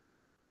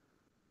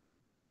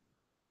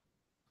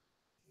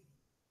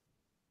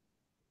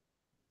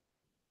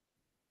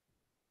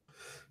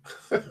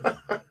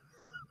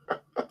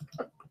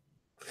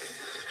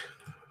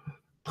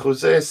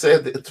 Jose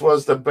said it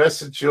was the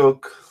best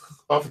joke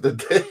of the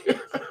day.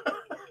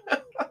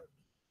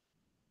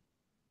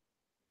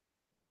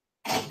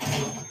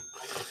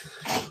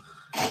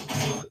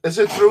 Is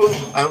it true?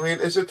 I mean,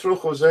 is it true,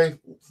 Jose?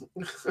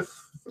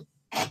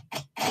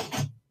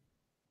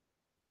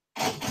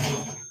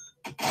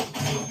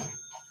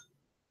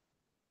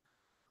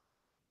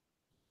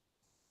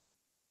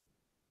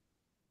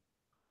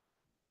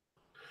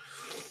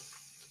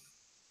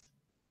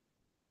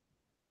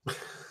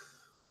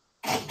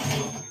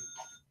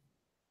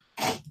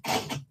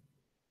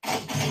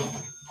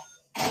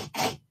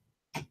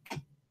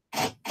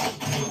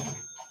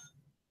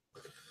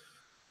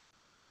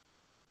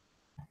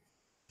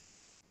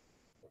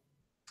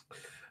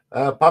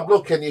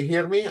 Pablo, can you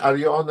hear me? Are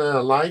you on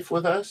live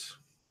with us?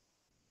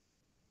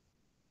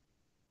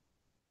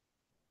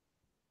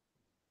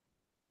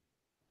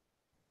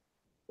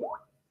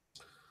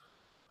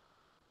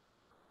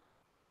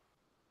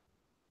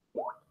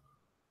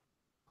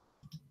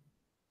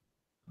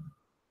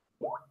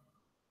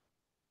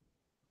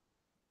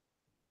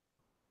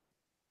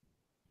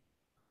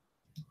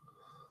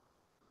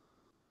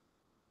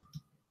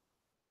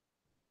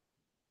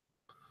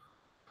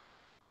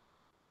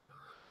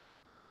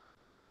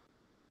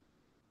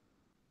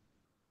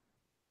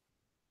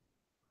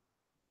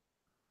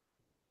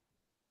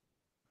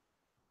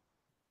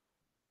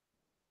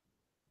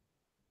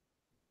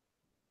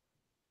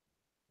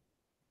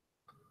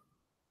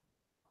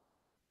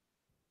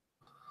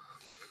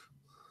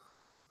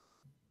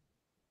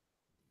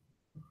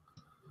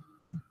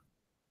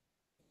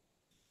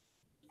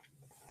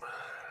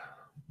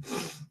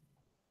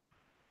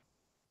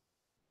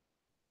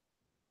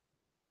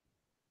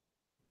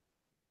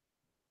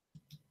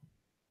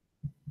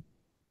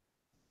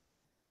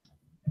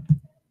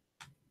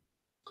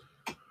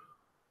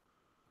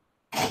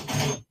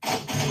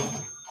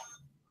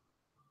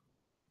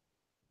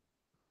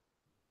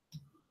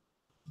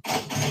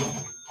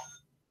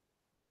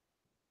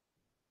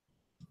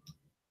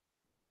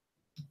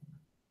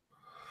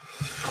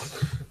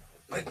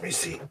 Let me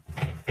see.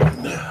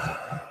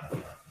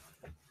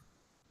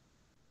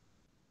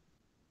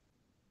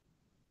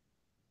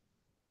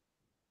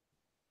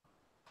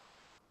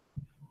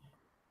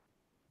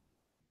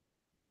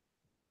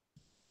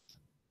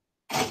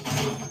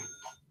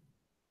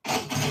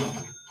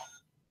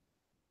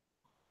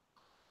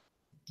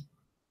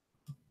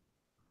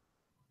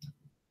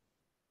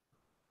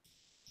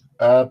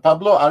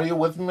 Pablo, are you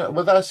with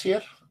us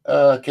here?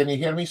 Can you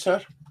hear me,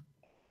 sir?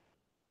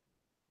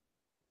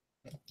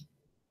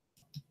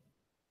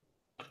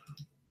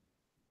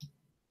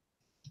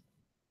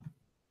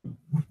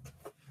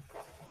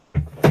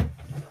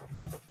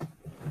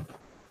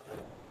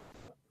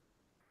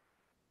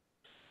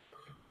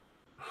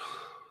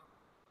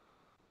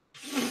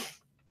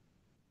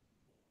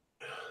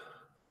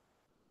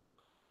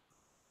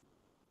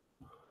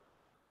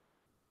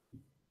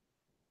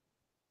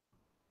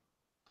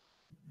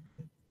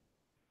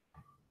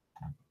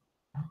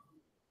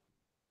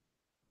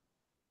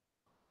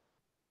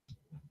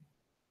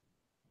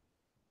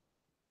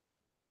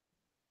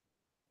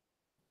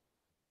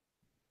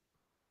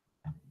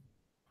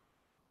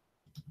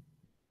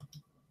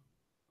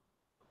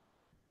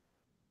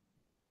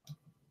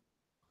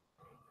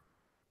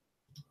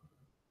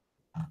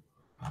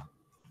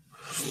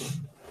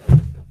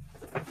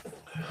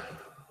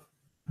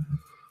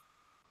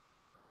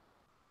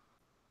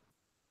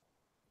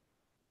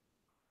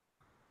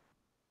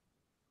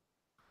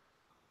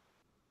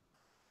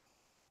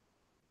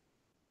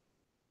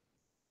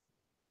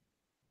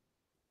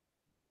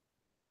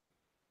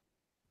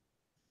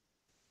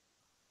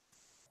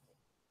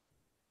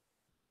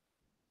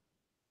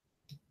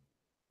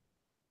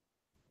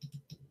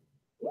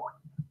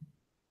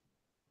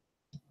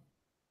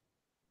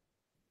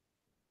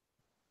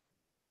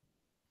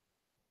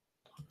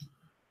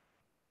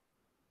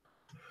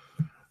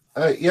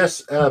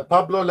 Yes,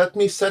 Pablo, let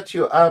me set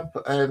you up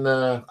and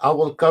I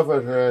will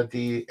cover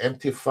the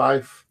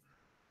MT5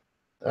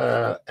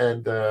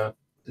 and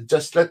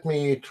just let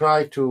me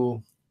try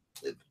to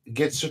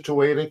get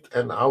situated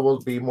and I will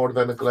be more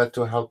than glad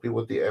to help you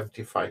with the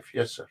MT5.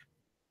 Yes, sir.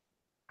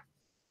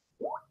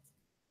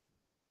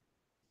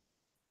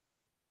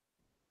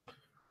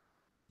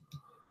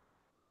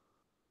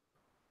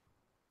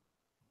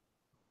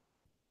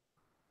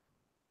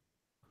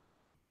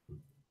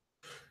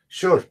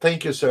 Sure.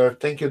 Thank you, sir.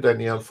 Thank you,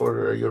 Danielle,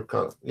 for your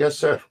call. Yes,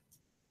 sir.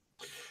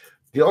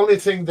 The only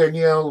thing,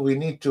 Danielle, we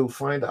need to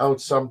find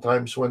out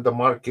sometimes when the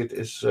market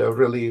is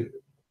really,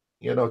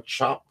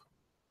 chop.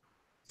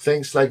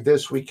 Things like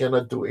this we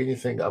cannot do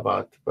anything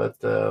about, but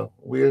uh,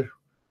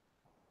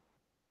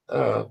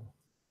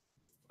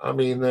 I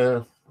mean,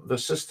 the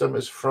system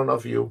is in front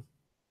of you.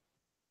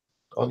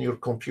 on your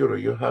computer.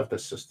 You have the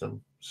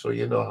system, so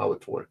you know how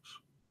it works.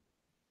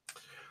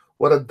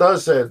 What it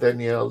does,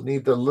 Danielle,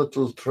 need a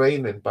little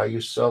training by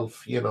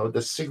yourself.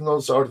 The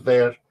signals are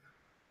there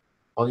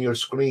on your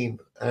screen,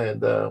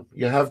 and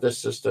you have the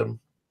system.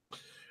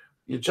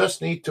 You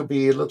just need to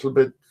be a little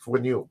bit,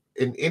 when you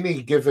in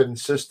any given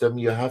system,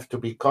 you have to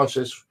be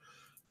cautious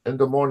in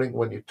the morning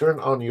when you turn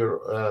on your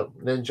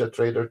Ninja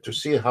Trader to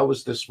see how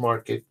is this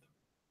market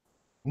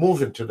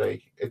moving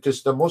today. It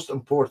is the most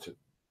important.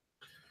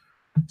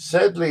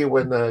 Sadly,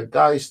 when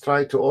guys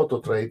try to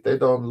auto trade, they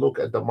don't look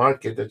at the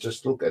market, they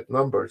just look at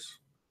numbers.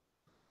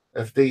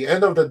 If the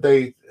end of the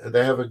day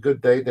they have a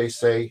good day, they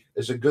say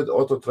is a good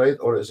auto trade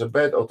or is a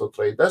bad auto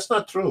trade. That's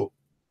not true.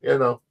 You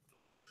know,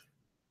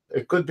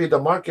 it could be the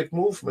market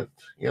movement.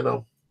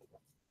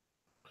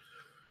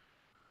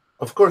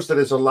 Of course, there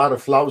is a lot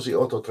of lousy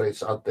auto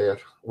trades out there,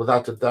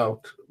 without a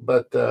doubt.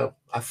 But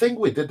I think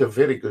we did a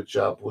very good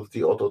job with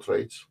the auto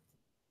trades.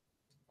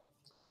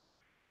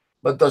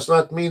 But does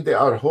not mean they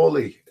are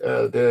holy.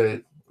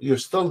 You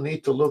still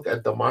need to look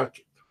at the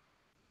market.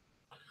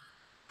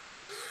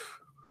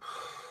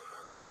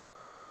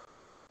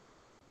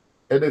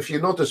 And if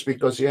you notice,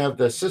 because you have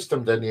the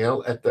system,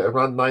 Danielle, at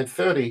around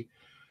 9:30,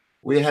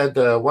 we had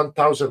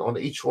 1,000 on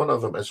each one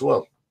of them as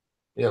well.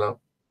 You know,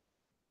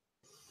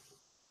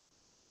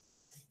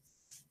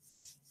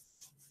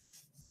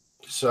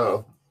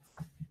 so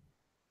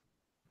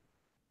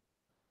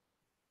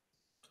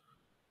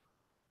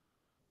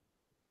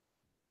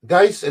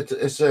guys,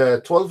 it's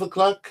 12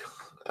 o'clock,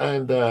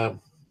 and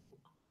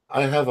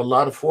I have a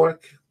lot of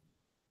work.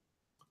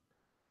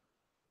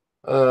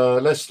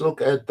 Let's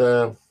look at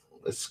the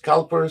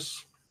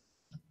scalpers.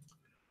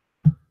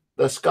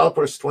 The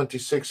scalpers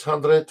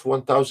 2600,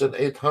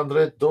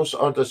 1800. Those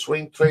are the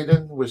swing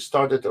trading. We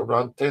started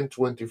around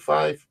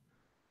 1025.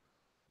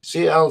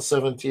 CL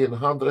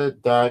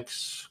 1700,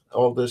 DAX,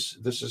 all this.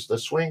 This is the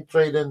swing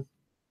trading.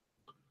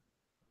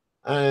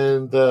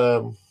 And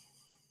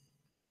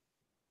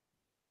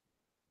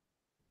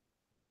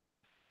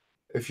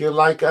if you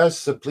like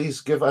us,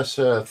 please give us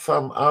a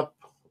thumb up.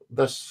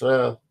 That's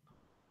how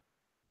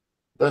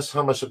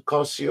much it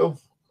costs you.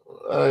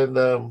 And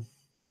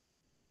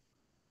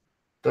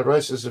the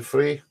rest is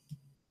free.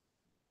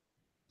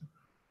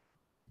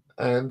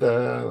 And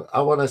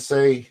I want to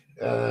say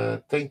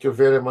thank you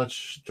very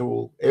much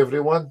to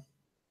everyone.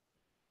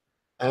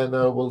 And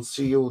we'll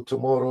see you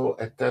tomorrow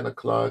at 10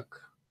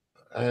 o'clock.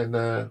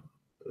 And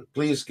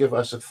please give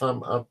us a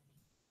thumb up.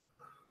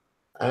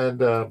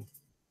 And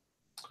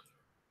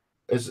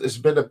it's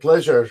been a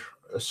pleasure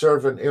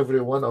serving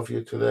every one of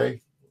you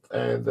today.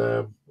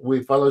 And we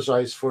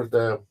apologize for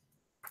the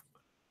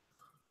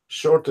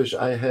shortage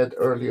I had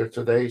earlier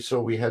today,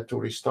 so we had to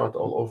restart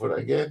all over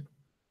again.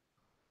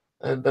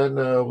 And then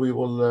we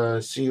will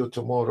see you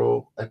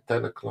tomorrow at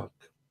 10 o'clock.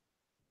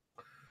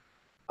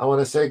 I want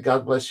to say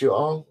God bless you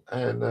all,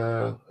 and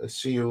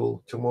see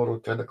you tomorrow,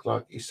 10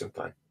 o'clock Eastern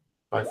Time.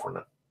 Bye for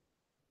now.